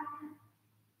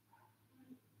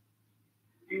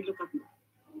and look at me.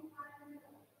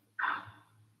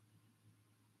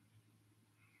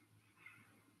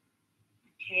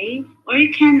 Okay, or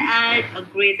you can add a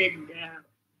grated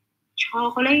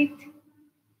chocolate.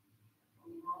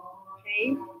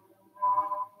 Okay,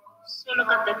 so look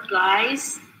at that,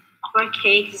 guys. Our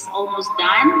cake is almost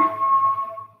done.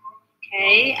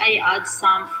 Okay, I add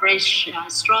some fresh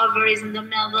strawberries in the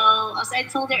middle. As I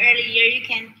told you earlier, you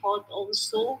can put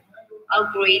also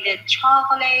a grated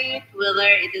chocolate, whether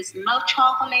it is milk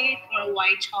chocolate or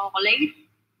white chocolate.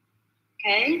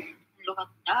 Okay, look at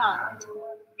that.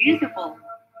 Beautiful.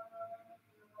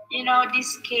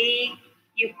 This cake,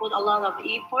 you put a lot of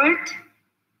effort,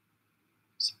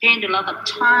 spend a lot of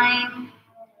time,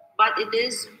 but it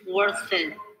is worth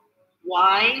it.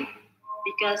 Why?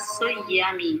 Because so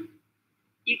yummy.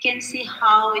 You can see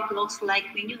how it looks like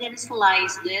when you can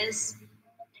slice this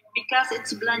because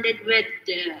it's blended with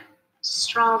the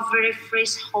strawberry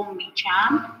fresh homemade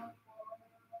jam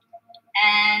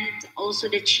and also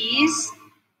the cheese.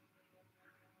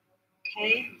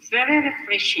 Okay, very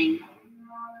refreshing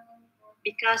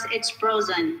because it's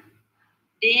frozen.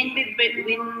 Then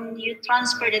when you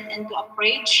transfer it into a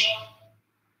fridge,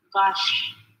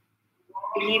 gosh,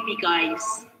 believe me,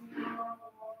 guys,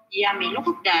 yummy. Look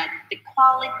at that, the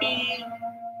quality,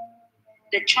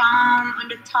 the charm on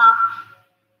the top,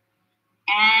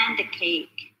 and the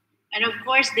cake. And of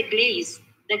course, the glaze.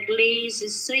 The glaze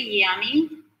is so yummy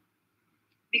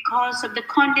because of the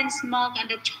condensed milk and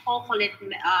the chocolate,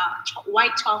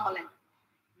 white chocolate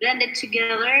blended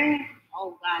together.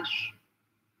 Oh gosh.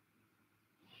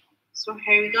 So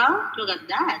here we go. Look at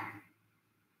that.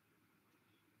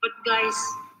 But guys,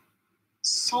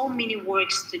 so many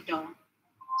works to do,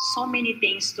 so many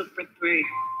things to prepare.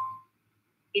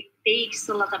 It takes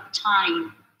a lot of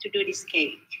time to do this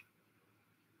cake.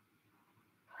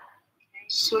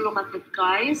 So look at that,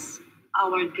 guys.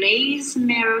 Our glazed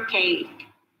mirror cake.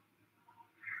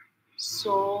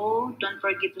 So don't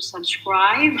forget to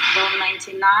subscribe. Bell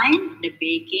 99, the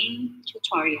baking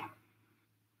tutorial.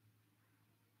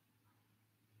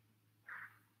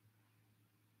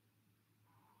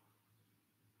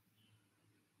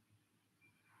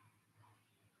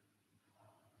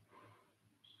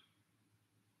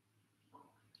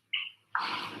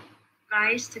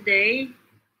 Guys, today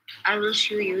I will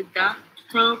show you the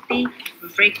healthy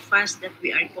breakfast that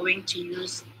we are going to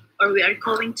use or we are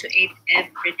going to eat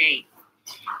every day.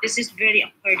 This is very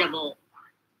affordable.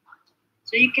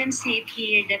 So you can see it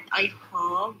here that I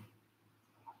have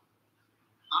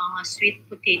sweet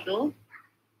potato.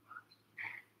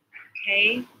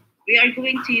 Okay, we are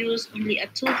going to use only a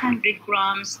 200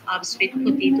 grams of sweet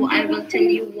potato. I will tell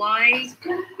you why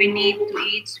we need to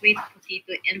eat sweet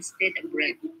potato instead of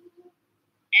bread.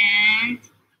 And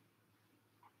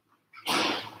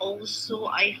also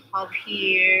I have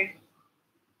here,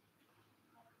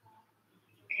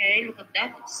 okay, look at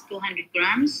that, it's 200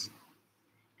 grams.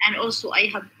 And also I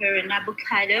have here an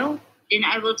avocado. Then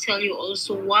I will tell you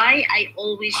also why I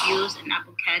always use an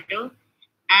avocado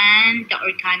and the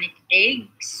organic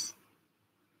eggs.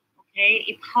 Okay,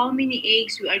 if how many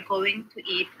eggs we are going to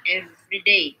eat every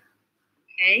day.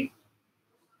 Okay,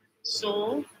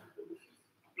 so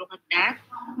look at that.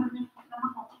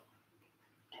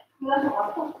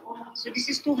 So this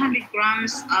is 200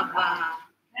 grams of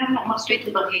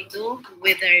sweet potato,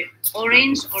 whether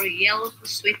orange or yellow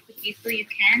sweet potato you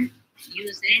can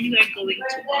use. Then we are going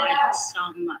to add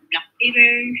some black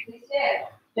pepper,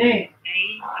 okay,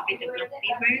 a bit of black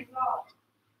pepper,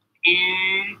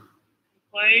 and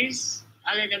of course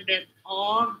a little bit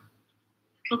of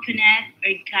coconut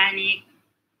organic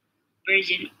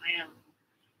virgin oil.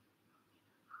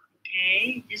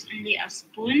 Okay, just only a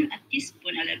spoon, a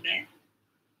teaspoon, a little bit.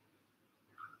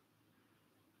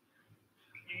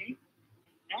 Okay,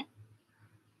 like that.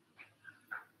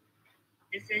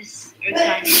 This is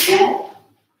organic.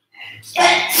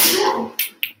 And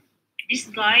this,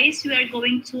 guys, we are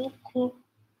going to cook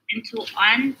into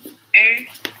an air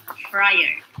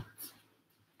fryer.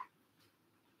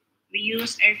 We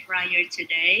use air fryer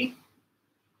today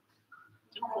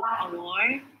to cook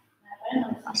our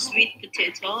sweet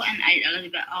potato and add a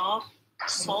little bit of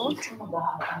salt.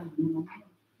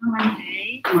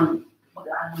 Okay.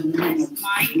 That's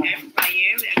my air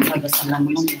fryer. We are going to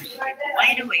use it.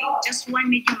 By the way, just one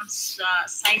medium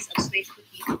size of sweet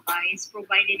potato, guys,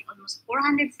 provided almost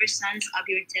 400% of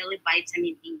your daily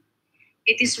vitamin D.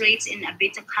 It is rich in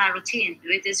beta carotene,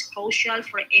 which is crucial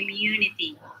for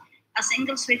immunity. A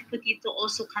single sweet potato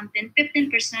also contains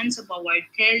 15% of our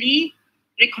daily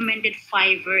recommended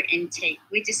fiber intake,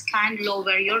 which can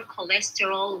lower your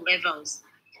cholesterol levels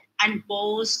and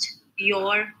boost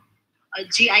your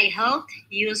GI health.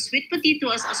 Use sweet potato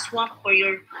as a swap for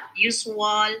your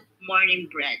usual morning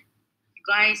bread.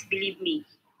 Guys, believe me,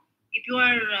 if you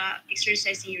are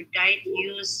exercising your diet,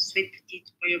 use sweet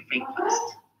potato for your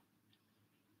breakfast.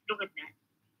 Look at that.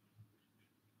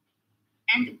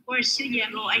 And of course,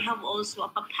 yellow, I have also a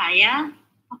papaya.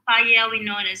 Papaya, we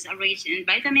know as rich in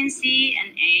vitamin C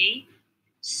and A.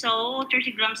 So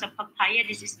 30 grams of papaya.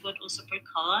 This is good also for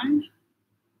colon,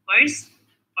 of course,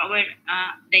 for our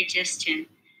digestion.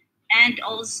 And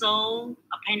also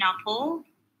a pineapple.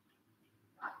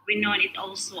 We know it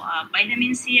also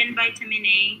vitamin C and vitamin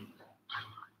A.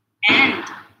 And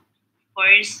of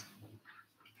course,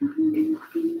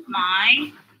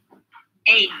 my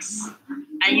eggs.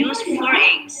 I use 4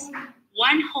 eggs,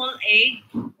 1 whole egg,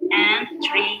 and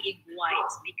 3 egg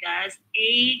whites, because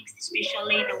eggs,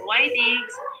 especially the white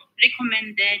eggs,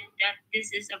 recommended that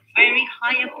this is a very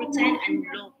high protein and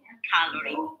low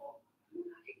calorie.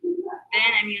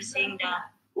 Then I'm using the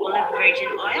olive virgin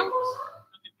oil.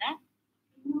 Look at that.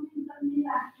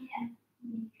 Okay.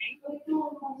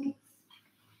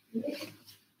 This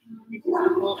is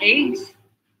the whole eggs,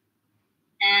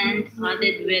 and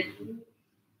added with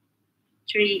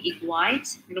 3 egg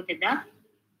whites. Look at that.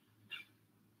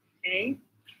 Okay.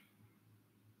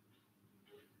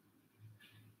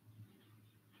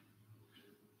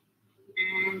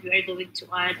 And we're going to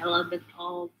add a little bit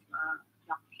of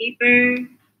black pepper.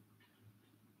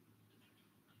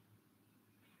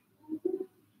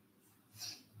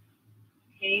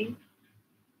 Okay.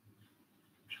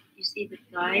 You see that,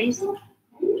 guys?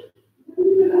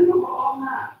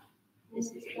 This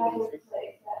is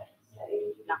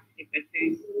black pepper.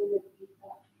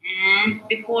 And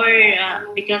before,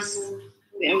 because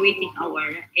we are waiting our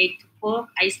egg to cook,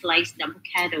 I sliced the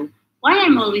avocado. Why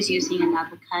I'm always using an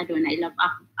avocado, and I love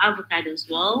avocado as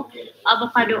well.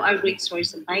 Avocado are great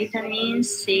source of vitamins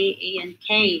C, A, and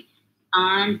K,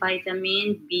 and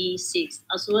vitamin B6,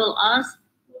 as well as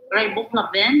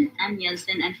riboflavin and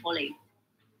niacin and folate.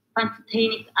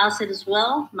 Pantothenic acid as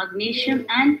well, magnesium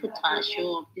and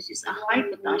potassium. This is a high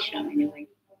potassium anyway.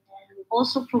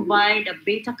 Also provide a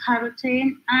beta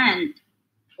carotene and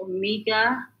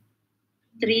omega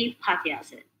 3 fatty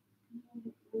acid.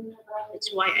 That's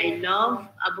why I love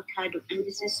avocado, and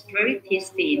this is very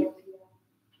tasty,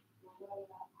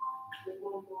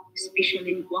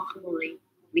 especially in guacamole.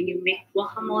 When you make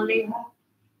guacamole, oh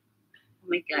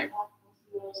my god,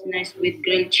 it's nice with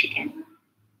grilled chicken.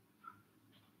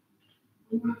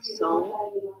 So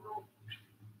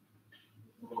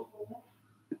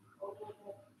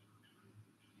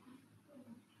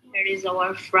here is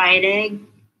our fried egg.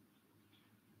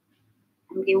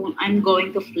 I'm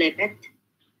going to flip it.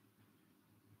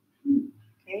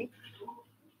 Okay.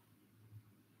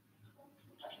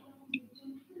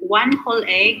 1 whole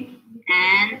egg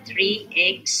and 3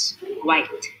 eggs white.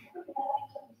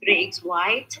 3 eggs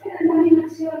white.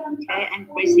 Okay, I'm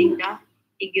pressing the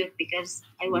egg yolk because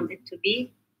I want it to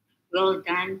be well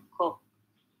done cooked.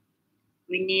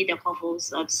 We need a couple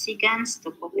of seconds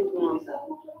to cook it well.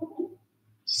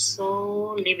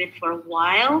 So leave it for a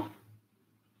while.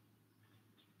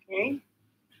 Okay.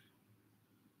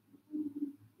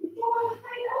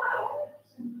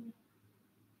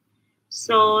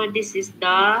 So this is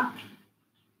the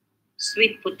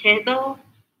sweet potato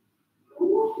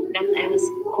that I was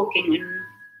cooking on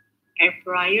air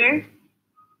fryer.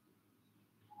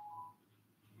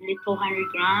 Only 200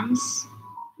 grams.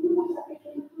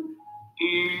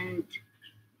 And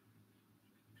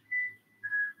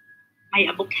my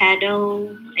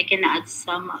avocado, I can add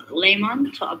some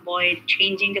lemon to avoid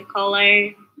changing the color.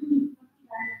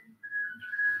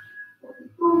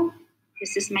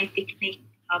 This is my technique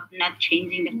of not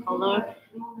changing the color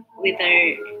with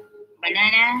the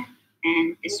banana,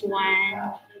 and this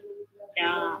one,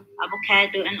 the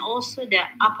avocado, and also the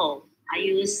apple. I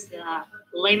use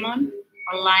lemon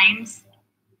or limes.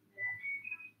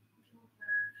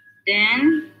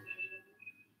 Then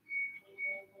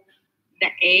the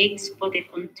eggs, put it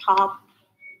on top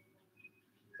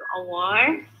to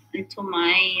our into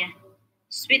my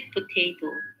sweet potato.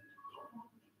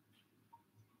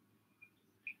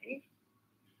 Okay.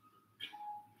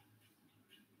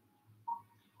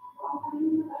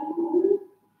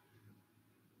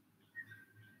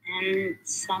 And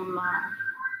some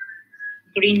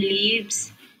green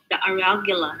leaves, the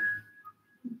arugula.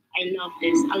 I love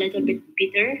this. A little bit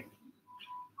bitter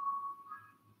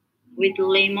with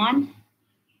lemon.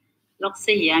 Looks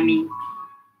so yummy.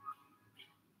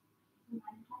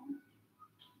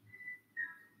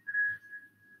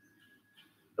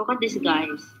 Look at this,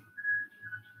 guys.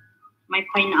 My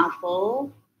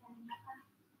pineapple,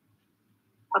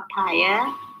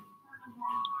 papaya,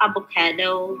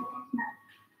 avocado,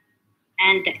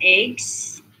 and the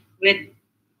eggs with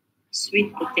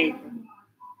sweet potato.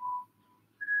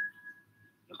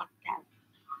 Look at that.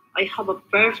 I have a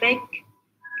perfect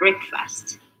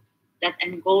breakfast that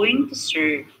I'm going to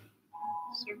serve.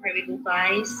 So here we go,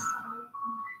 guys.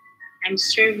 I'm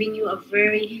serving you a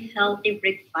very healthy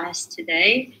breakfast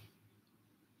today,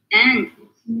 and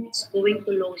it's going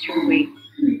to lose your weight.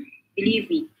 Believe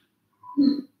me,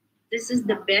 this is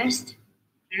the best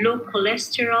low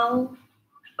cholesterol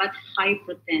but high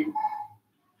protein,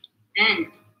 and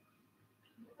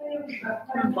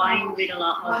combined with a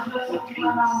lot of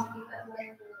nutrients.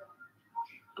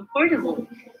 Affordable.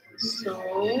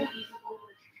 So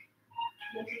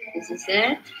this is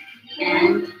it,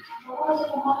 and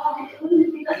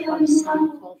I have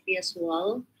some coffee as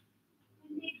well.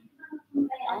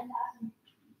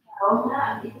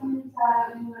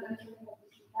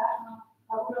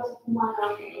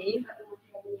 Okay.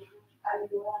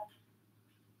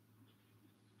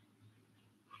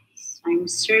 So I'm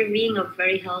serving a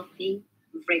very healthy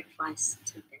breakfast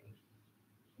today.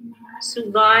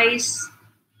 So guys,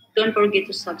 don't forget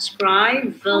to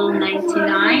subscribe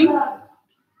Vil99,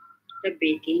 the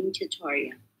baking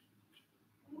tutorial.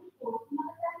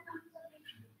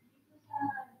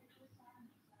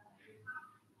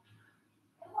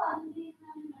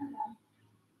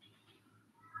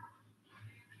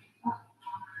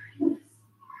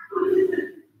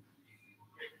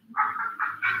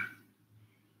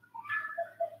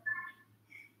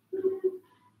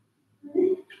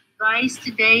 Guys,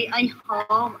 today I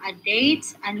have a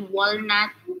date and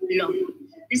walnut loaf.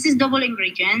 This is double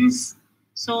ingredients.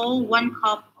 So 1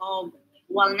 cup of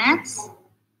walnuts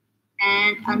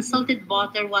and unsalted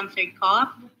butter, 1/3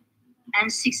 cup,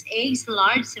 and 6 eggs,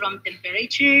 large room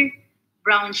temperature,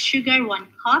 brown sugar, 1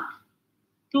 cup,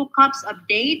 2 cups of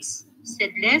dates,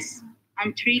 seedless,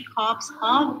 and 3 cups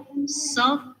of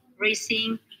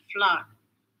self-raising flour.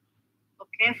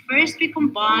 Okay, first we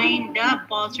combine the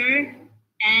butter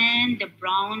and the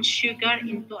brown sugar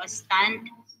into a stand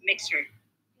mixer.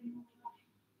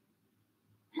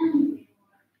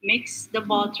 Mix the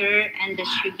butter and the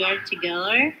sugar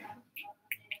together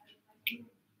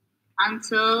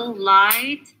until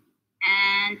light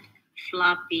and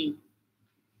fluffy.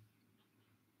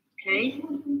 Okay.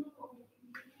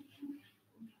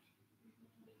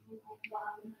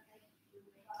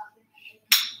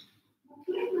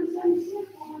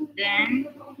 Then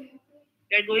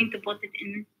you're going to put it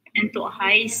into a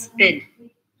high speed.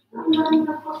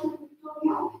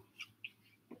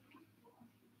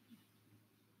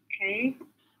 Okay,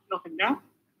 look at that.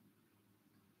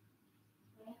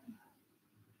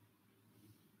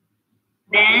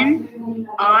 Then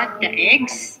add the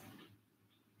eggs.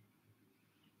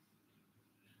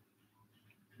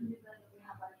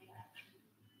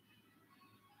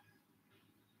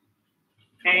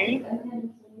 Okay.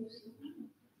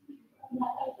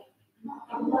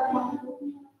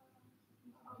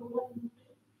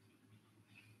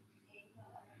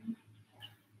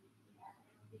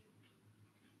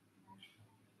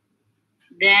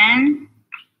 Then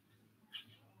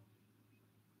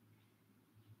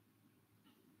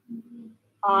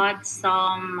add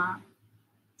some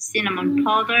cinnamon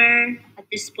powder, a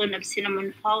teaspoon of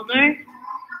cinnamon powder,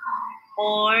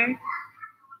 or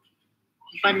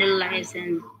vanilla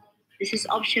essence. This is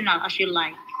optional as you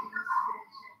like.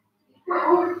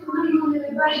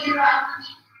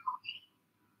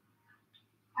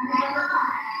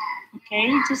 Okay,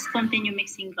 just continue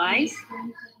mixing, guys.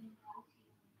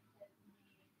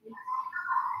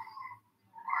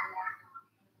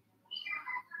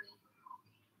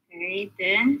 Okay,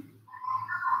 then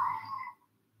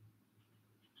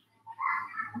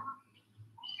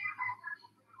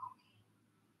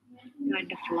you add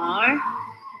the flour.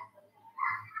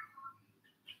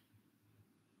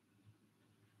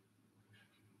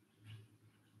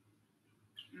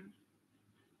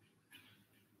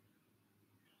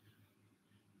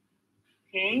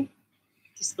 Okay,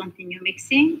 just continue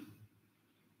mixing.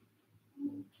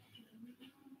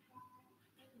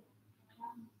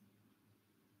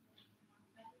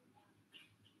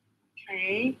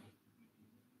 Okay.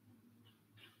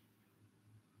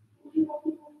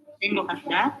 Then look at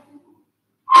that.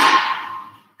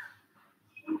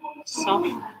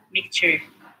 Soft mixture.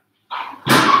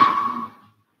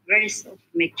 Very soft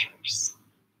mixtures.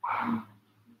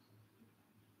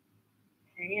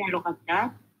 Okay, and look at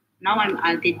that. Now I'm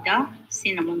added the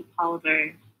cinnamon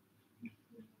powder.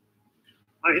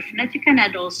 Or if not, you can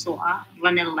add also a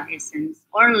vanilla essence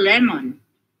or lemon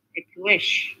if you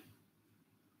wish.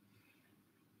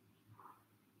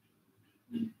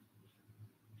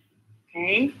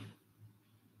 Okay.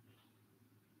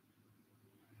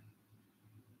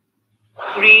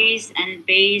 Grease and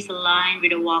base a line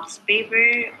with a wax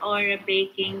paper or a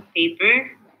baking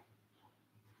paper.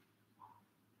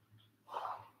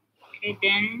 Okay,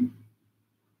 then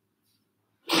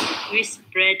we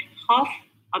spread half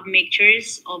of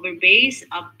mixtures over base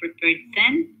of prepared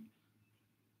thin.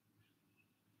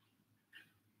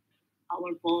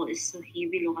 Our bowl is so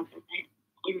heavy. Look at that.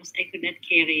 I could not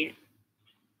carry it.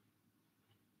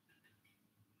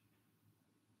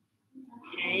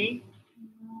 Okay.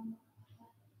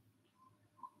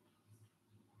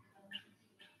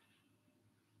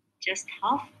 Just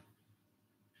half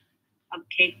of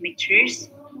cake mixtures.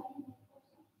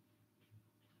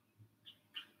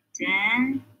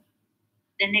 Then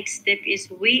the next step is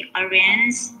we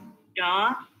arrange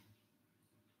the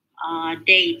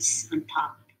dates on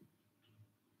top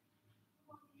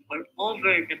or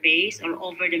over the base or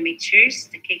over the mixtures,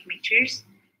 the cake mixtures.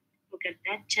 Look at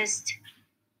that. Just,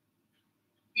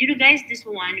 you know, guys, this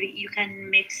one, you can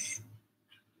mix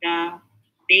the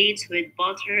dates with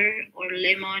butter or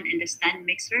lemon in the stand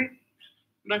mixer.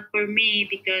 But for me,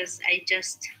 because I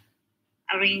just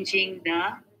arranging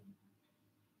the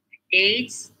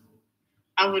dates,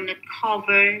 I will not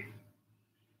cover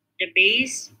the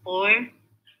base or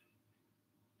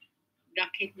the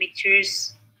cake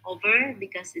mixtures over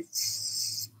because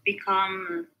it's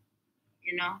become,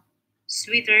 you know,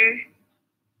 sweeter.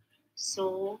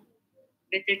 So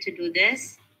better to do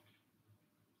this.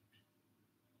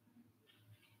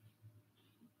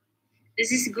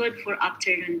 This is good for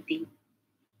afternoon tea.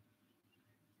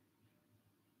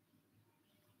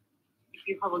 If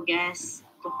you have a guest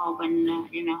to have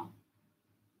an,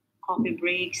 coffee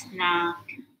break, snack,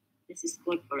 this is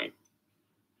good for it.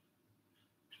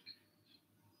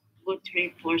 Good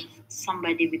trip for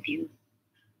somebody with you.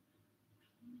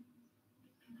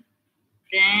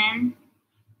 Then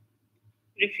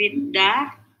repeat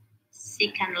the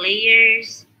second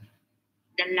layers,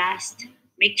 the last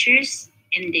mixtures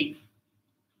ending.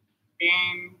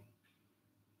 Then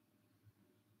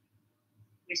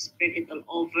we spread it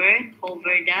all over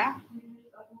the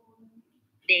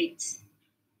dates.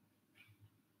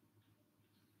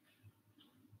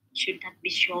 Should not be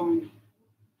shown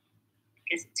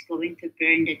because it's going to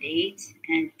burn the dates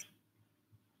and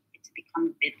it's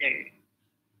become bitter.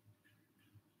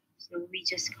 So we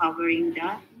just covering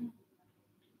the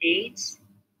dates,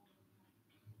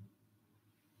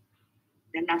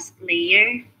 the last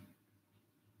layer.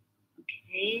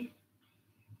 Okay.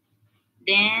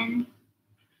 Then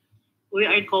we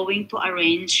are going to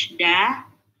arrange the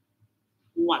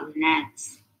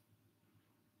walnuts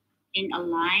in a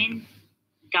line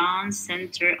down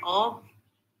center of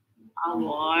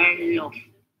our loaf.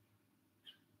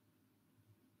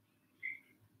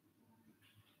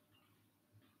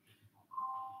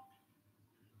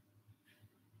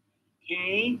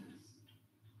 Okay.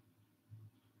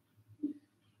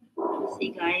 See,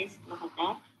 guys, look at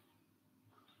that.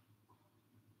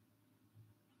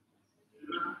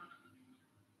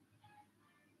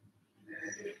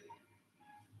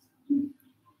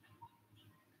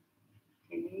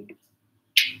 Okay.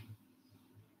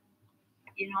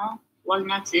 You know,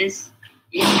 walnuts is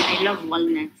Yeah, I love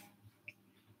walnuts,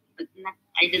 but not,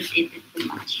 I don't eat it too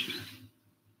much.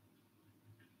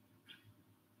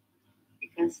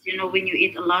 Because, you know, when you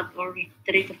eat a lot or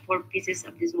 3 to 4 pieces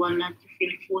of this walnut, you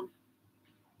feel full.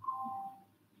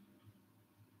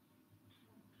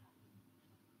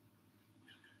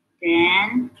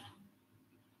 Then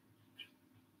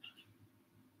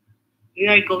we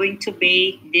are going to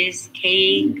bake this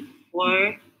cake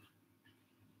for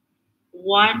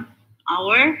 1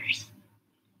 hour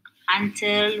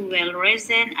until well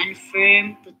risen and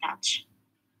firm to touch.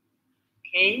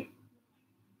 Okay?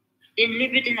 Then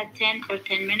leave it in a 10 for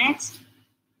 10 minutes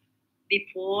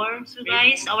before. So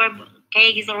guys, our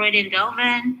cake is already in the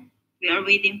oven. We are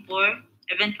waiting for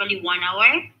eventually 1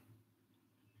 hour.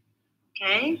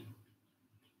 Okay?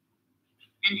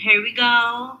 And here we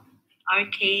go. Our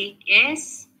cake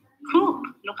is cooked.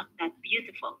 Look at that,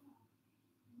 beautiful.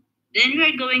 Then we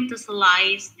are going to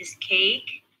slice this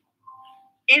cake.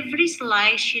 Every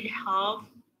slice should have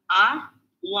a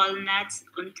walnuts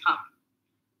on top.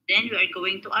 Then we are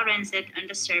going to arrange it on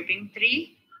the serving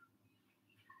tray.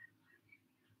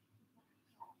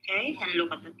 Okay, and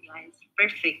look at that, guys.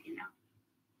 Perfect, you know.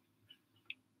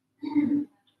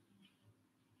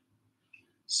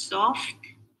 Soft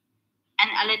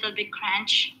and a little bit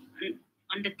crunch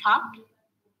on the top.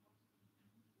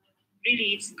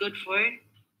 Really, it's good for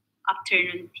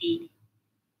afternoon tea.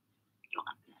 Look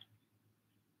at that.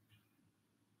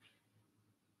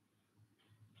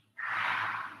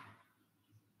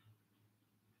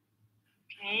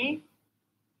 Okay.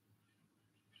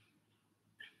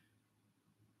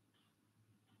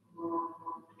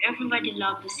 Everybody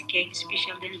loves this cake,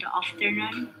 especially in the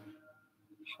afternoon,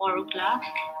 4 o'clock,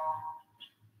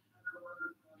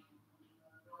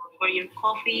 for your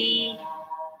coffee,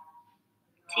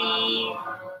 tea,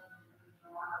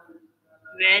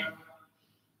 with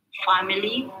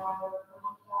family,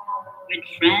 with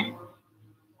friends.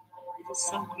 This is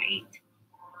so great.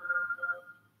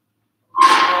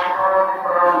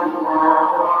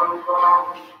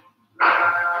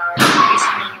 I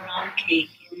smell round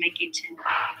cake in my kitchen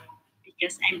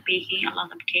because I'm baking a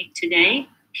lot of cake today.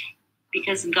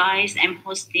 Because guys, I'm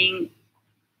hosting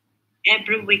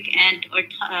every weekend or 2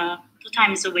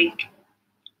 times a week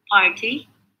party.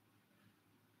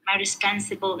 My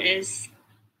responsible is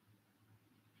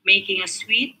making a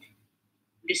sweet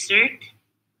dessert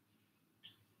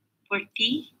for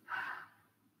tea.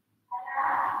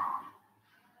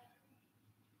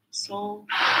 So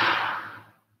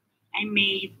I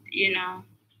made, you know,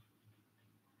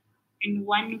 in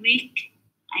 1 week,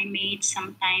 I made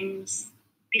sometimes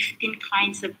 15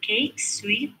 kinds of cakes,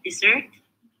 sweet dessert.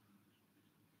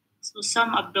 So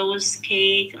some of those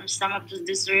cake or some of the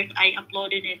dessert, I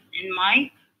uploaded it in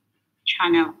my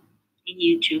channel in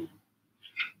YouTube.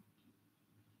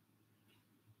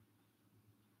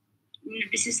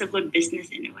 This is a good business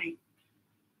anyway.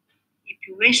 If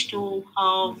you wish to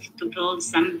have to build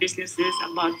some businesses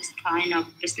about this kind of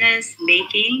business,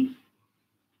 baking,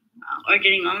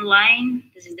 ordering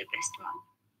online, this is the best one.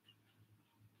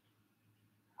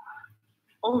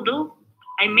 Although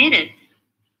I made it,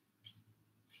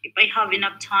 if I have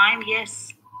enough time,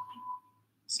 yes.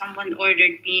 Someone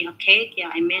ordered me a cake,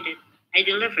 yeah, I made it. I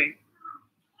delivered.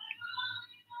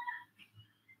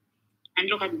 And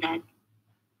look at that.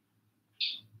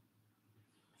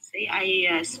 See,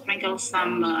 I sprinkled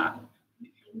some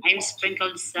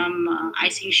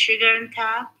icing sugar on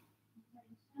top.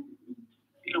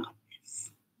 Look at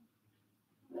this.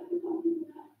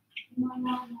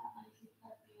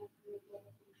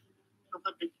 Look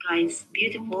at that, guys.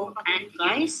 Beautiful. And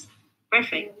guys,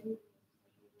 perfect.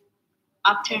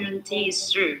 Afternoon tea is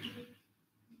served.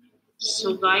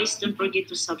 So guys, don't forget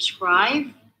to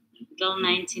subscribe.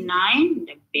 Girl99,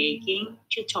 the baking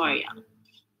tutorial.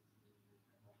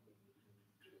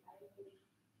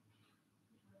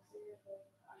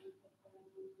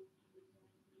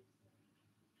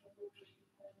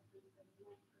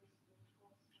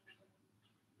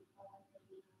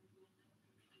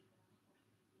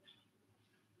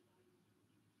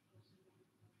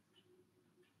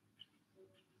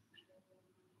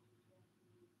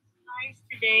 Guys,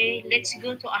 today let's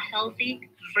go to a healthy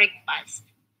breakfast.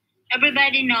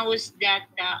 Everybody knows that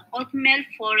oatmeal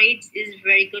porridge is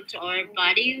very good to our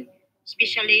body,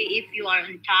 especially if you are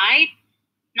on diet.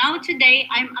 Now today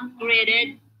I'm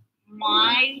upgraded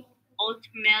my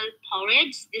oatmeal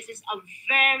porridge. This is a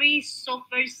very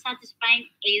super satisfying,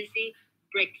 easy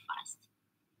breakfast.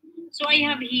 So I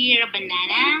have here a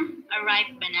banana, a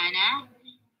ripe banana,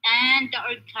 and the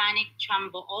organic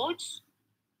jumbo oats.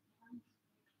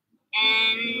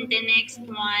 And the next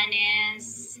one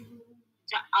is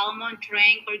the almond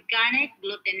drink, organic,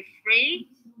 gluten-free.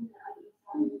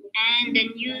 And the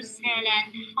New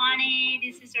Zealand honey,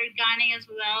 this is organic as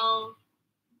well.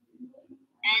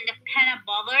 And the peanut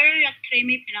butter, a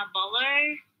creamy peanut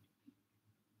butter.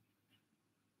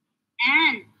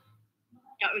 And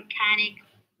the organic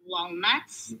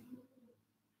walnuts.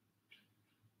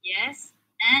 Yes.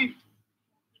 And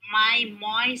my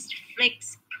moist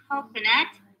flakes coconut,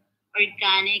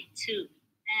 organic too.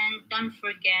 And don't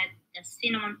forget the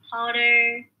cinnamon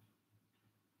powder.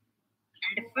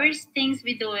 And the first things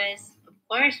we do is, of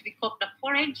course, we cook the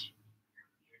porridge,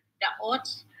 the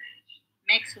oats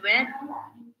mixed with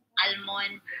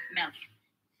almond milk.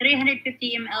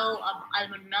 350 ml of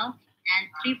almond milk and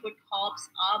 3/4 cups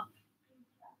of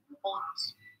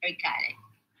oats organic.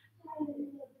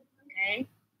 Okay.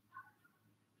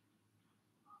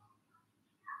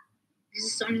 This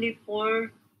is only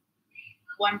for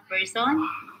one person.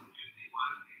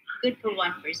 Good for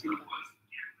one person, guys.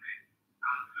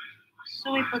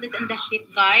 So we put it in the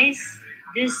heat, guys.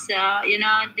 This,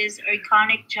 this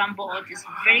organic jumbo oat is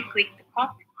very quick to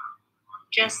cook,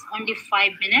 just only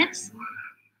 5 minutes.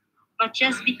 But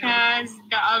just because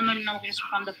the almond milk is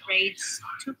from the fridge, it's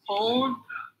too cold,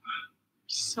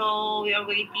 so we are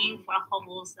waiting for a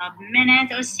couple of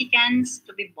minutes or seconds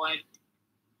to be boiled.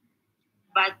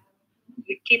 But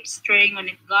we keep stirring on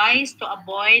it, guys, to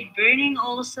avoid burning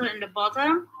also in the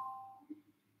bottom.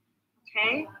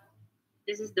 Okay,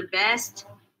 this is the best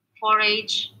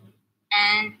porridge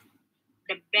and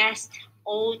the best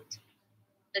oat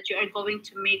that you are going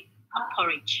to make a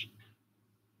porridge.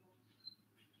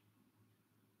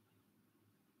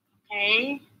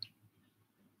 Okay,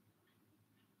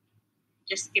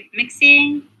 just keep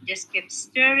mixing, just keep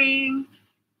stirring,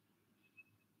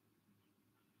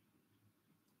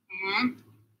 and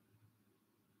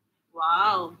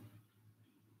wow,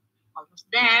 almost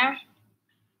there.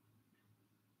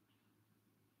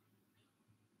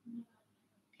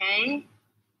 Okay,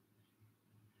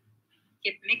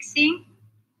 keep mixing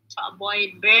to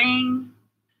avoid burning.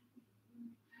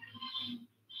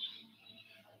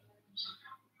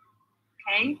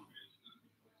 Okay,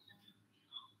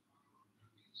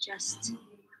 just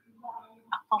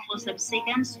a couple of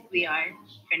seconds, we are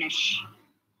finished.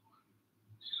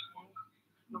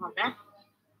 Look at that.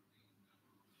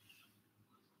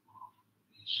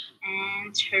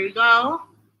 And here we go.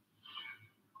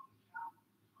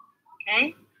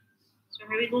 Okay, so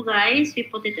here we go, guys. We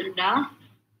put it in the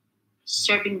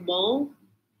serving bowl.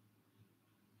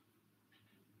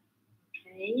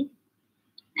 Okay,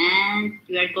 and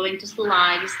we are going to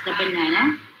slice the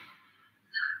banana.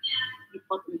 We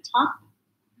put on top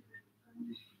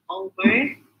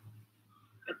over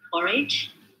the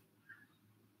porridge.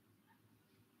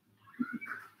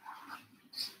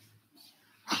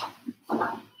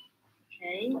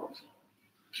 Okay.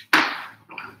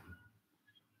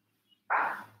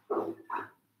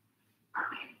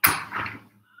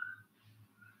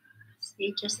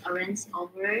 See, just rinse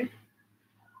over.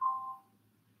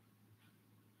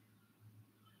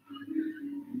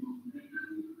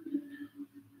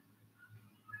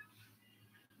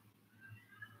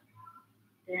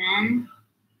 Then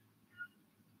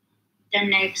the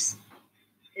next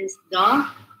is the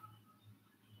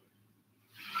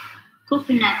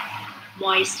coconut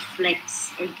moist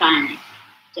flakes organic.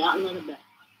 Just a little bit.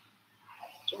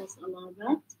 Just a little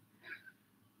bit.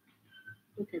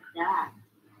 Look at that.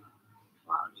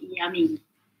 Wow, yummy.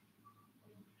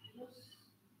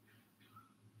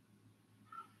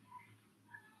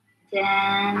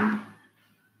 Then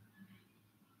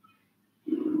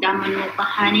the Manuka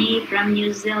honey from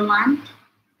New Zealand.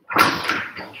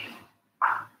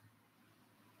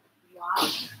 Wow.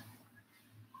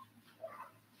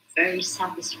 Very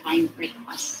satisfying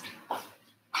breakfast.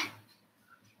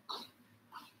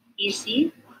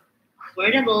 Easy,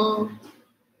 affordable,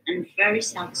 and very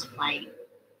satisfying.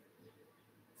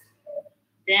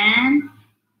 Then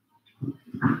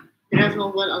there's a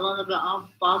little bit of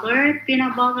butter,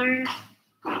 peanut butter.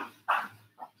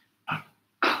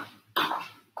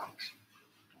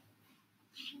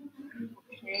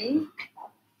 Okay.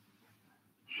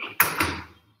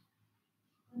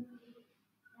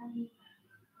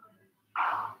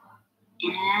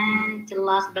 And the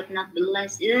last but not the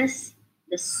least is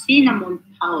the cinnamon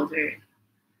powder.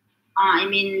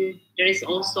 There is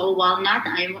also walnut.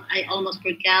 I almost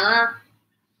forgot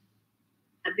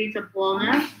a bit of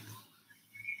walnut.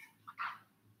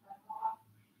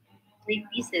 3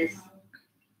 pieces.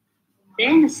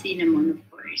 Then the cinnamon,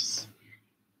 of course.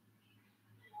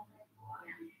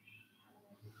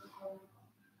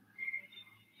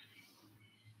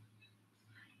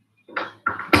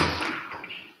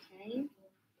 Okay.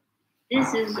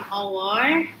 This is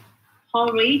our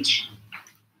porridge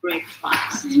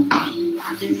breakfast.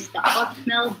 This is the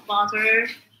oatmeal butter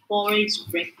porridge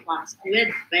breakfast with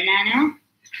banana,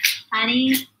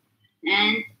 honey,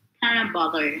 and peanut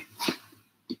butter.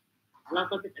 A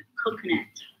little bit of coconut.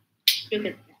 Look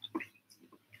at that.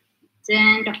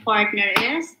 Then the partner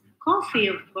is coffee,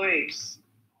 of course.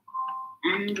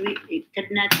 And we could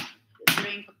not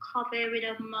drink a coffee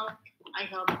without milk. I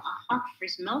have a hot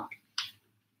fresh milk.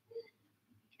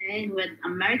 Okay, with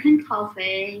American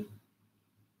coffee,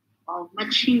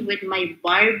 matching with my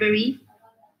Burberry.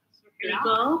 Here we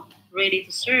go, ready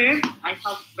to serve. I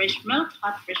have fresh milk,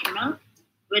 hot fresh milk,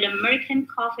 with American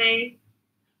coffee,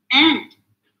 and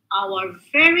our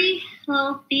very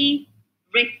healthy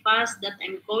breakfast that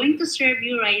I'm going to serve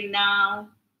you right now.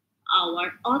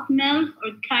 Our oatmeal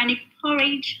organic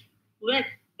porridge with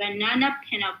banana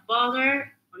peanut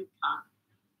butter on top.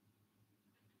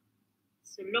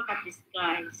 So look at this,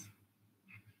 guys.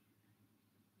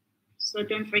 So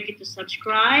don't forget to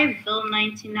subscribe,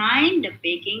 Bill99, the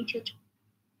baking tutorial.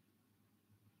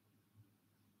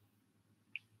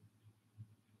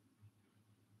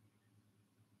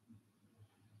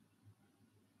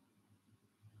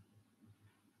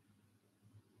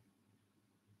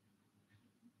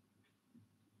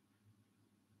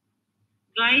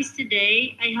 Guys,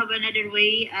 today I have another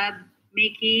way of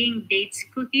making dates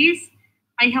cookies.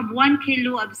 I have 1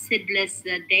 kilo of seedless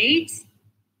dates.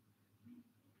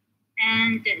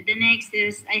 And the next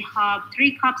is I have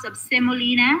 3 cups of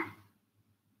semolina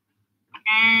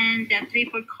and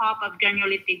 3/4 cup of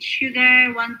granulated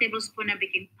sugar, 1 tablespoon of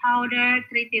baking powder,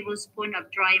 3 tablespoons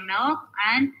of dry milk,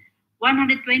 and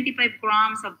 125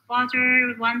 grams of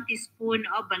butter, 1 teaspoon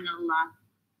of vanilla.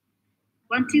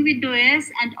 One thing we do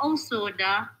is, and also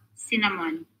the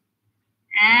cinnamon,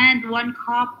 and 1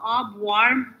 cup of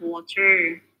warm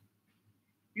water.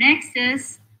 Next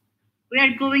is, we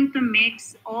are going to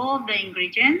mix all the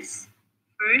ingredients.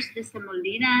 First, the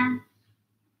semolina,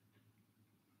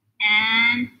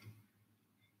 and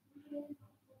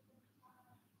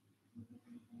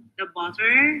the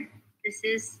butter. This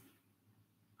is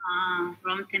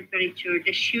room temperature.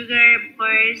 The sugar, of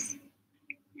course,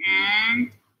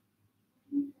 and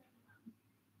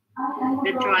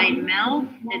the dried milk.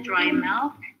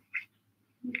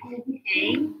 Okay,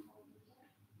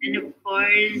 and of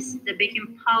course the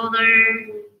baking powder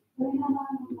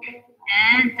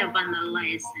and the vanilla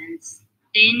essence.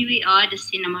 Then we add the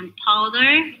cinnamon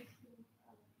powder.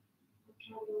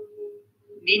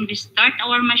 Then we start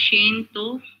our machine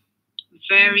to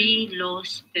very low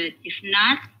speed. If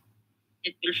not,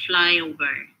 it will fly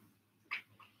over.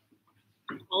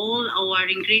 All our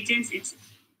ingredients is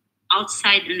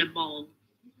outside in the bowl.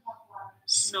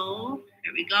 So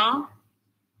here we go.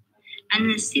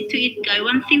 And see to it, guys.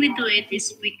 One thing we do it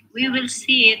is we will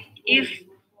see it if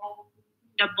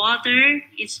the butter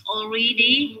is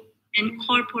already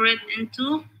incorporated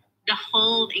into the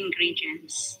whole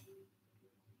ingredients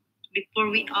before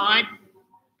we add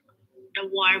the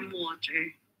warm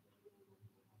water.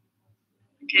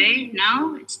 Okay,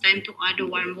 now it's time to add the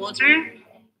warm water.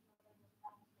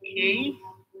 Okay,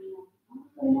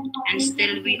 and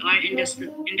still we are in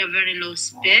the very low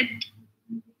speed.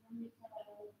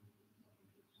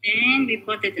 Then we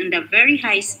put it in the very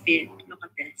high speed. Look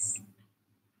at this.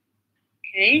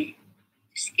 Okay,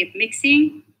 just keep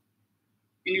mixing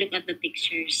and look at the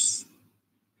textures.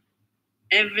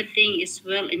 Everything is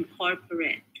well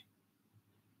incorporated.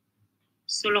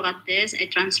 So look at this. I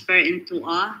transfer into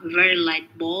a very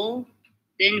light bowl.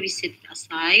 Then we set it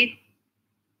aside.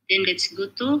 Then let's go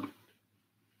to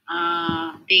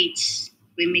dates.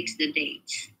 We mix the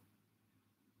dates.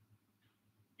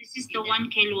 This is the 1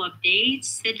 kilo of dates,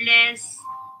 seedless,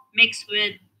 mixed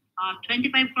with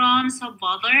 25 grams of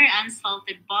butter,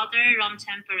 unsalted butter, room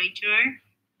temperature.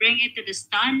 Bring it to the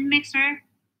stand mixer.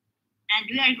 And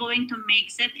we are going to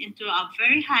mix it into a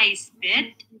very high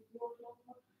speed.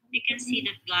 You can see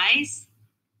that, guys.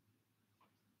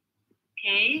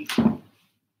 Okay.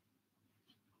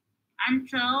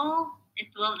 Until it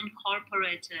will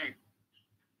incorporate it.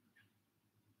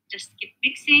 Just keep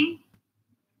mixing.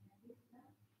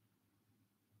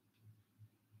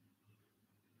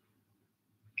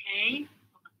 Okay,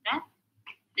 look at that.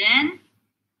 Then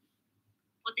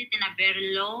put it in a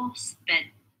very low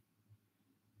speed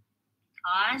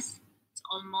because it's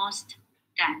almost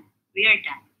done. We are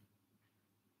done.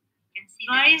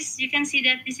 Guys, you can see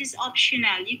that this is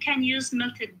optional. You can use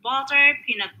melted butter,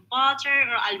 peanut butter,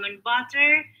 or almond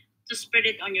butter to spread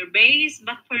it on your base.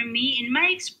 But for me, in my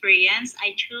experience,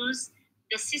 I choose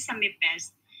the sesame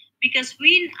paste because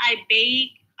when I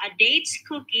bake a dates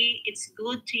cookie, it's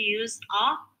good to use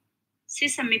a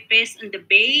sesame paste on the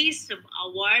base of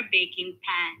our baking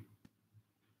pan.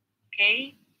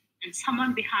 Okay? And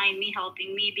someone behind me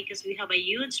helping me because we have a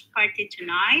huge party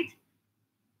tonight.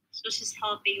 So she's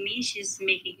helping me. She's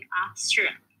making a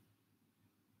syrup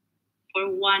for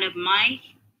one of my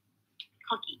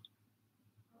cookie.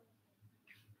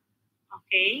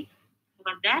 Okay?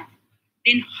 Look at that.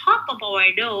 Then half of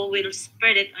our dough, we'll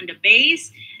spread it on the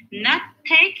base, not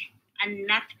thick and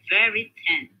not very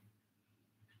thin.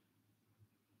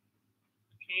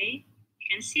 Okay? You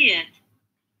can see it.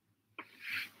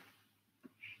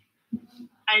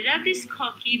 I love this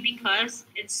cookie because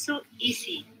it's so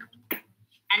easy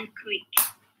and quick.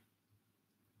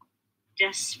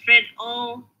 Just spread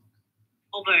all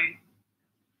over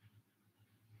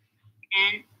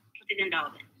and put it in the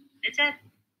oven. That's it.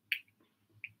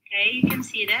 Okay, you can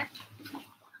see that.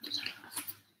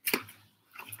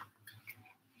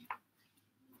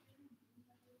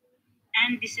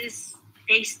 And this is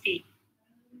tasty.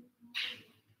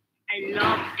 I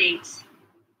love dates.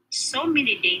 So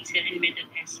many dates here in Middle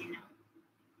East, you know.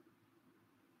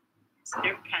 It's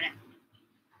their product.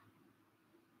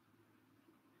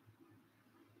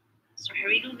 So here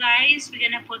we go, guys. We're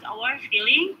gonna put our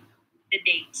filling, the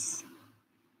dates.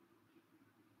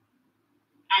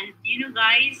 And you know,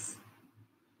 guys,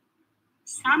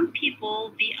 some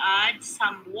people they add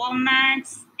some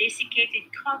walnuts, desiccated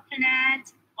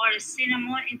coconut, or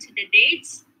cinnamon into the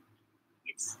dates.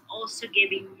 It's also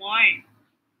giving more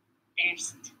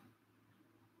taste.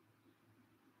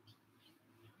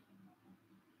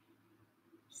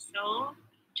 So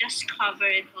just cover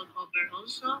it all over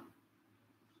also.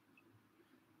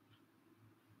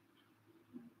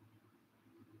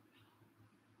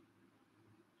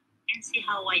 And see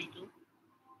how I do.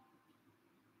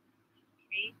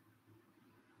 Okay.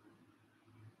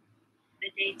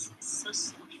 The dates is so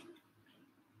soft.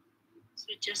 So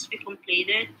just we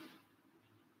completed.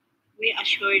 We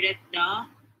assure that the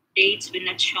dates will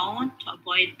not shown to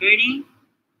avoid burning.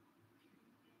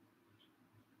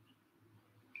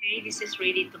 Okay, this is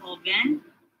ready to oven.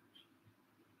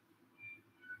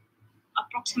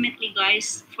 Approximately,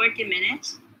 guys, 40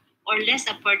 minutes or less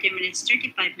than 40 minutes,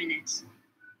 35 minutes.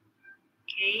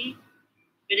 Okay,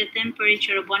 with a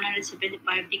temperature of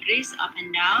 175 degrees up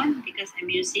and down because I'm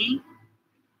using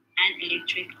an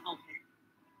electric oven.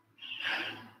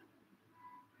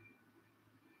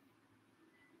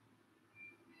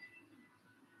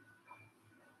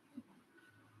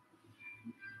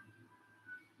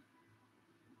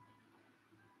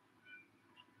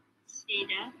 See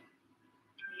that?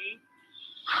 Okay.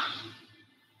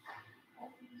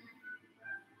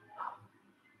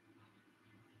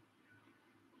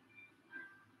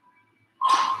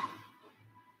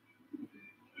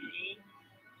 Okay.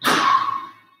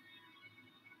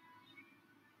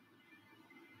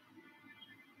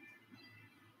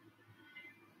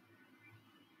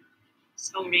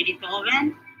 So ready to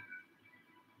oven.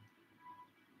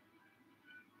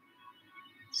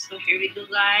 So here we go,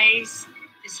 guys.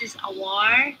 This is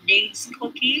our dates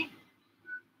cookie.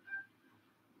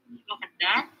 Look at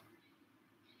that.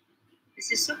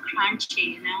 This is so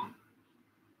crunchy, you know.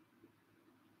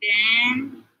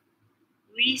 Then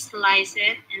we slice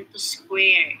it into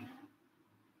square.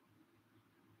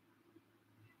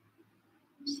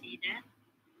 See that?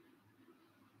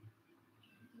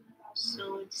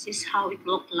 So this is how it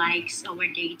looks like. Our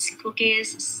dates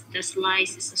cookies. The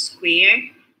slice is a square.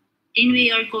 Then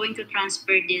we are going to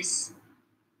transfer this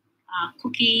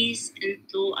cookies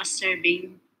into a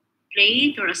serving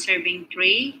plate or a serving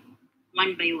tray,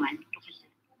 one by one. Look at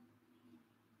that.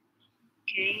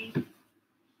 Okay.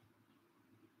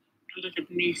 A lot of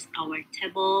miss our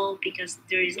table because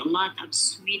there is a lot of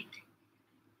sweet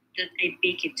that I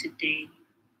bake it today.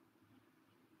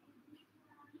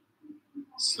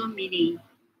 So many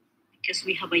because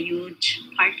we have a huge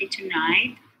party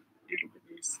tonight. Look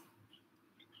at this.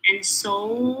 And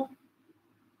so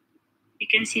you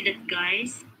can see that,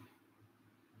 guys.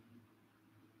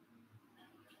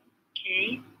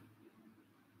 Okay.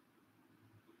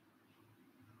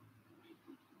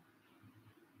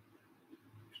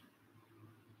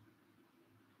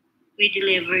 We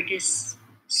deliver this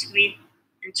sweet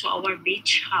into our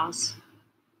beach house.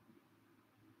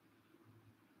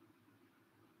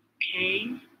 Okay.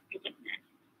 Look at that.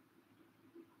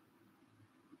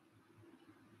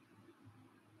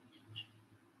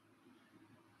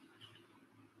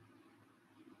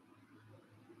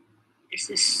 This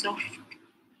is soft,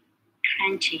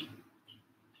 crunchy.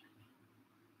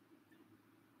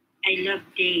 I love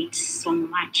dates so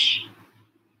much.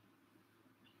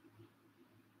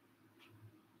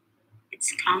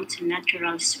 It's come to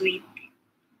natural sweet.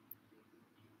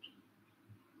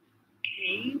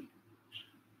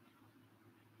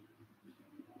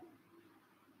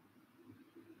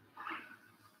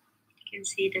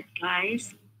 see that,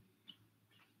 guys?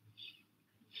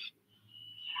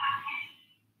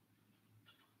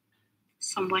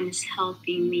 Someone is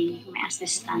helping me. My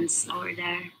assistants over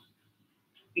there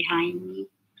behind me.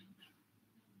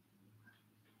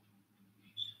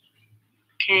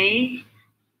 Okay.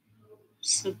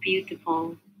 So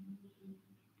beautiful.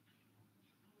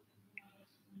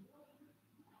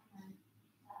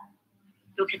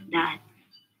 Look at that.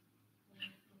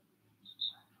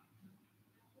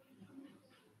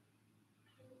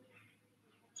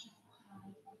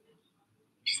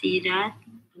 See that?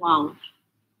 Wow.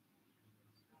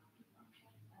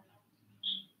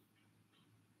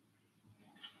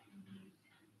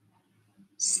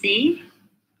 See?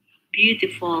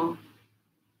 Beautiful.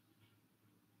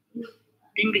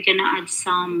 Then we're gonna add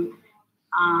some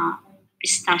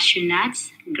pistachio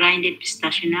nuts, grinded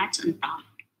pistachio nuts on top.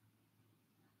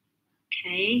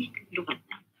 Okay, look at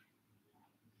that.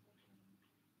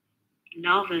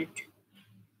 Love it.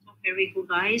 So here we go,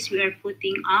 guys. We are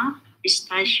putting a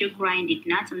pistachio grinded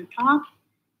nuts on top.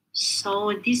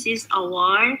 So this is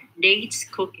our dates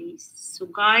cookies. So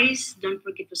guys, don't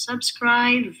forget to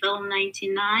subscribe.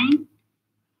 Vel99,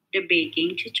 the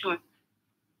baking tutorial.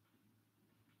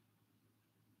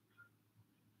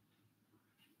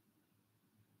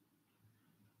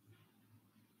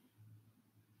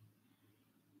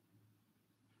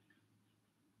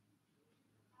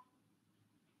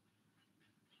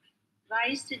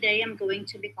 Guys, today I'm going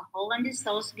to make a Hollandaise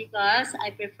sauce because I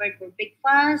prefer for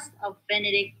breakfast a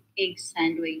Benedict egg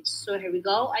sandwich. So here we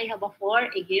go. I have a 4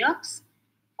 egg yolks,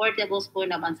 4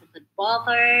 tablespoons of unsalted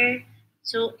butter,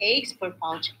 2 eggs, 4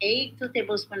 pouch egg, 2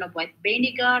 tablespoons of white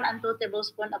vinegar, and 2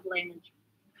 tablespoons of lemon juice.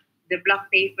 The black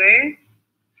pepper,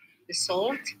 the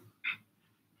salt,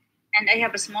 and I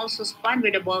have a small saucepan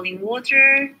with a boiling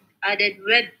water added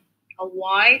with a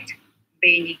white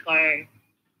vinegar.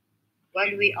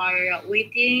 While we are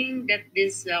waiting that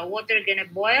this water gonna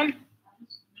boil,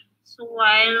 so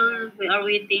while we are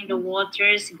waiting the water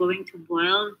is going to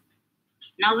boil,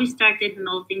 now we started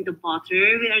melting the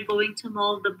butter. We are going to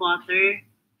melt the butter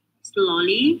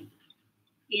slowly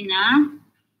in a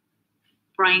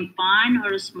frying pan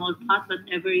or a small pot,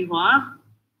 whatever you have.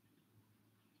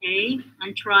 Okay,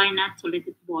 and try not to let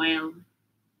it boil.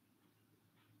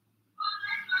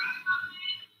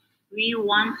 We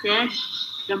wanted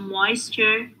the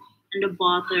moisture and the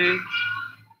butter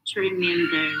to remain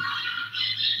there.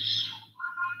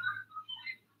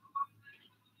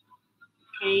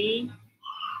 Okay,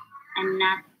 and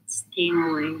not steam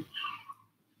away.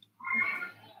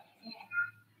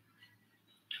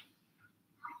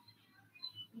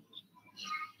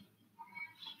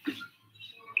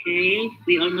 Okay,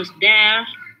 we almost there.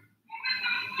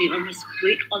 We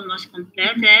almost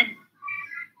completed.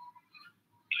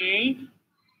 Okay,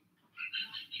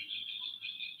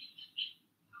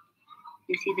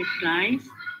 you see the guys?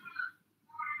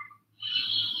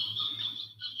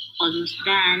 Almost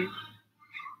done.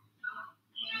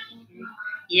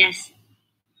 Yes.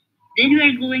 Then we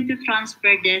are going to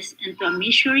transfer this into a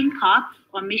measuring cup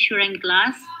or measuring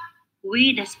glass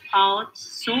with a spout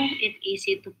so it's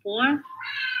easy to pour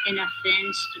in a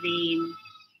thin stream.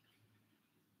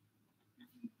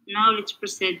 Now let's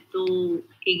proceed to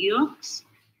egg yolks.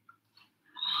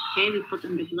 Okay, we put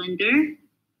in the blender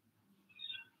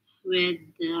with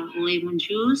the lemon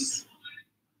juice.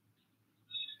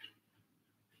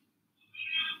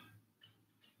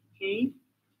 Okay.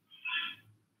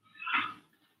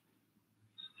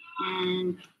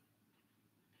 And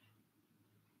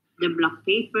the black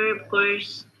pepper, of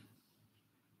course,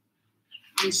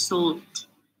 and salt.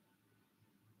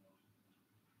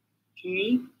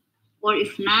 Okay. Or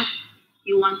if not,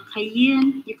 you want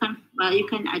cayenne, you can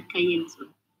add cayenne too.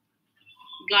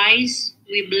 Guys,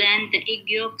 we blend the egg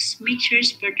yolks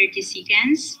mixtures for 30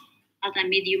 seconds at a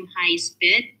medium-high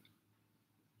speed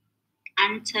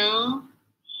until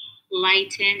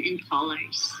lighten in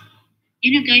colors.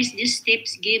 You know, guys, this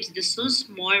steps gives the sauce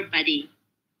more body.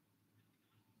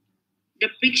 The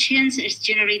frictions is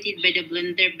generated by the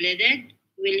blender blended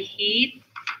will hit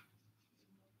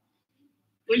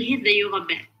the yolk a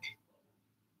bit.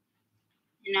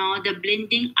 You know, the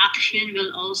blending action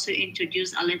will also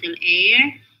introduce a little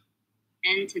air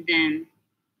into them,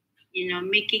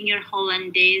 making your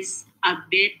hollandaise a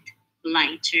bit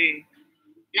lighter.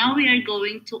 Now we are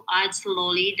going to add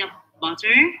slowly the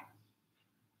butter,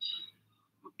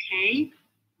 okay?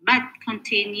 But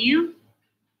continue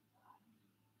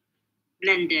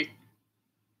blend it.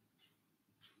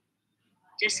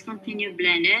 Just continue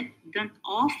blend it. Don't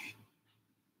off,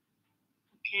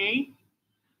 okay?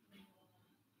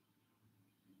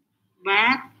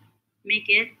 But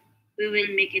we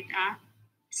will make it a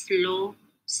slow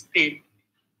speed.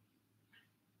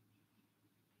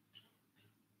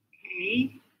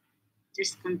 Okay,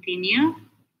 just continue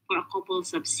for a couple of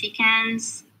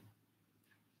seconds.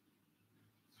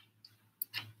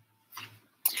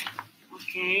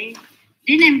 Okay,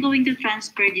 then I'm going to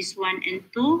transfer this one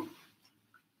into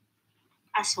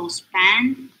a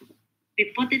saucepan.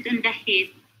 We put it on the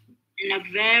heat in a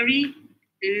very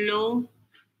low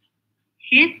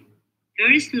heat,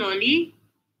 very slowly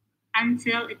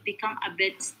until it becomes a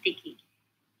bit sticky.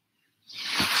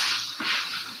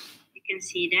 You can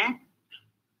see that.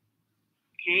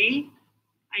 Okay,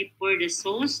 I pour the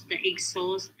sauce, the egg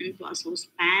sauce, into a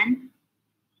saucepan.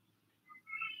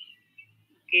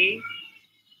 Okay,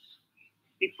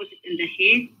 we put it in the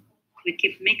heat. We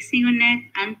keep mixing on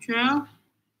it until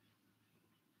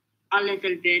a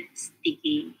little bit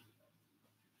sticky.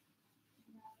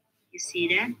 You see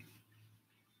that?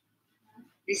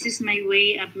 This is my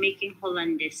way of making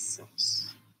Hollandaise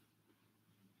sauce.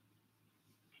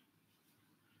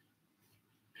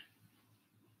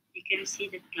 You can see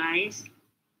that, guys.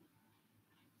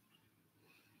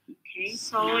 Okay,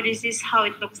 so this is how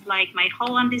it looks like my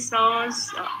Hollandaise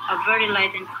sauce, a very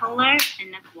light in color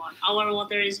and not warm. Our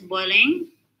water is boiling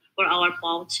for our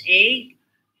poached egg.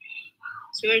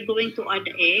 So we're going to add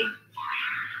the egg,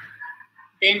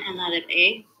 then another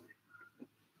egg.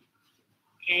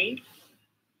 Okay,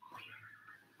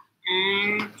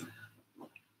 and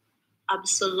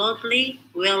absolutely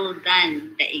well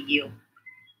done, the egg yolk.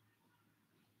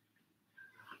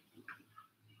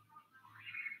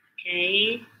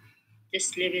 Okay,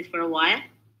 just leave it for a while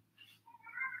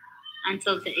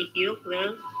until the egg yolk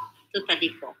will totally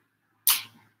form.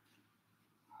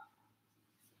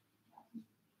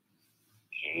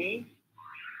 Okay,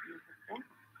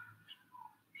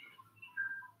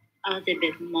 a little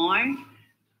bit more.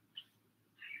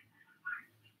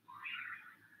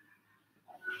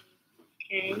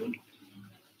 Okay.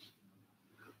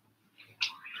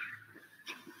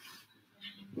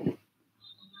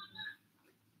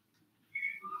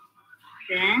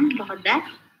 Then look at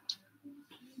that.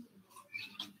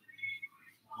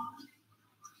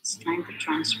 It's time to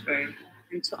transfer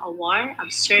into our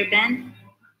absorbent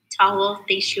towel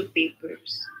tissue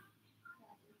papers.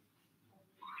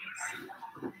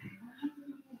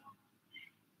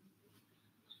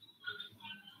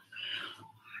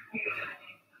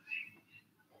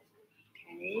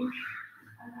 Okay.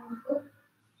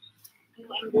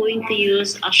 I'm going to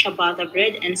use a ciabatta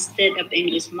bread instead of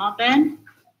English muffin.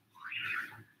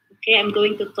 Okay, I'm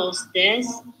going to toast this.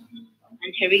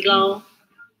 And here we go.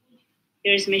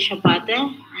 Here's my ciabatta,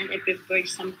 and I prepared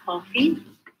some coffee.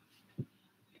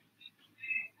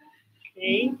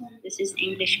 Okay, this is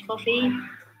English coffee,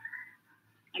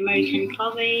 American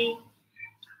coffee,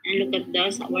 and look at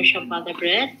this, our ciabatta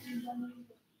bread.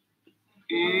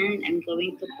 And I'm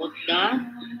going to put the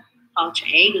pouch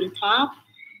egg on top.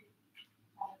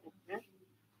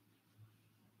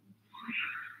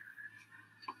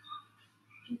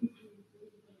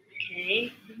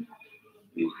 Okay.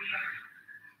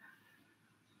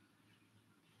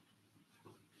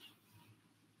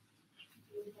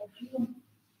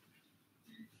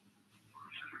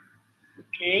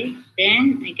 Okay,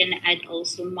 then I'm gonna add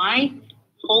also my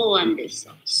Hollandaise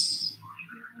sauce.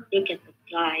 Look at that,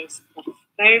 guys. The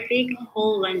perfect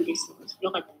Hollandaise sauce.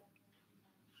 Look at that.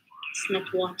 It's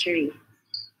not watery.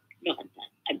 Look at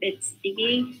that. A bit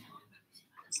sticky.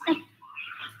 It's not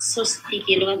so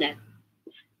sticky. Look at that.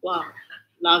 Wow.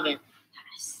 Love it.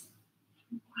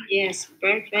 Yes,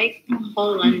 perfect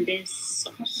Hollandaise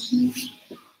sauce.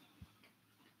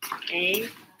 Okay.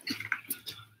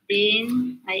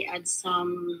 Then I add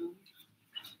some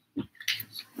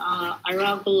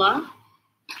arugula.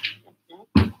 Like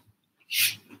that.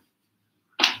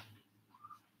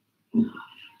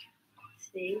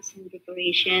 See some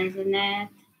decorations in it.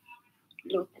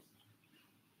 Look at that.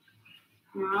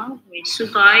 Now, wait. So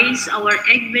guys, our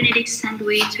egg benedict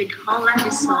sandwich with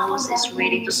Hollandaise sauce is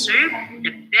ready to serve.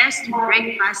 The best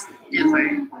breakfast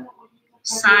ever.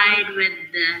 Side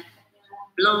with the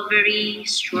blueberry,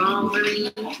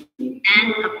 strawberry,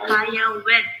 and papaya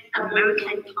with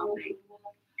American coffee.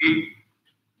 And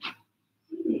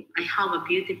I have a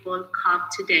beautiful cup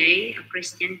today, a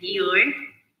Christian Dior.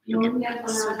 Look at that.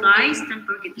 So guys, don't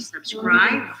forget to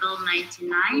subscribe.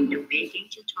 Phil99, the baking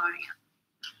tutorial.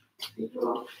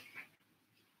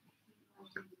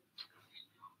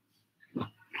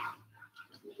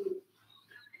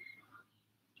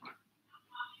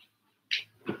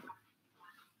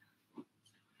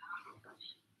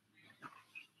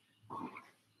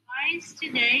 Guys, guys,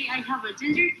 today I have a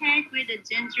ginger cake with a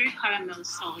ginger caramel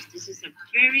sauce. This is a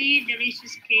very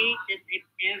delicious cake that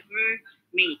I've ever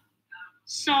made.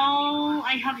 So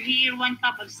I have here 1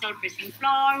 cup of self-raising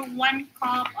flour, 1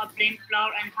 cup of plain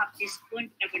flour, and half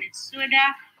teaspoon carbonate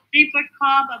soda, 3/4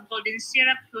 cup of golden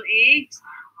syrup, 2 eggs,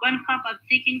 1 cup of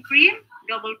thickened cream,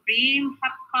 double cream,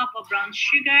 half cup of brown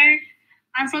sugar,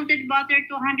 unsalted butter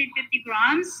 250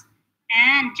 grams,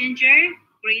 and ginger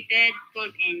grated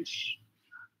 12-inch.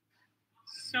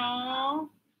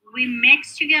 So we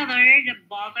mix together the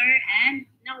butter, and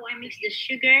now I mix the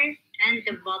sugar and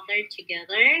the butter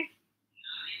together.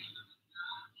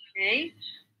 Okay.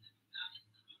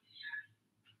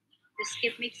 Just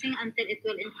keep mixing until it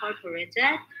will incorporate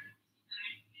it.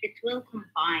 It will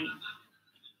combine.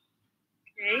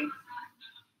 Okay.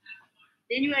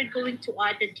 Then you are going to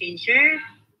add the ginger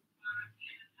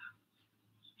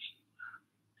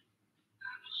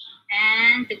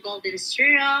and the golden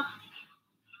syrup.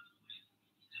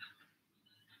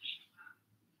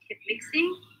 Keep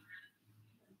mixing.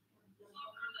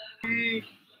 And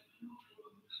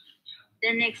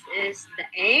the next is the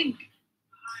egg.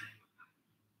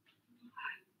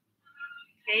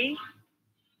 Okay.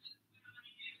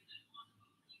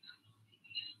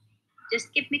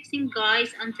 Just keep mixing,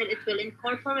 guys, until it will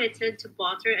incorporate to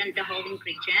butter and the whole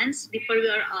ingredients before we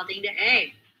are adding the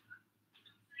egg.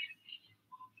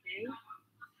 Okay.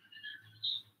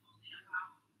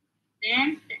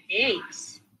 Then the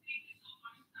eggs.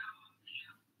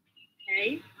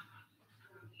 Okay.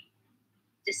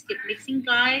 Just keep mixing,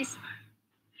 guys.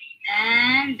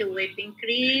 And the whipping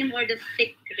cream or the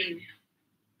thick cream.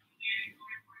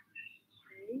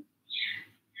 Okay.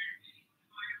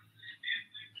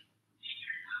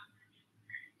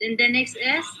 Then the next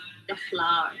is the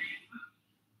flour.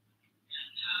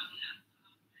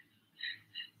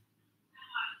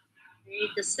 Okay.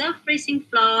 The self-raising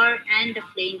flour and the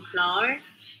plain flour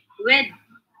with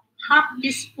half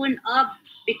teaspoon of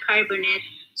bicarbonate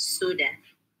soda.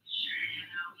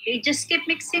 Okay, just keep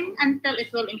mixing until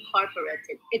it will incorporate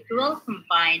it. It will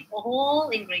combine all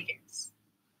ingredients.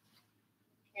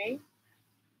 Okay.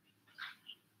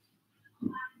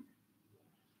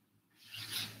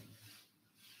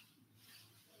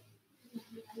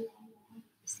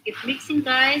 Just keep mixing,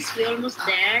 guys. We're almost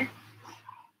there.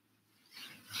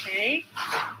 Okay.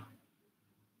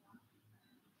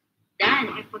 Then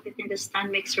I put it in the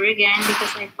stand mixer again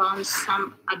because I found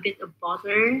a bit of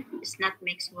butter is not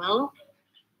mixed well.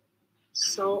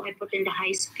 So I put in the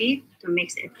high speed to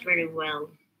mix it very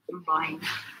well combined.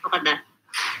 Look at that.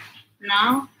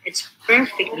 Now it's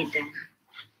perfectly done.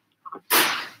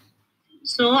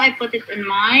 So I put it in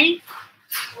my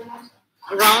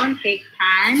round cake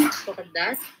pan. Look at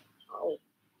that. Oh,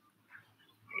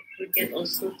 I forget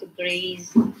also to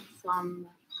graze some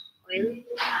oil.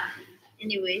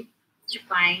 Anyway, it's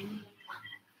fine.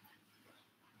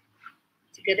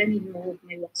 Together I move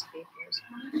my wax papers.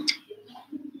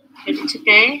 But it's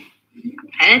okay.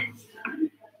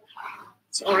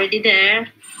 It's already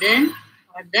there. Then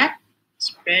add that.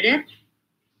 Spread it.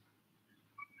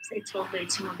 So it's okay.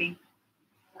 It's moving.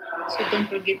 So don't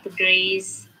forget to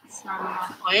graze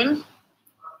some oil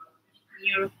in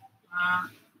your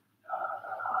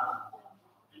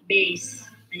base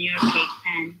on your cake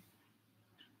pan.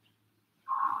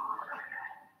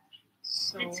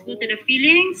 So let's go to the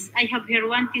fillings. I have here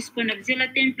 1 teaspoon of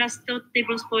gelatin plus 2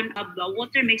 tablespoons of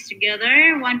water mixed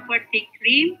together, 1/4 thick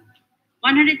cream,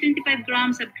 125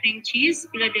 grams of cream cheese,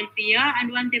 Philadelphia,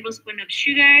 and 1 tablespoon of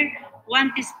sugar,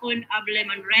 1 teaspoon of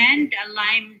lemon rind,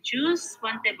 lime juice,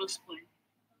 1 tablespoon.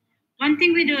 One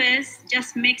thing we do is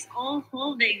just mix all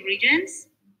the ingredients.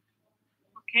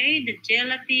 Okay, the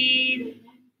gelatin.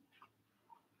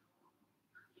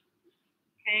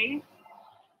 Okay.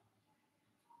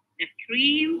 The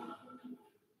cream,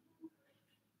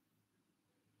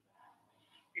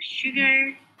 the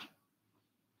sugar,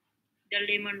 the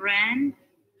lemon rind,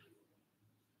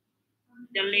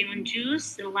 the lemon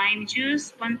juice, the lime juice,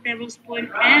 1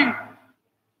 tablespoon, and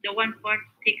the 1/4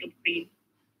 thick of cream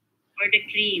or the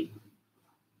cream.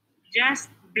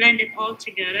 Just blend it all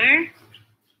together.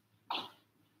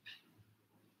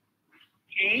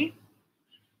 Okay.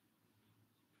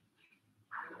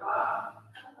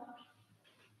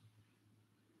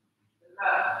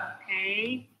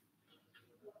 Okay.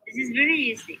 This is very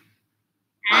easy.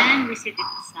 And we set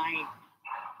it aside.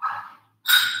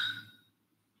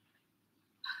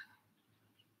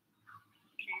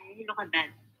 Okay, look at that.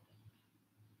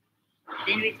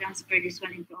 Then we transfer this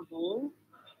one into a bowl.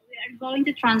 We are going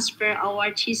to transfer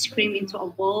our cheese cream into a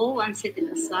bowl and set it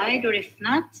aside, or if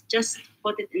not, just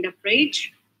put it in the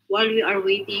fridge while we are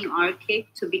waiting our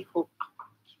cake to be cooked.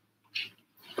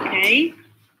 Okay.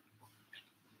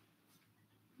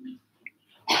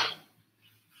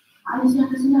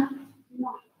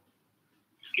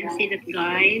 You can see that,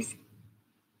 guys.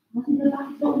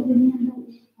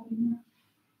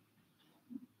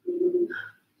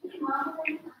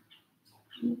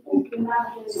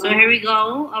 So here we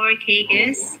go. Our cake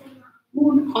is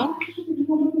cooked.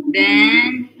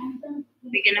 Then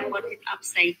we're gonna put it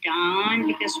upside down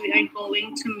because we are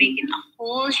going to make it a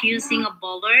hole using a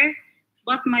bowler.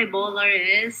 But my bowler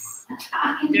is,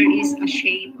 there is a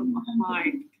shape of a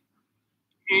heart.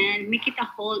 And make it a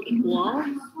hole equal,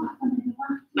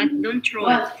 but don't throw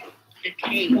it, the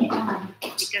cake,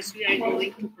 because we are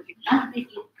going to put it up. You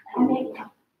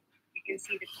can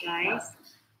see that, guys.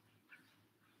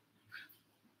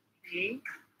 Okay.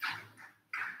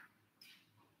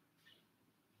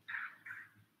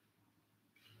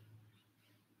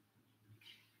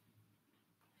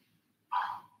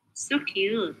 So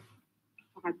cute.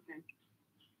 Look at that.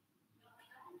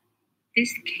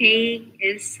 This cake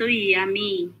is so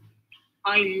yummy.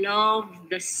 I love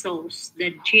the sauce.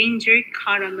 The ginger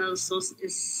caramel sauce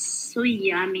is so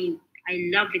yummy.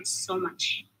 I love it so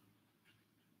much.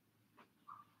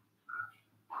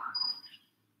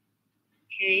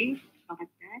 Okay, look at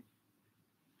that.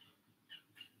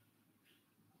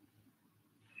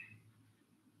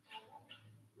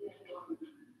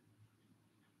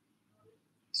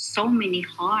 So many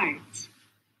hearts.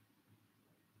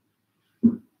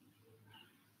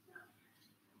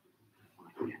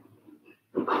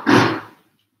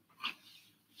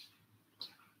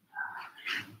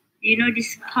 You know,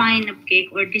 this kind of cake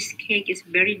or this cake is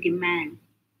very demand.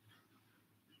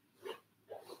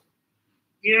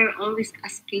 You're always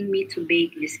asking me to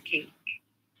bake this cake.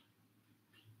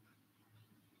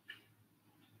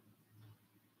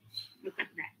 Look at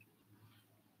that.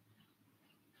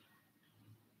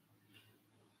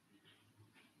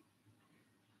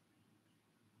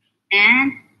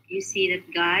 And you see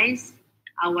that, guys,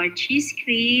 our cheese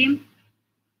cream.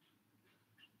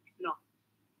 Look,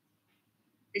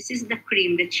 this is the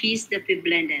cream, the cheese that we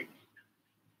blended.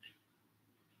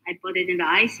 I put it in the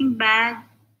icing bag,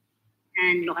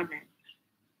 and look at that.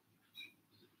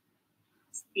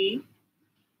 See?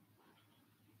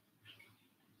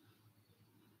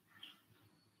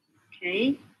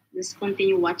 Okay, just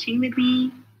continue watching with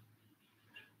me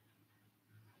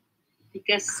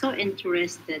because so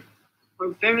interested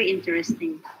or very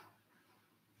interesting.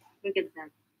 Look at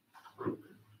that.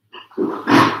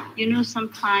 You know,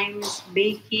 sometimes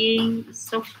baking is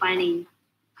so funny.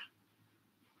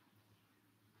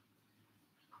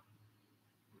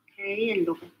 Okay, and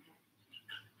look at that.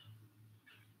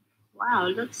 Wow,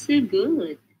 looks so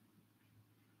good.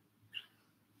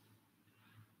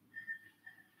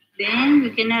 Then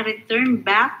we're gonna return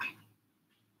back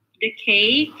the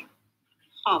cake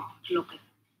half. Look at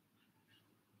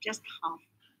just half.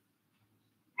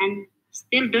 And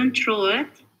still don't throw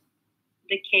it,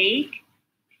 the cake,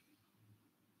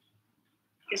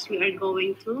 because we are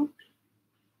going to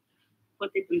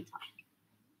put it on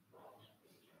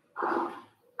top.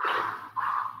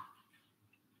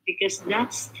 Because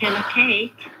that's still a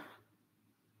cake.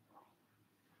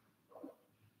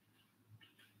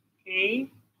 Okay,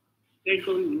 we're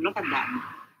going, look at that.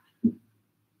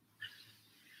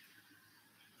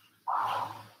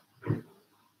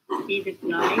 See the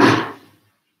guys?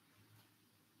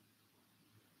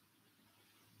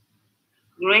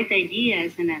 Great idea,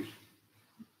 isn't it?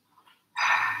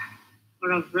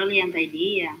 Or a brilliant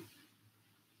idea.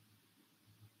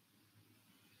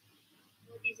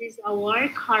 This is our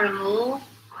caramel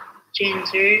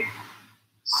ginger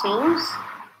sauce.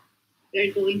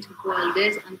 We're going to boil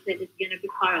this until it's gonna be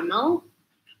caramel.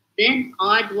 Then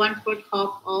add 1/4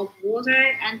 cup of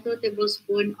water and 2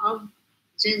 tablespoons of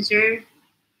ginger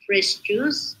fresh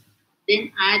juice.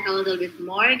 Then add a little bit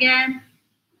more again.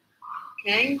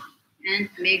 Okay, and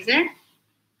mix it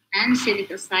and set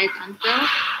it aside until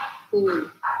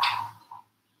cool.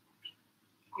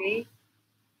 Okay.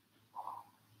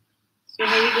 So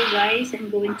here we go, guys. I'm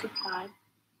going to cut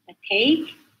a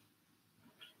cake.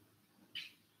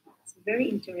 It's very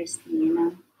interesting, you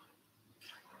know.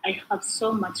 I have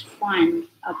so much fun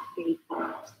of baking.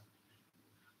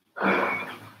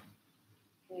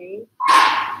 Okay.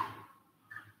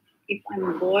 If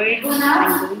I'm bored,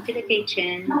 I'm going to the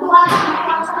kitchen,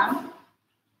 having some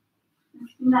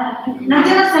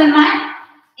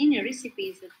any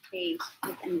recipes of cake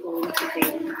that I'm going to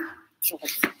bake.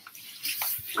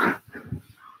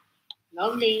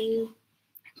 Lovely.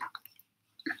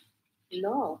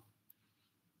 Look.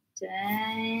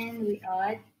 Then we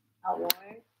add our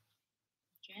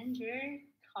ginger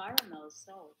caramel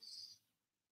sauce.